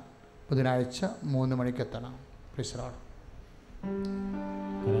എത്തണം. ബുധനാഴ്ച 3 മണിക്ക് എത്തണം. പ്രിസറാണ്.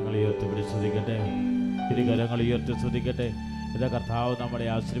 കരങ്ങൾ ഉയർത്തി ശ്രദ്ധിക്കട്ടെ. ഇരു കരങ്ങൾ ഉയർത്തി ശ്രദ്ധിക്കട്ടെ. ഇത് കർത്താവ് നമ്മളെ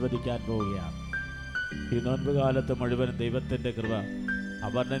ആശീർവദിക്കാൻ പോവുകയാണ്. ഈ നോൻപ് കാലത്ത് മുഴുവൻ ദൈവത്തിൻ്റെ കൃപ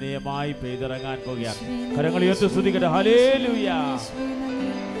അവർണ്ണനീയമായി പെയ്തിറങ്ങാൻ പോവുകയാണ്. കരങ്ങൾ ഉയർത്തി ശ്രദ്ധിക്കട്ടെ. ഹല്ലേലൂയ.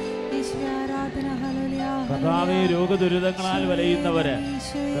 കർത്താവേ, രോഗദുരിതങ്ങളാൽ വലയുന്നവര്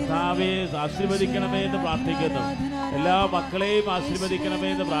കർത്താവെ ആശീർവദിക്കണമേ എന്ന് പ്രാർത്ഥിക്കുന്നു. എല്ലാ മക്കളെയും ആശീർവദിക്കണമേ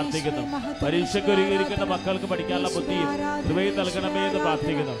എന്ന് പ്രാർത്ഥിക്കുന്നു. പരീക്ഷയ്ക്ക് ഒരുങ്ങിയിരിക്കുന്ന മക്കൾക്ക് പഠിക്കാനുള്ള ബുദ്ധിയും കൃപയും നൽകണമേ എന്ന്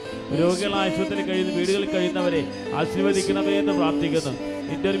പ്രാർത്ഥിക്കുന്നു. രോഗികൾ ആശുപത്രിയിൽ കഴിയുന്ന വീടുകളിൽ കഴിയുന്നവരെ ആശീർവദിക്കണമേ എന്ന് പ്രാർത്ഥിക്കുന്നു.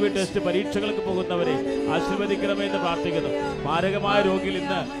 ഇന്റർവ്യൂ ടെസ്റ്റ് പരീക്ഷകൾക്ക് പോകുന്നവരെ ആശീർവദിക്കണമേ എന്ന് പ്രാർത്ഥിക്കുന്നു. മാരകമായ രോഗികൾ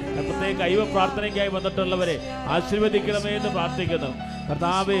ഇന്ന് പ്രത്യേക കൈവ പ്രാർത്ഥനയ്ക്കായി വന്നിട്ടുള്ളവരെ ആശീർവദിക്കണമേ എന്ന് പ്രാർത്ഥിക്കുന്നു.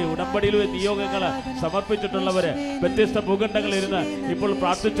 കർത്താവേ, ഉടമ്പടിയിൽ നിയോഗങ്ങൾ സമർപ്പിച്ചിട്ടുള്ളവര്, വ്യത്യസ്ത ഭൂഖണ്ഡങ്ങളിൽ ഇരുന്ന് ഇപ്പോൾ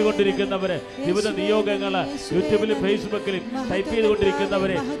പ്രാർത്ഥിച്ചുകൊണ്ടിരിക്കുന്നവര്, വിവിധ നിയോഗങ്ങൾ യൂട്യൂബിലും ഫേസ്ബുക്കിലും ടൈപ്പ്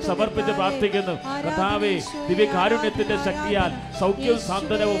ചെയ്തുകൊണ്ടിരിക്കുന്നവരെ സമർപ്പിച്ച് പ്രാർത്ഥിക്കുന്നു. കർത്താവേ, ദിവ്യകാരുണ്യത്തിന്റെ ശക്തിയാൽ സൗഖ്യവും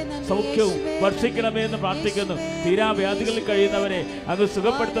സാന്ത്വനവും സൗഖ്യവും വർഷിക്കണമേ എന്ന് പ്രാർത്ഥിക്കുന്നു. തീരാവ്യാധികളിൽ കഴിയുന്നവരെ അങ്ങ്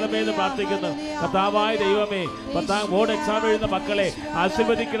സുഖപ്പെടുത്തണമേ എന്ന് പ്രാർത്ഥിക്കുന്നു. കർത്താവായ ദൈവമേ, 10ാം ബോർഡ് എക്സാം എഴുതുന്ന മക്കളെ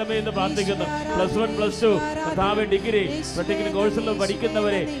ആശീർവദിക്കണമേ എന്ന് പ്രാർത്ഥിക്കുന്നു. +1 +2 കർത്താവ് ഡിഗ്രി പ്രത്യേക കോഴ്സുകളിൽ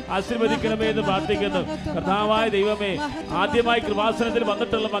പഠിക്കുന്നവരെ ആശീർവദിക്കണമേ എന്ന് പ്രാർത്ഥിക്കുന്നു. കർത്താവായ ദൈവമേ, ആദ്യമായി കൃപാസനത്തിൽ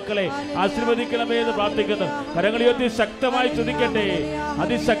വന്നിട്ടുള്ള മക്കളെ ആശീർവദിക്കണമേ എന്ന് പ്രാർത്ഥിക്കുന്നു. കരങ്ങളുയർത്തി ശക്തമായി സ്തുതിക്കട്ടെ,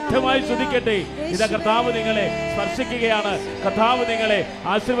 അതിശക്തമായി സ്തുതിക്കട്ടെ. ഇതാ കർത്താവ് നിങ്ങളെ സ്പർശിക്കുകയാണ്, കർത്താവ് നിങ്ങളെ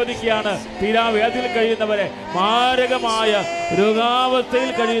ആശീർവദിക്കുകയാണ്. തീരാവ്യാധിയിൽ കഴിയുന്നവരെ, മാരകമായ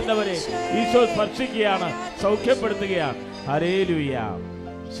രോഗാവസ്ഥയിൽ കഴിയുന്നവരെ ഈശോ സ്പർശിക്കുകയാണ്, സൗഖ്യപ്പെടുത്തുകയാണ്. ഹല്ലേലൂയ.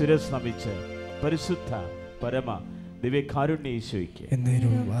 ശിരസ് നമിച്ച് പരിശുദ്ധ പരമ ദിവ്യകാരുണ്യ ഈശോയ്ക്ക്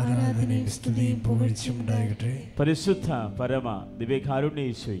ആരാധനയും സ്തുതിയും പുകഴ്ചയും ഉണ്ടാകട്ടെ. പരിശുദ്ധ പരമ ദിവ്യകാരുണ്യ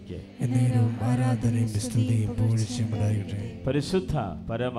ഈശോയ്ക്ക് ആരാധനയും സ്തുതിയും പുകഴ്ചയും ഉണ്ടാകട്ടെ. പരിശുദ്ധ പരമ